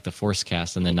fandom, like the Force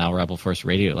Cast and then now Rebel Force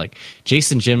Radio, like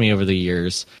Jason Jimmy over the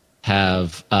years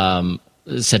have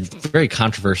said very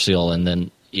controversial and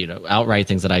then outright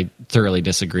things that I thoroughly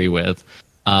disagree with,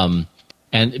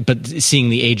 but seeing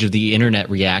the age of the internet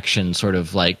reaction sort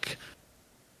of like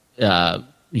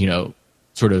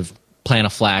sort of plant a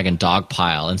flag and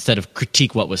dogpile instead of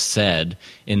critique what was said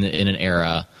in an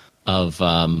era of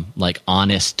like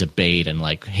honest debate and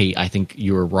like, hey, I think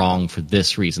you were wrong for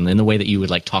this reason, in the way that you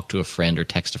would like talk to a friend or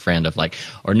text a friend of like,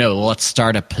 or no, let's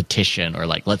start a petition or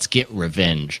like let's get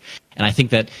revenge. And I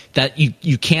think that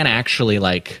you can't actually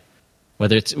like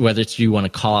whether it's you want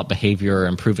to call out behavior or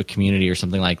improve a community or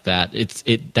something like that,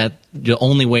 that the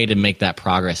only way to make that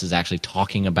progress is actually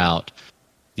talking about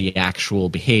the actual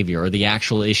behavior or the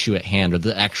actual issue at hand or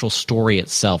the actual story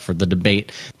itself or the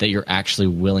debate that you're actually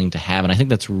willing to have. And I think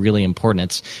that's really important.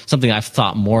 It's something I've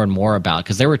thought more and more about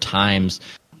because there were times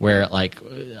where like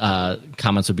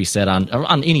comments would be said on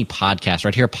any podcast, or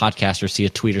I'd hear a podcast or see a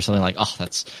tweet or something like, oh,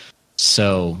 that's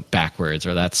so backwards,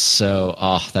 or that's so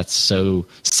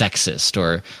sexist,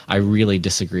 or I really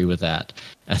disagree with that.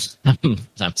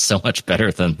 I'm so much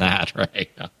better than that, right?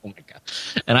 Oh my god!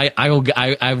 And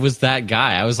I was that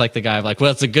guy. I was like the guy of like,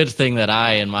 well, it's a good thing that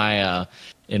I in my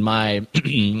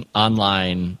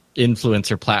online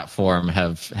influencer platform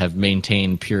have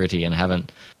maintained purity and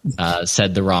haven't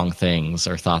said the wrong things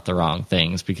or thought the wrong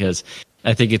things, because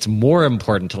I think it's more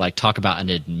important to like talk about and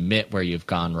admit where you've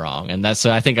gone wrong. And that's,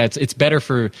 so I think it's better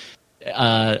for,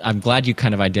 I'm glad you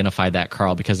kind of identified that,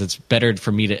 Carl, because it's better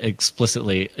for me to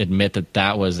explicitly admit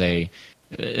that was a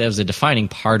defining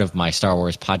part of my Star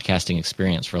Wars podcasting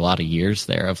experience for a lot of years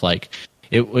there, of like,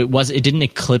 it didn't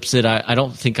eclipse it. I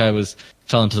don't think I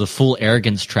fell into the full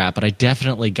arrogance trap, but I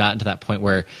definitely got into that point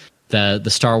where the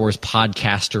Star Wars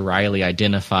podcaster Riley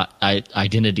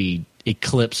identity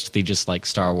eclipsed the just like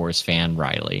Star Wars fan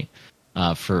Riley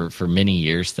for many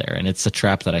years there, and it's a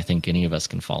trap that I think any of us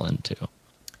can fall into.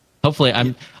 Hopefully,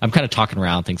 I'm kind of talking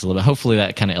around things a little bit. Hopefully,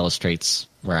 that kind of illustrates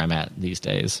where I'm at these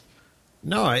days.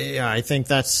 No, I think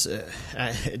that's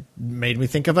it made me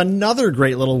think of another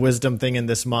great little wisdom thing in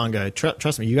this manga.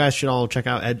 Trust me, you guys should all check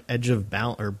out Edge of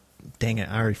Balance, or dang it.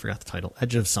 I already forgot the title.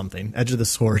 Edge of something. Edge of the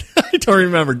Sword. I don't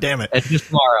remember. Damn it. Edge of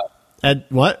Tomorrow.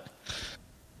 What?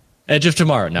 Edge of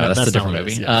Tomorrow. No, that's a different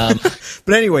movie. Yeah.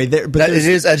 But anyway, it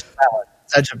is Edge of Balance.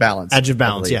 Edge of Balance. Edge of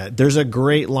Balance, yeah. There's a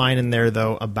great line in there,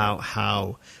 though, about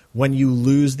how when you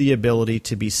lose the ability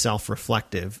to be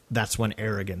self-reflective, that's when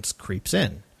arrogance creeps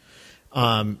in.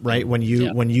 Right? When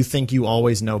you think you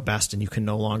always know best and you can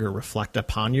no longer reflect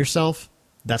upon yourself,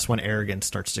 that's when arrogance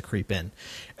starts to creep in.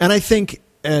 And I think,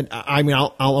 and I mean,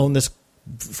 I'll own this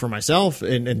for myself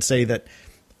and say that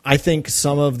I think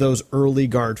some of those early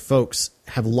guard folks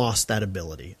have lost that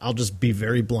ability. I'll just be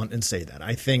very blunt and say that.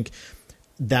 I think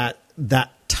that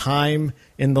time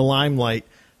in the limelight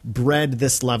bred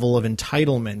this level of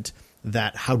entitlement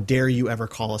that how dare you ever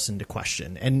call us into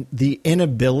question, and the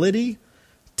inability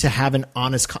to have an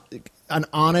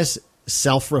honest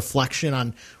self-reflection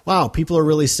on, wow, people are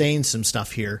really saying some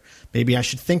stuff here. Maybe I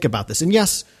should think about this. And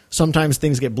yes, sometimes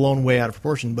things get blown way out of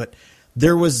proportion, but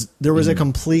there was a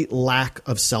complete lack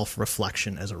of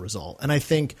self-reflection as a result. And I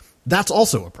think that's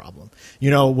also a problem.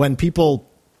 When people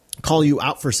call you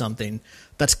out for something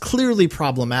that's clearly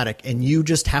problematic and you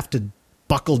just have to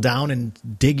buckle down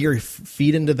and dig your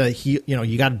feet into the heel,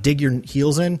 you got to dig your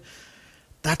heels in.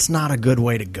 That's not a good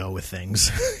way to go with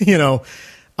things, And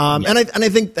I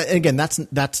think that, again,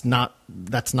 that's not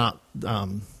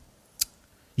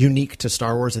unique to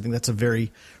Star Wars. I think that's a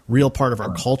very real part of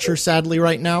our culture, sadly,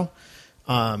 right now.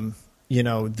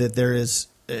 That there is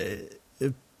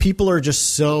people are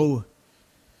just so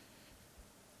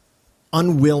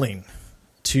unwilling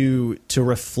to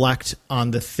reflect on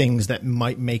the things that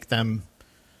might make them,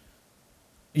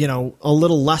 a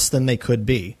little less than they could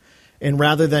be. And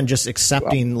rather than just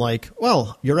accepting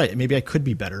well, you're right, maybe I could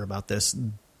be better about this,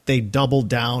 they double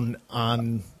down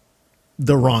on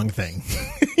the wrong thing,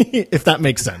 if that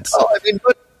makes sense. Oh, I mean,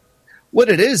 what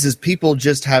it is people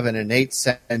just have an innate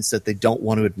sense that they don't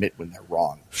want to admit when they're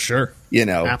wrong. Sure.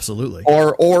 Absolutely.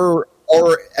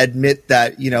 Or admit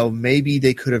that, maybe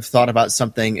they could have thought about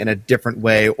something in a different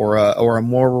way or a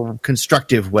more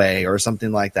constructive way or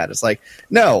something like that. It's like,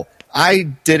 no, I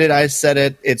did it. I said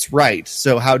it. It's right.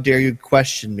 So how dare you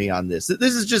question me on this?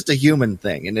 This is just a human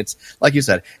thing. And it's like you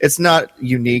said, it's not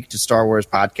unique to Star Wars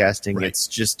podcasting. Right.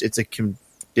 It's a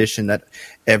condition that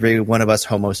every one of us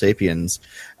Homo sapiens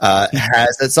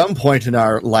has at some point in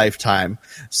our lifetime.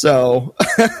 So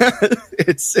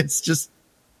it's just,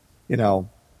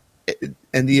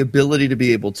 and the ability to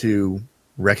be able to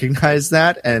recognize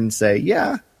that and say,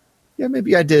 yeah,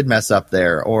 maybe I did mess up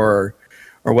there or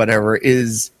whatever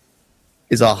is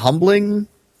a humbling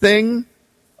thing,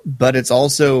 but it's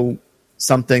also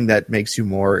something that makes you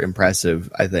more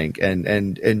impressive, I think,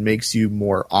 and makes you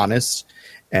more honest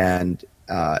and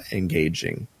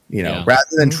engaging, rather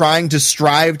than trying to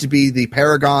strive to be the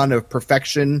paragon of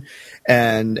perfection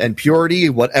and purity,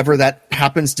 whatever that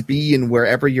happens to be and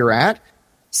wherever you're at,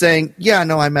 saying, yeah,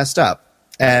 no, I messed up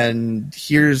and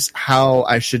here's how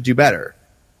I should do better,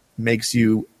 makes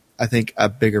you, I think, a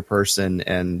bigger person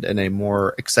and a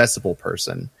more accessible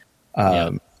person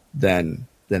than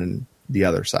the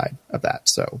other side of that.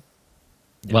 So,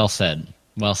 well said.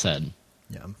 Well said.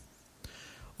 Yeah.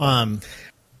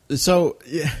 So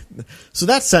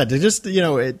that said, to just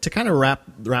to kind of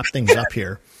wrap things up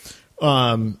here.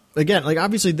 Again,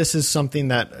 obviously, this is something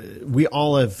that we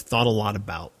all have thought a lot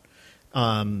about,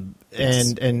 and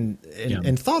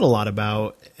thought a lot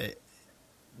about.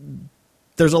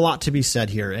 There's a lot to be said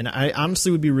here, and I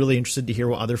honestly would be really interested to hear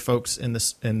what other folks in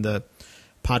the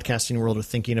podcasting world are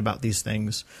thinking about these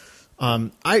things.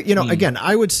 Again,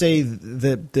 I would say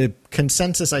the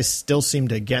consensus I still seem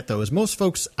to get, though, is most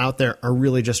folks out there are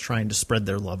really just trying to spread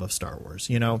their love of Star Wars.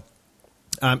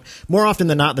 More often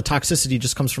than not, the toxicity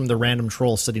just comes from the random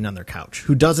troll sitting on their couch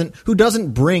who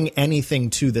doesn't bring anything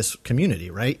to this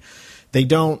community, right? They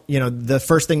don't, the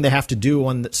first thing they have to do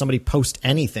when somebody posts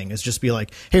anything is just be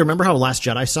like, hey, remember how Last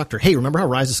Jedi sucked? Or, hey, remember how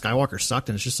Rise of Skywalker sucked?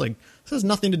 And it's just like, this has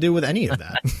nothing to do with any of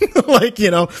that.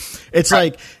 It's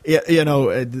right.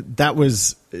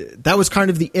 That was kind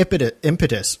of the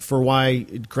impetus for why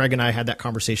Greg and I had that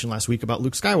conversation last week about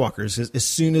Luke Skywalker. As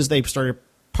soon as they started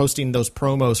posting those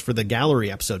promos for the gallery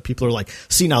episode, people are like,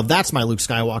 see, now that's my Luke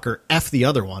Skywalker, F the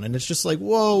other one. And it's just like,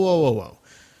 whoa.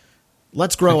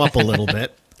 Let's grow up a little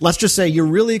bit. Let's just say you're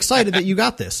really excited that you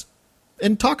got this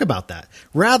and talk about that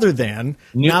rather than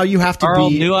now you have to Carl,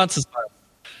 be nuance is hard.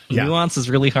 Yeah. Nuance is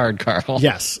really hard, Carl.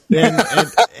 Yes.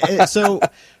 And so,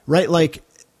 right.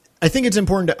 I think it's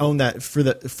important to own that for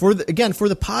the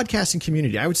podcasting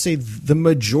community. I would say the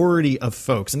majority of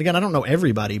folks, and again, I don't know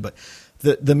everybody, but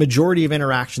the majority of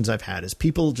interactions I've had is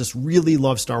people just really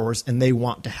love Star Wars and they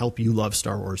want to help you love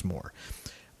Star Wars more.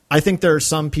 I think there are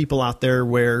some people out there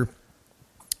where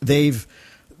the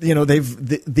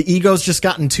ego's just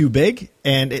gotten too big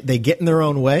and they get in their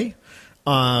own way.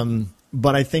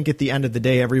 But I think at the end of the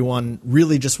day, everyone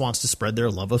really just wants to spread their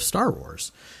love of Star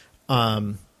Wars.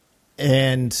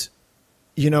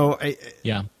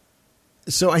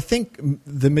 So I think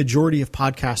the majority of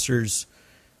podcasters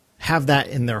have that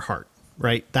in their heart,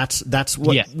 right? That's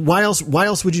what. Yeah. Why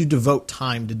else would you devote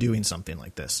time to doing something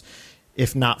like this,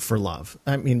 if not for love?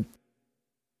 I mean.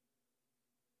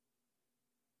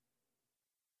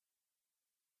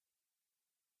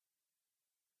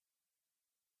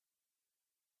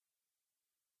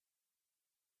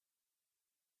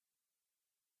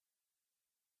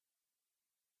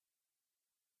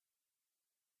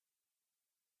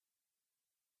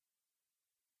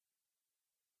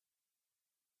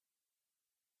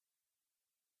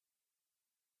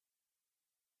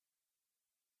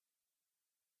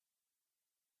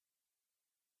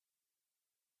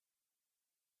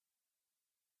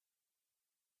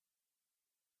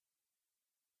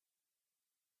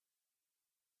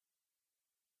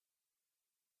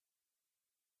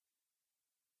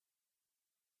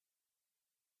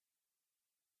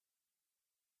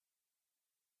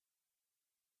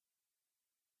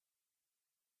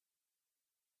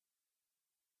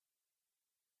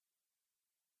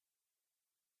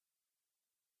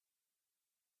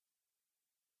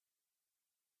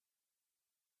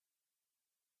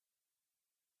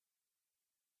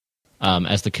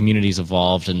 As the community's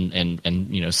evolved and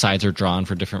sides are drawn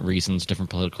for different reasons,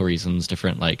 different political reasons,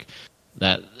 different like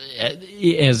that.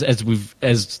 As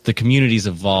the community's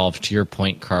evolved, to your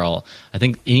point, Carl, I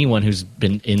think anyone who's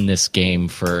been in this game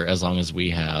for as long as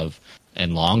we have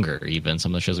and longer, even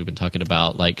some of the shows we've been talking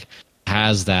about, like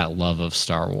has that love of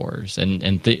Star Wars,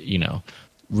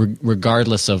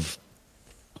 regardless of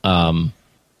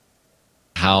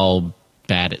how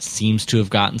bad it seems to have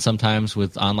gotten sometimes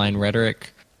with online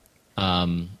rhetoric.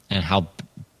 And how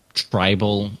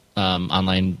tribal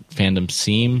online fandom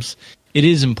seems, it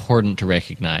is important to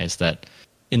recognize that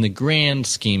in the grand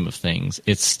scheme of things,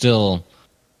 it's still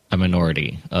a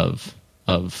minority of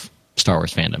Star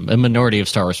Wars fandom. A minority of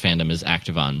Star Wars fandom is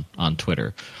active on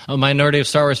Twitter. A minority of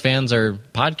Star Wars fans are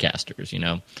podcasters.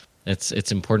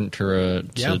 It's important to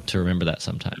remember that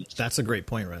sometimes. That's a great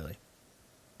point, Riley.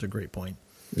 It's a great point.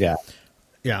 Yeah.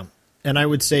 Yeah. And I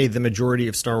would say the majority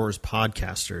of Star Wars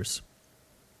podcasters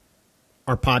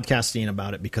are podcasting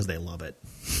about it because they love it,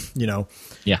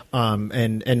 Yeah.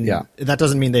 And that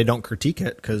doesn't mean they don't critique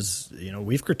it, because,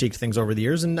 we've critiqued things over the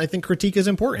years, and I think critique is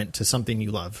important to something you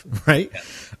love, right?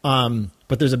 Yeah.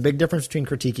 But there's a big difference between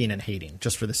critiquing and hating,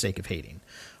 just for the sake of hating.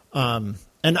 And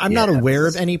I'm not aware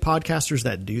of any podcasters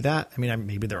that do that. I mean,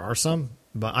 maybe there are some,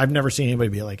 but I've never seen anybody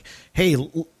be like, hey,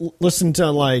 listen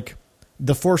to like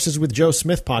the Forces with Joe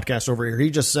Smith podcast over here. He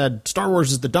just said Star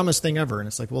Wars is the dumbest thing ever. And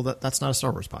it's like, well, that's not a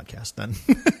Star Wars podcast then,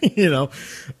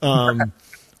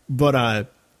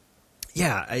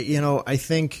 I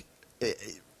think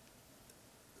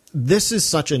this is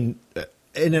such in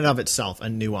and of itself, a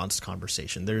nuanced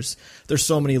conversation. There's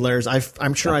so many layers.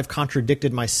 I'm sure I've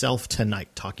contradicted myself tonight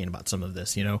talking about some of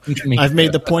this, I've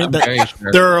made the point that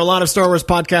there are a lot of Star Wars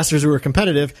podcasters who are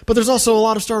competitive, but there's also a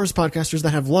lot of Star Wars podcasters that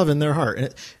have love in their heart.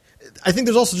 And I think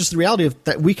there's also just the reality of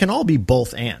that we can all be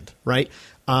both and, right?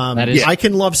 I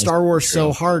can love Star Wars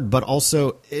so hard, but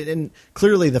also, and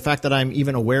clearly the fact that I'm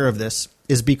even aware of this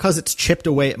is because it's chipped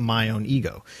away at my own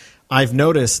ego. I've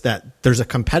noticed that there's a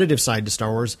competitive side to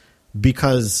Star Wars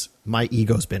because my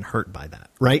ego's been hurt by that,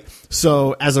 right?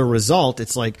 So as a result,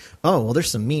 it's like, oh, well,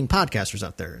 there's some mean podcasters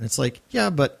out there. And it's like, yeah,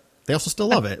 but they also still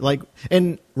love it. Like,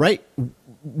 and right,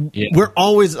 we're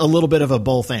always a little bit of a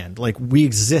both and. Like, we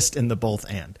exist in the both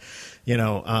and, it's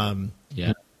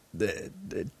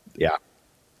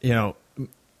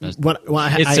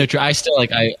so true. I still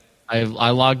I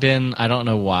logged in. I don't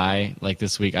know why. Like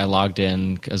this week, I logged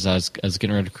in because I was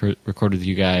getting ready to record with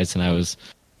you guys, and I was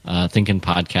thinking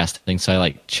podcasting. So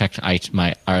I checked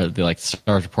the Star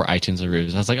Wars Report iTunes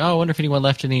reviews. I was like, oh, I wonder if anyone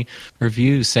left any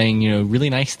reviews saying really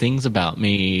nice things about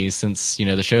me since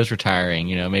the show's retiring.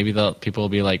 Maybe people will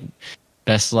be like,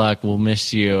 best luck, we'll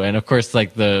miss you. And of course,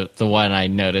 the one I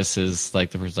notice is the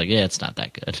person's like, yeah, it's not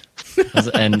that good.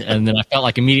 and then I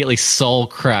felt immediately soul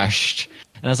crushed.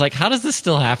 And I was like, how does this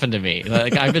still happen to me?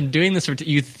 I've been doing this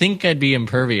you'd think I'd be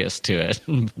impervious to it,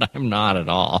 but I'm not at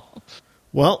all.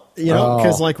 Well,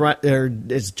 because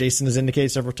as Jason has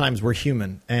indicated several times, we're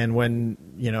human. And when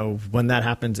that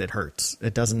happens, it hurts.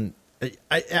 It doesn't,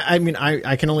 I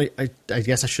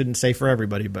guess I shouldn't say for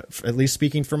everybody, but at least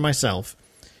speaking for myself,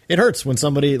 it hurts when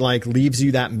somebody leaves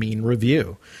you that mean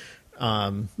review.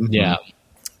 And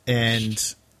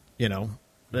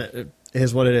it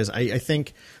is what it is. I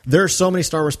think there are so many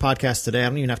Star Wars podcasts today. I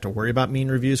don't even have to worry about mean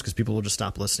reviews because people will just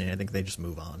stop listening. I think they just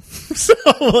move on. So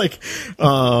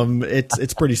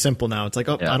it's pretty simple now. It's like,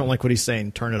 I don't like what he's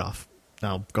saying. Turn it off.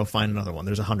 Now go find another one.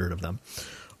 There's 100 of them.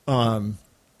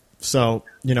 So,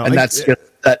 and that's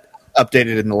that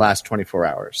updated in the last 24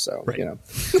 hours. So, right.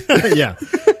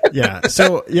 Yeah.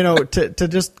 So, to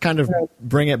just kind of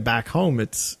bring it back home,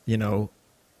 it's,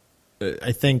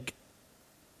 I think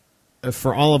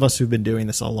for all of us who've been doing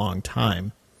this a long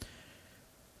time,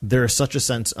 there is such a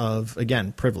sense of,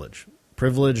 again, privileged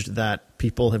that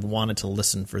people have wanted to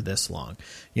listen for this long,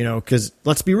 because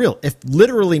let's be real. If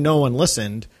literally no one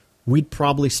listened, we'd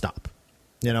probably stop,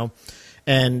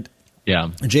 and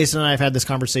yeah, Jason and I have had this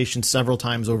conversation several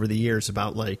times over the years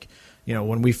about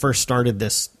when we first started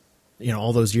this,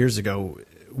 all those years ago,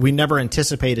 we never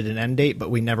anticipated an end date, but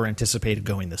we never anticipated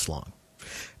going this long.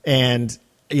 And,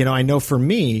 I know for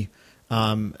me,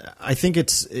 I think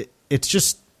it's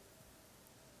just,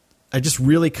 I just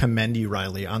really commend you,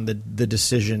 Riley, on the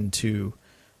decision to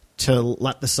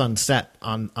let the sun set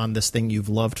on this thing you've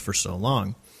loved for so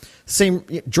long.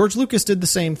 George Lucas did the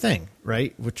same thing,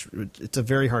 right? Which it's a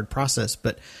very hard process,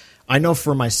 but I know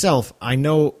for myself,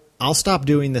 I'll stop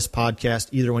doing this podcast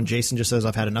either when Jason just says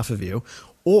I've had enough of you,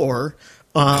 or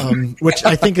which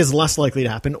I think is less likely to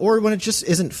happen, or when it just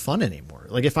isn't fun anymore.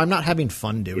 Like if I'm not having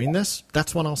fun doing this,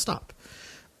 that's when I'll stop.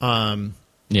 And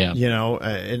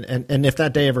if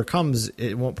that day ever comes,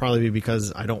 it won't probably be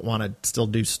because I don't want to still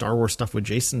do Star Wars stuff with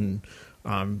Jason.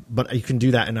 But you can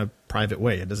do that in a private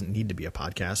way. It doesn't need to be a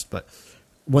podcast. But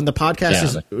when the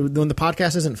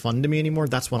podcast isn't fun to me anymore,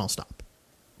 that's when I'll stop.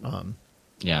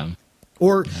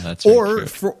 Or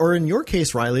in your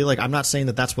case, Riley, like I'm not saying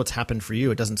that that's what's happened for you.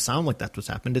 It doesn't sound like that's what's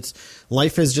happened. It's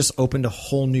life has just opened a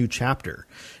whole new chapter,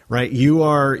 right? You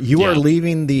are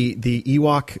leaving the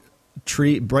Ewok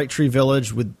Bright Tree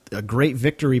Village with a great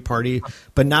victory party,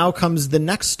 but now comes the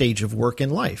next stage of work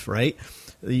in life, right?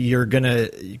 You're gonna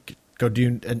go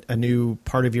do a new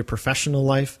part of your professional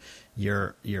life.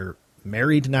 You're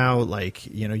married now, like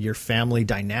your family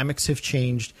dynamics have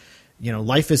changed.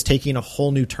 Life is taking a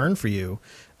whole new turn for you.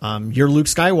 You're Luke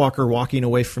Skywalker walking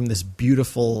away from this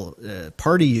beautiful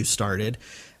party you started,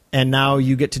 and now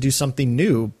you get to do something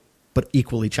new, but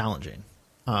equally challenging.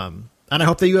 And I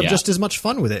hope that you have just as much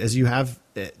fun with it as you have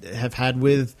had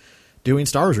with doing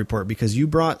Star Wars Report, because you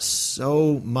brought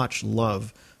so much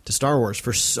love to Star Wars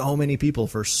for so many people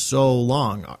for so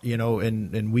long,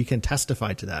 and we can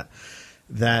testify to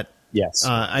that. Yes.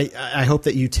 I hope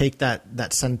that you take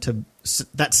that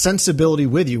sensibility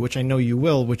with you, which I know you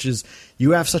will, which is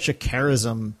you have such a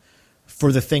charism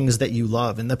for the things that you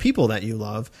love and the people that you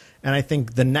love. And I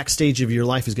think the next stage of your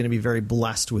life is going to be very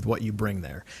blessed with what you bring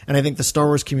there. And I think the Star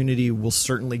Wars community will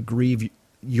certainly grieve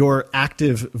your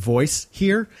active voice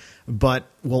here, but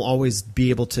will always be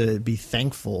able to be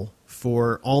thankful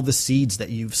for all the seeds that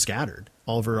you've scattered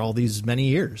over all these many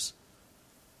years.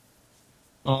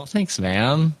 Oh, thanks,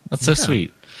 man. That's so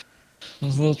sweet. I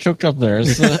was a little choked up there.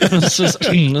 It's just,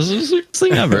 this is the sweetest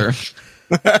thing ever.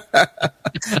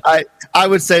 I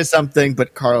would say something,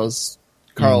 but Carl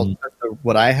took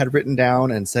what I had written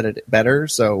down and said it better,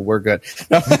 so we're good.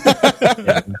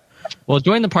 Well,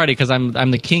 join the party because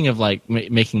I'm the king of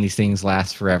making these things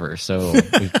last forever. So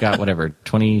we've got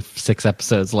 26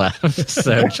 episodes left.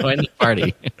 So join the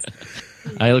party.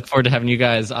 I look forward to having you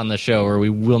guys on the show where we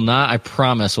will not, I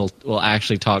promise, we'll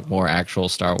actually talk more actual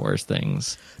Star Wars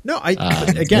things. No, I got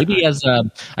to get you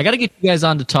guys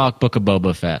on to talk Book of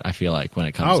Boba Fett, I feel like, when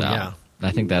it comes out. Yeah.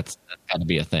 I think that's got to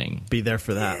be a thing. Be there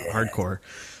for that, hardcore.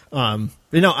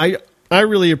 I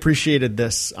really appreciated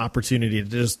this opportunity to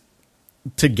just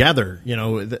together,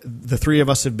 the three of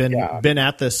us have been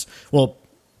at this. Well,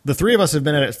 the three of us have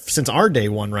been at it since our day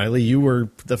one, Riley. You were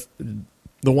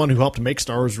the one who helped make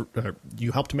Star Wars.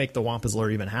 You helped make the Wampa's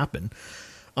Lair even happen.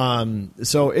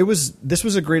 So this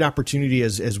was a great opportunity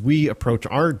as we approach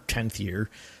our 10th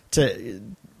year to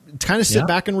kind of sit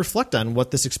back and reflect on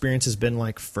what this experience has been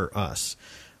like for us.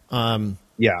 And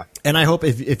I hope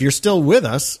if you're still with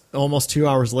us almost 2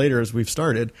 hours later as we've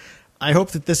started, I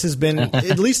hope that this has been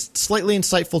at least slightly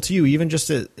insightful to you, even just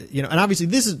to, and obviously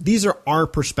these are our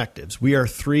perspectives. We are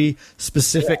three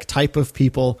specific type of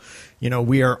people.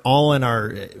 We are all in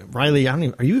our, Riley, are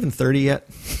you even 30 yet?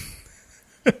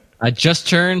 I just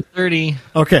turned 30.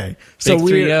 Okay. So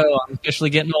I'm officially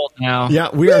getting old now. Yeah,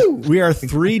 we are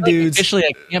three dudes. Officially,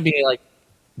 I can't be like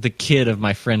the kid of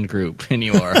my friend group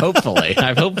anymore. Hopefully.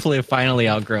 I've finally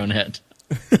outgrown it.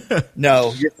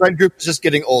 No, your friend group is just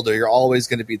getting older. You're always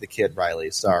going to be the kid,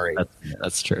 Riley. Sorry.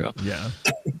 That's true. Yeah.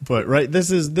 But right, this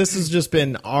has just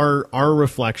been our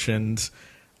reflections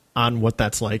on what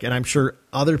that's like, and I'm sure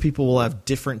other people will have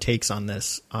different takes on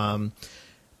this.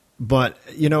 But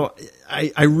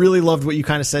I really loved what you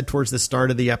kind of said towards the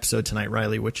start of the episode tonight,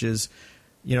 Riley, which is,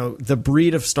 the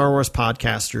breed of Star Wars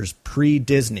podcasters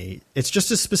pre-Disney. It's just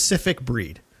a specific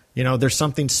breed. There's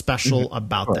something special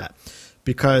about that,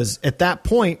 because at that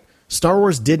point, Star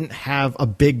Wars didn't have a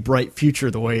big, bright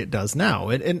future the way it does now.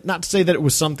 And not to say that it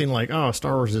was something like, oh,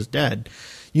 Star Wars is dead.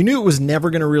 You knew it was never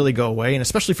going to really go away. And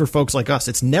especially for folks like us,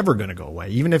 it's never going to go away.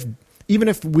 Even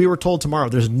if we were told tomorrow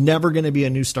there's never going to be a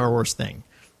new Star Wars thing.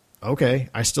 Okay,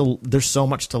 there's so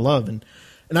much to love. And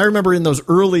I remember in those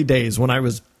early days when I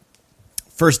was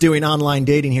first doing online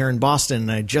dating here in Boston,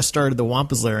 and I just started the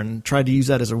Wampa's Lair and tried to use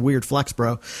that as a weird flex,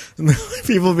 bro. And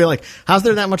people would be like, how's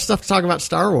there that much stuff to talk about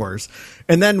Star Wars?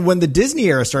 And then when the Disney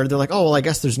era started, they're like, oh, well, I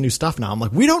guess there's new stuff now. I'm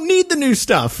like, we don't need the new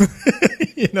stuff. That's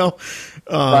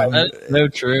so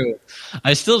true.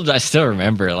 I still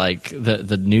remember like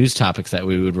the news topics that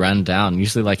we would run down.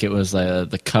 Usually like it was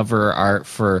the cover art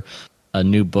for a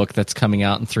new book that's coming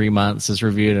out in 3 months is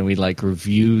reviewed, and we like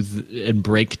review and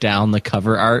break down the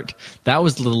cover art. That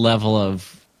was the level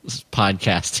of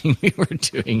podcasting we were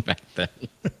doing back then.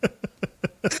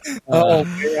 Oh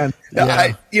man,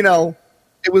 yeah.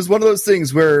 It was one of those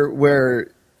things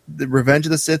where the Revenge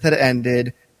of the Sith had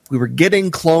ended. We were getting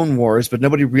Clone Wars, but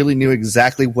nobody really knew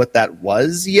exactly what that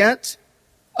was yet.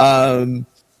 And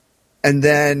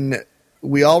then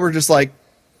we all were just like,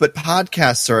 but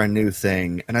podcasts are a new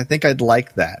thing, and I think I'd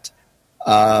like that.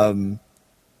 And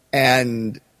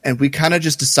we kind of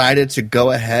just decided to go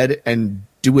ahead and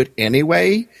do it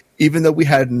anyway, even though we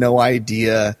had no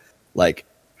idea like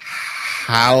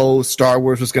how Star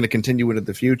Wars was going to continue into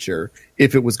the future,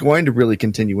 if it was going to really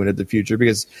continue into the future,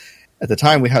 because at the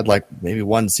time we had like maybe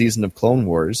one season of Clone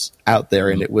Wars out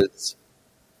there, and it was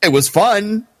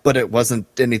fun, but it wasn't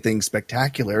anything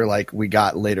spectacular like we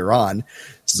got later on.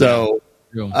 So,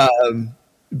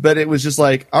 but it was just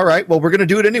like, all right, well, we're going to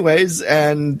do it anyways.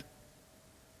 And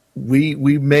we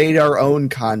made our own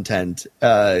content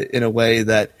in a way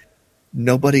that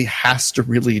nobody has to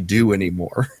really do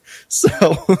anymore.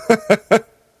 So,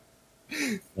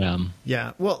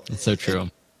 yeah. Well, it's so true.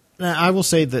 I will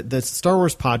say that the Star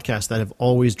Wars podcasts that have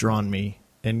always drawn me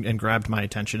and grabbed my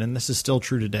attention, and this is still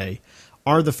true today,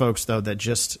 are the folks though that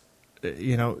just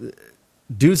do.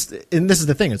 And this is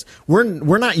the thing, is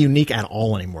we're not unique at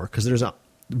all anymore, because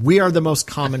we are the most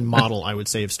common model, I would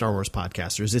say, of Star Wars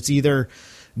podcasters. It's either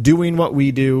doing what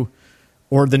we do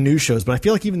or the news shows, but I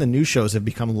feel like even the news shows have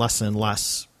become less and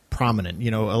less prominent.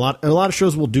 A lot of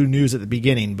shows will do news at the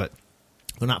beginning, but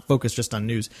they're not focused just on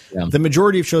news. Yeah. The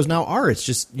majority of shows now are. It's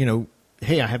just,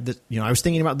 hey, I have this. I was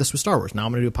thinking about this with Star Wars. Now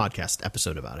I'm going to do a podcast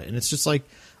episode about it, and it's just like,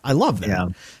 I love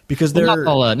that because they're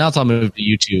now it's all moved to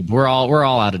YouTube. We're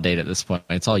all out of date at this point.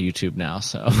 It's all YouTube now.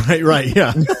 So right,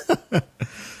 yeah.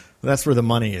 That's where the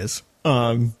money is.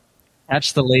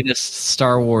 Catch the latest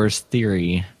Star Wars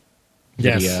theory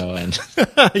video, and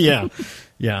yeah.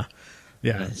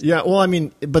 Well, I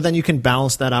mean, but then you can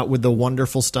balance that out with the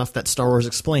wonderful stuff that Star Wars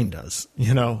Explained does.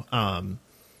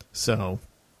 So,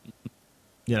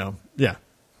 yeah.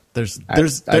 There's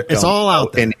it's all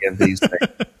out there. Any of these things.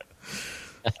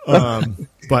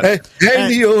 But I'm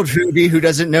the old foodie who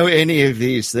doesn't know any of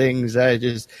these things. I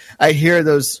hear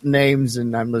those names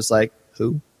and I'm just like,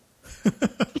 who?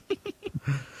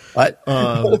 What?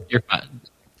 You're fine.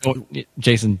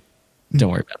 Jason,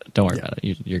 don't worry about it. Don't worry about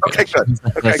it. You're good.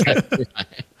 Okay, good.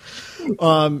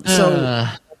 Okay.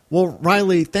 Well,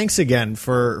 Riley, thanks again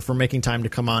for making time to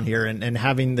come on here and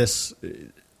having this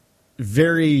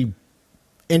very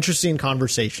interesting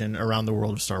conversation around the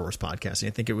world of Star Wars podcasting. I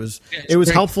think it was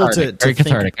helpful to very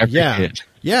cathartic. Think,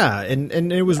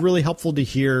 and it was really helpful to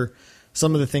hear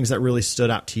some of the things that really stood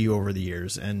out to you over the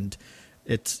years. And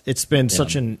it's been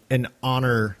such an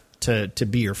honor to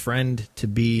be your friend, to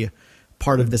be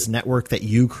part of this network that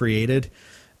you created,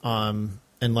 and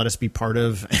let us be part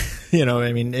of.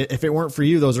 I mean, if it weren't for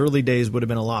you, those early days would have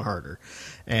been a lot harder.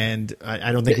 And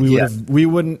I don't think it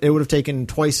would have taken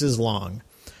twice as long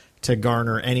to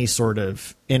garner any sort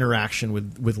of interaction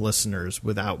with listeners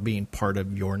without being part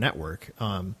of your network.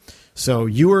 So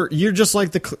you're just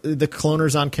like the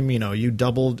cloners on Camino. You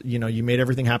doubled, you made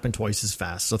everything happen twice as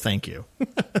fast. So thank you.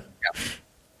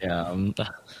 Yeah.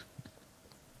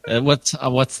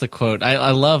 What's the quote?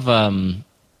 I love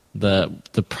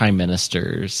the Prime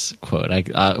Minister's quote.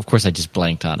 Of course I just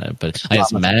blanked on it, but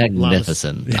it's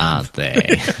magnificent, aren't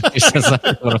they?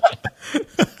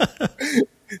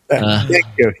 Thank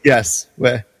you. Yes,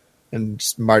 and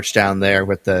just march down there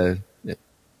with the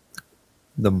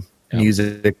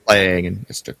music playing, and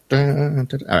it's all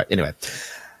right. Anyway,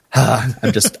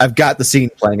 I've got the scene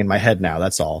playing in my head now.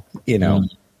 That's all.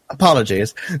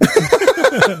 Apologies.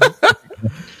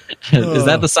 Is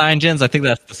that the sign, Jens? I think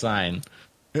that's the sign.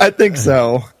 I think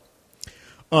so.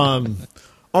 All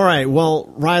right. Well,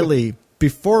 Riley,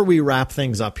 before we wrap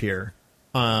things up here,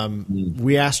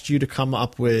 we asked you to come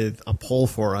up with a poll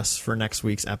for us for next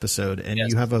week's episode, and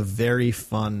you have a very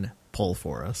fun poll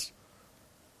for us.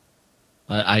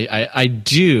 I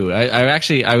do.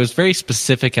 I was very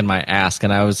specific in my ask,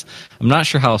 and I'm not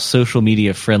sure how social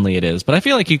media friendly it is, but I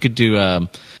feel like you could do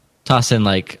toss in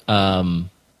like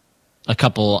a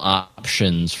couple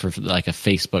options for like a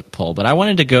Facebook poll. But I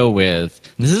wanted to go with,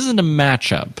 this isn't a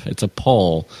matchup; it's a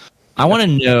poll. I want to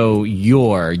know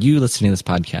you listening to this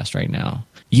podcast right now,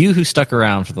 you who stuck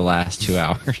around for the last 2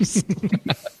 hours,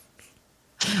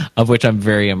 of which I'm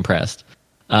very impressed.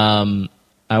 I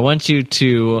want you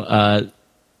to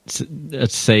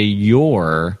say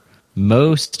your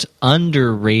most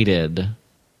underrated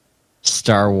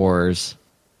Star Wars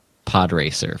pod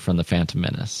racer from the Phantom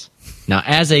Menace. Now,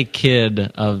 as a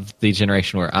kid of the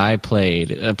generation where I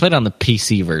played on the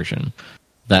PC version,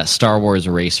 that Star Wars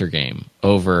racer game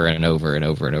over and over and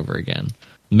over and over again.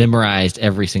 Memorized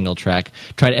every single track,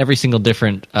 tried every single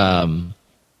different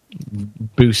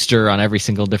booster on every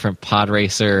single different pod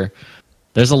racer.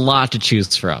 There's a lot to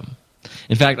choose from.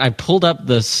 In fact, I pulled up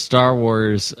the Star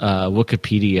Wars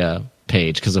Wikipedia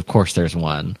page, because of course there's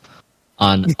one,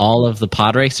 on all of the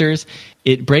pod racers.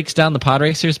 It breaks down the pod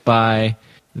racers by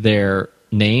their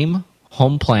name,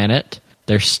 home planet,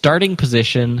 their starting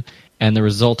position, and the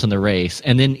result in the race.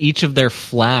 And then each of their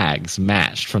flags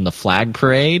matched from the flag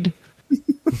parade.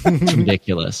 It's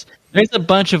ridiculous. There's a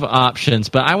bunch of options,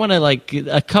 but I want to like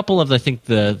a couple of, I think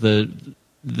the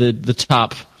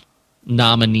top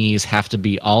nominees have to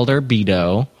be Alder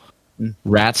Beto,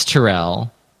 Rats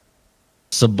Terrell,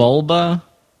 Sebulba,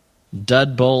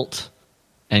 Dudbolt,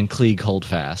 and Klieg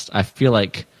Holdfast. I feel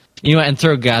like, and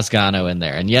throw Gazgano in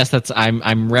there. And yes,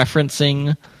 I'm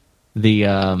referencing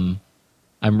the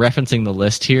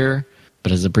list here.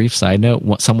 But as a brief side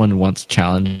note, someone once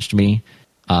challenged me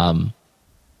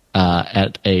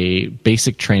at a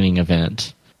basic training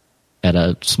event at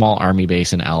a small army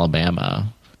base in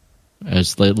Alabama. I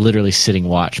was literally sitting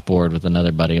watch board with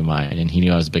another buddy of mine, and he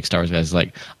knew I was a big Star Wars guy. He's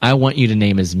like, I want you to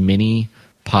name as many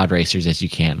pod racers as you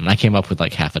can. And I came up with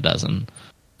like half a dozen.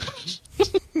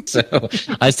 So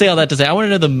I say all that to say, I want to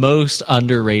know the most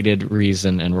underrated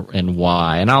reason and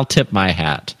why. And I'll tip my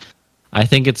hat. I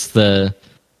think it's the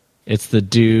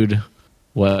dude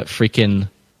what freaking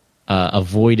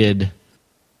avoided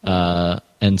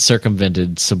and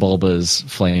circumvented Sebulba's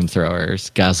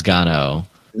flamethrowers, Gazgano.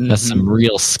 That's some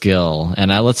real skill. And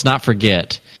let's not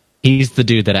forget, he's the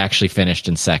dude that actually finished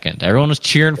in second. Everyone was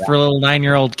cheering for a little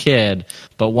 9-year-old kid,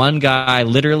 but one guy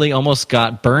literally almost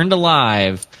got burned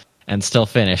alive and still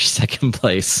finished second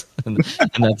place. and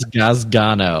that's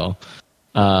Gazgano,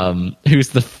 who's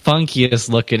the funkiest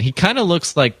looking. He kind of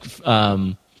looks like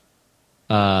not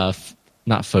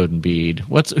Fodenbeed.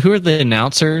 Who are the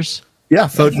announcers? Yeah,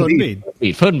 Fodenbeed.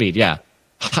 Fodenbeed, yeah.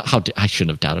 I shouldn't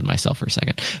have doubted myself for a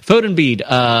second. Fodenbeed,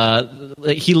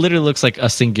 he literally looks like a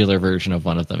singular version of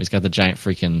one of them. He's got the giant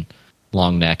freaking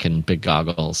long neck and big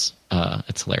goggles.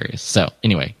 It's hilarious. So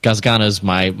anyway, Gazgano's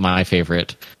my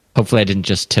favorite. Hopefully I didn't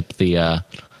just tip the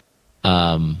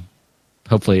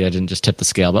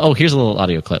scale. But here's a little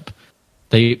audio clip.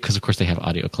 Because of course they have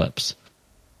audio clips.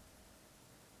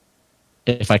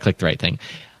 If I click the right thing.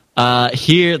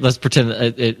 Here, let's pretend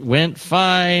it went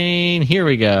fine. Here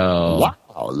we go. Wow,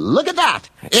 look at that.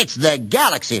 It's the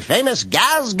galaxy-famous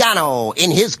Gazgano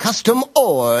in his custom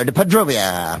Ord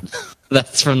Padrovia.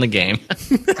 That's from the game.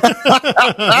 Because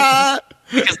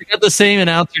they got the same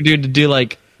announcer dude to do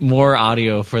like more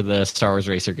audio for the Star Wars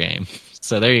Racer game.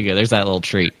 So there you go. There's that little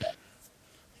treat.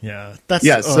 Yeah.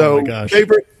 So my gosh.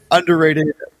 Favorite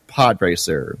underrated pod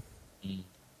racer.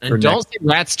 And don't say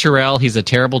Rats Terrell. He's a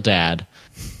terrible dad.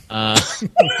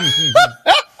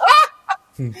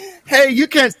 Hey, you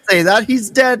can't say that. He's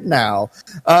dead now.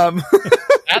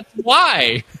 That's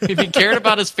why. If he cared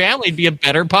about his family, he'd be a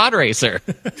better pod racer.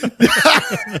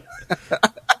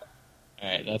 All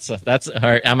right, that's all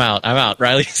right. I'm out.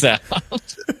 Riley's out.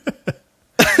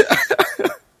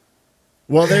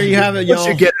 Well, there you have it,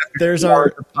 y'all. There's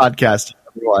our podcast,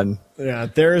 everyone. Yeah,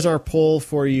 there is our poll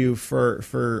for you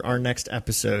for our next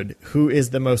episode. Who is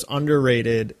the most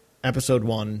underrated Episode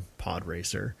 1 pod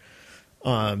racer?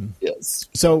 Yes.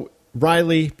 So,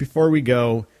 Riley, before we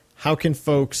go, how can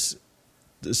folks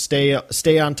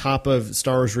stay on top of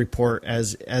Star Wars Report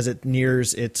as it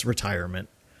nears its retirement?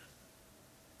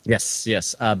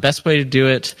 Yes. Best way to do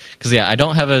it, because I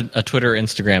don't have a Twitter or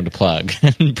Instagram to plug.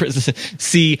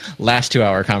 See last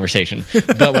 2-hour conversation.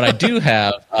 But what I do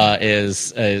have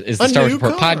is the Star Wars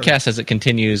Report podcast as it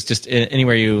continues. Just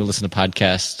anywhere you listen to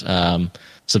podcasts,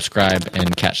 subscribe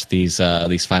and catch these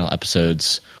final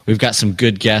episodes. We've got some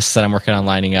good guests that I'm working on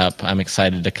lining up. I'm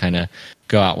excited to kind of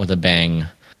go out with a bang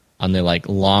on the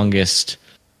longest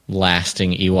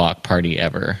lasting Ewok party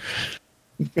ever.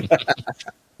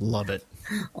 Love it.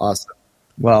 Awesome.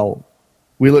 Well,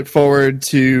 we look forward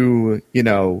to,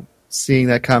 seeing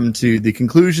that come to the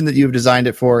conclusion that you've designed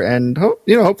it for, and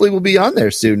hopefully we'll be on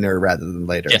there sooner rather than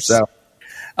later. Yes. So,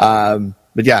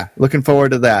 but yeah, looking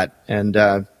forward to that, and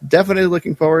definitely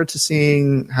looking forward to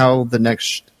seeing how the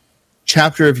next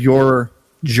chapter of your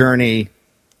journey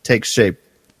takes shape.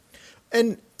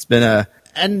 And it's been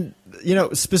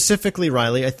specifically,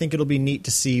 Riley, I think it'll be neat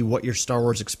to see what your Star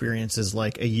Wars experience is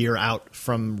like a year out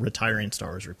from retiring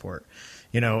Star Wars Report.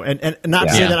 And not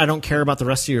to say that I don't care about the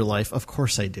rest of your life. Of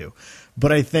course I do.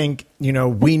 But I think,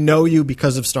 we know you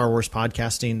because of Star Wars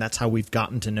podcasting. That's how we've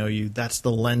gotten to know you. That's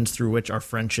the lens through which our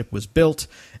friendship was built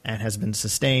and has been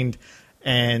sustained.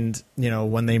 And,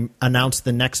 when they announce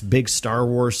the next big Star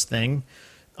Wars thing,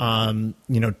 3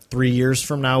 years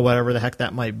from now, whatever the heck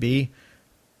that might be,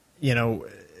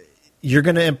 you're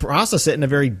going to process it in a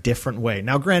very different way.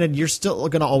 Now, granted, you're still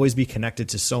going to always be connected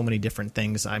to so many different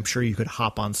things. I'm sure you could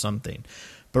hop on something.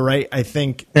 But, right, I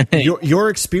think your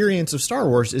experience of Star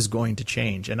Wars is going to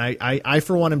change. And I,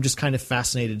 for one, am just kind of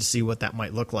fascinated to see what that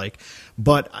might look like.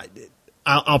 But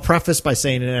I'll preface by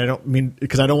saying, and I don't mean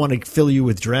because I don't want to fill you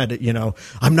with dread,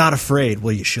 I'm not afraid.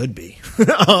 Well, you should be,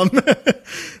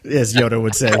 as Yoda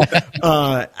would say.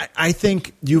 I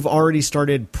think you've already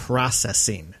started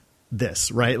processing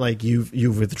this, right? Like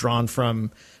you've withdrawn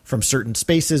from certain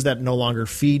spaces that no longer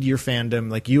feed your fandom.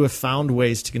 Like you have found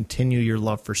ways to continue your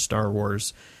love for Star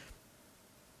Wars.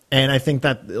 And I think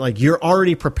that you're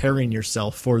already preparing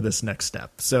yourself for this next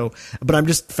step. So, but I'm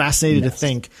just fascinated to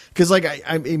think, because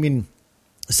I mean,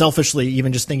 selfishly,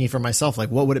 even just thinking for myself,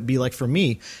 what would it be like for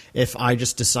me if I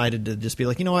just decided to just be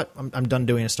like, you know what, I'm done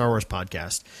doing a Star Wars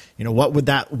podcast. What would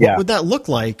that look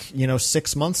like,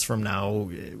 6 months from now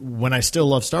when I still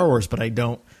love Star Wars, but I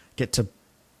don't get to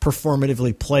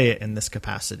performatively play it in this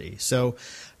capacity. So,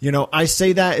 I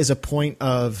say that as a point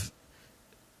of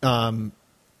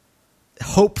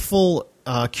hopeful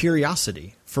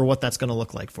curiosity for what that's going to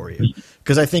look like for you.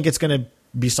 Because I think it's going to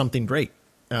be something great.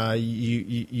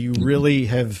 You really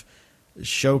have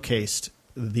showcased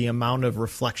the amount of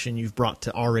reflection you've brought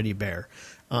to already bear.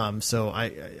 So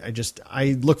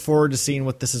I look forward to seeing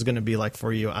what this is going to be like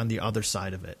for you on the other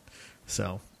side of it.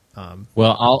 So,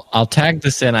 well, I'll tag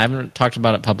this in. I haven't talked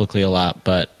about it publicly a lot,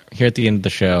 but here at the end of the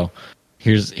show,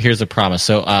 here's a promise.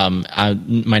 So,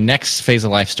 my next phase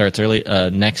of life starts early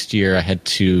next year. I head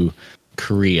to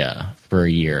Korea for a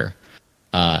year.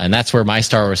 And that's where my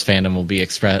Star Wars fandom will be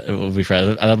expressed.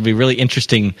 It'll be really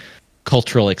interesting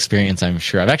cultural experience, I'm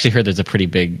sure. I've actually heard there's a pretty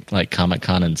big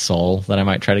Comic-Con in Seoul that I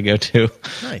might try to go to.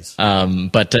 Nice.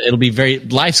 But it'll be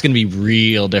life's going to be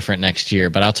real different next year.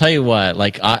 But I'll tell you what,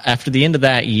 after the end of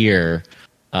that year,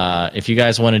 if you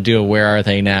guys want to do a Where Are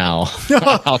They Now,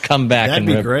 I'll come back and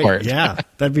report. That'd be great. Yeah,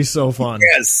 that'd be so fun.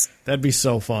 Yes. That'd be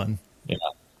so fun. Yeah.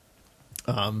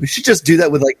 We should just do that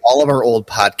with all of our old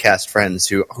podcast friends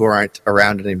who aren't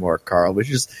around anymore, Carl. We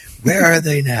should just, where are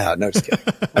they now? No, just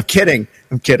kidding.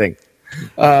 I'm kidding.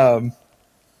 But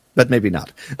maybe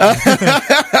not.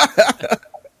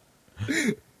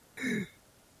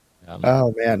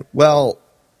 Oh, man. Well,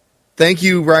 thank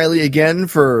you, Riley, again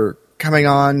for coming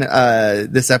on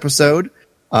this episode.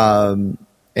 And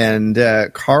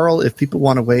Carl, if people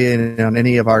want to weigh in on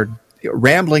any of our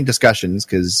rambling discussions,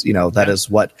 because, that is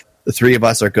what the three of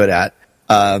us are good at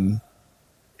when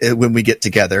we get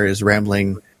together, is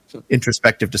rambling,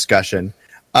 introspective discussion.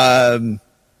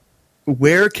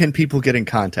 Where can people get in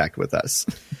contact with us?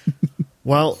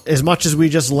 Well, as much as we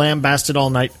just lambasted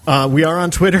all night, we are on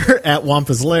Twitter at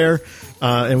Wampa's Lair,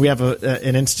 and we have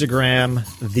an Instagram,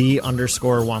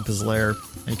 _Wampa's Lair.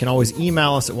 And you can always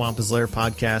email us at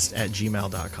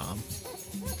wampaslairpodcast@gmail.com.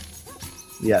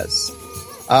 Yes.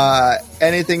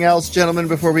 Anything else, gentlemen,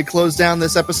 before we close down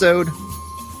this episode?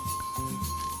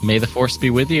 May the Force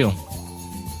be with you.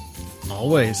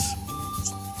 Always.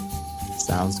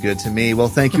 Sounds good to me. Well,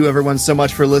 thank you, everyone, so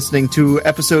much for listening to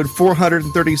episode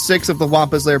 436 of the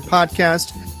Wampa's Lair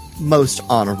podcast. Most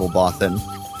honorable Bothan.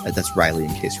 That's Riley,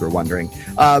 in case you were wondering.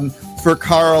 For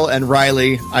Carl and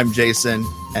Riley, I'm Jason,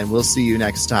 and we'll see you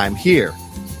next time here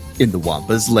in the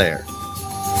Wampa's Lair.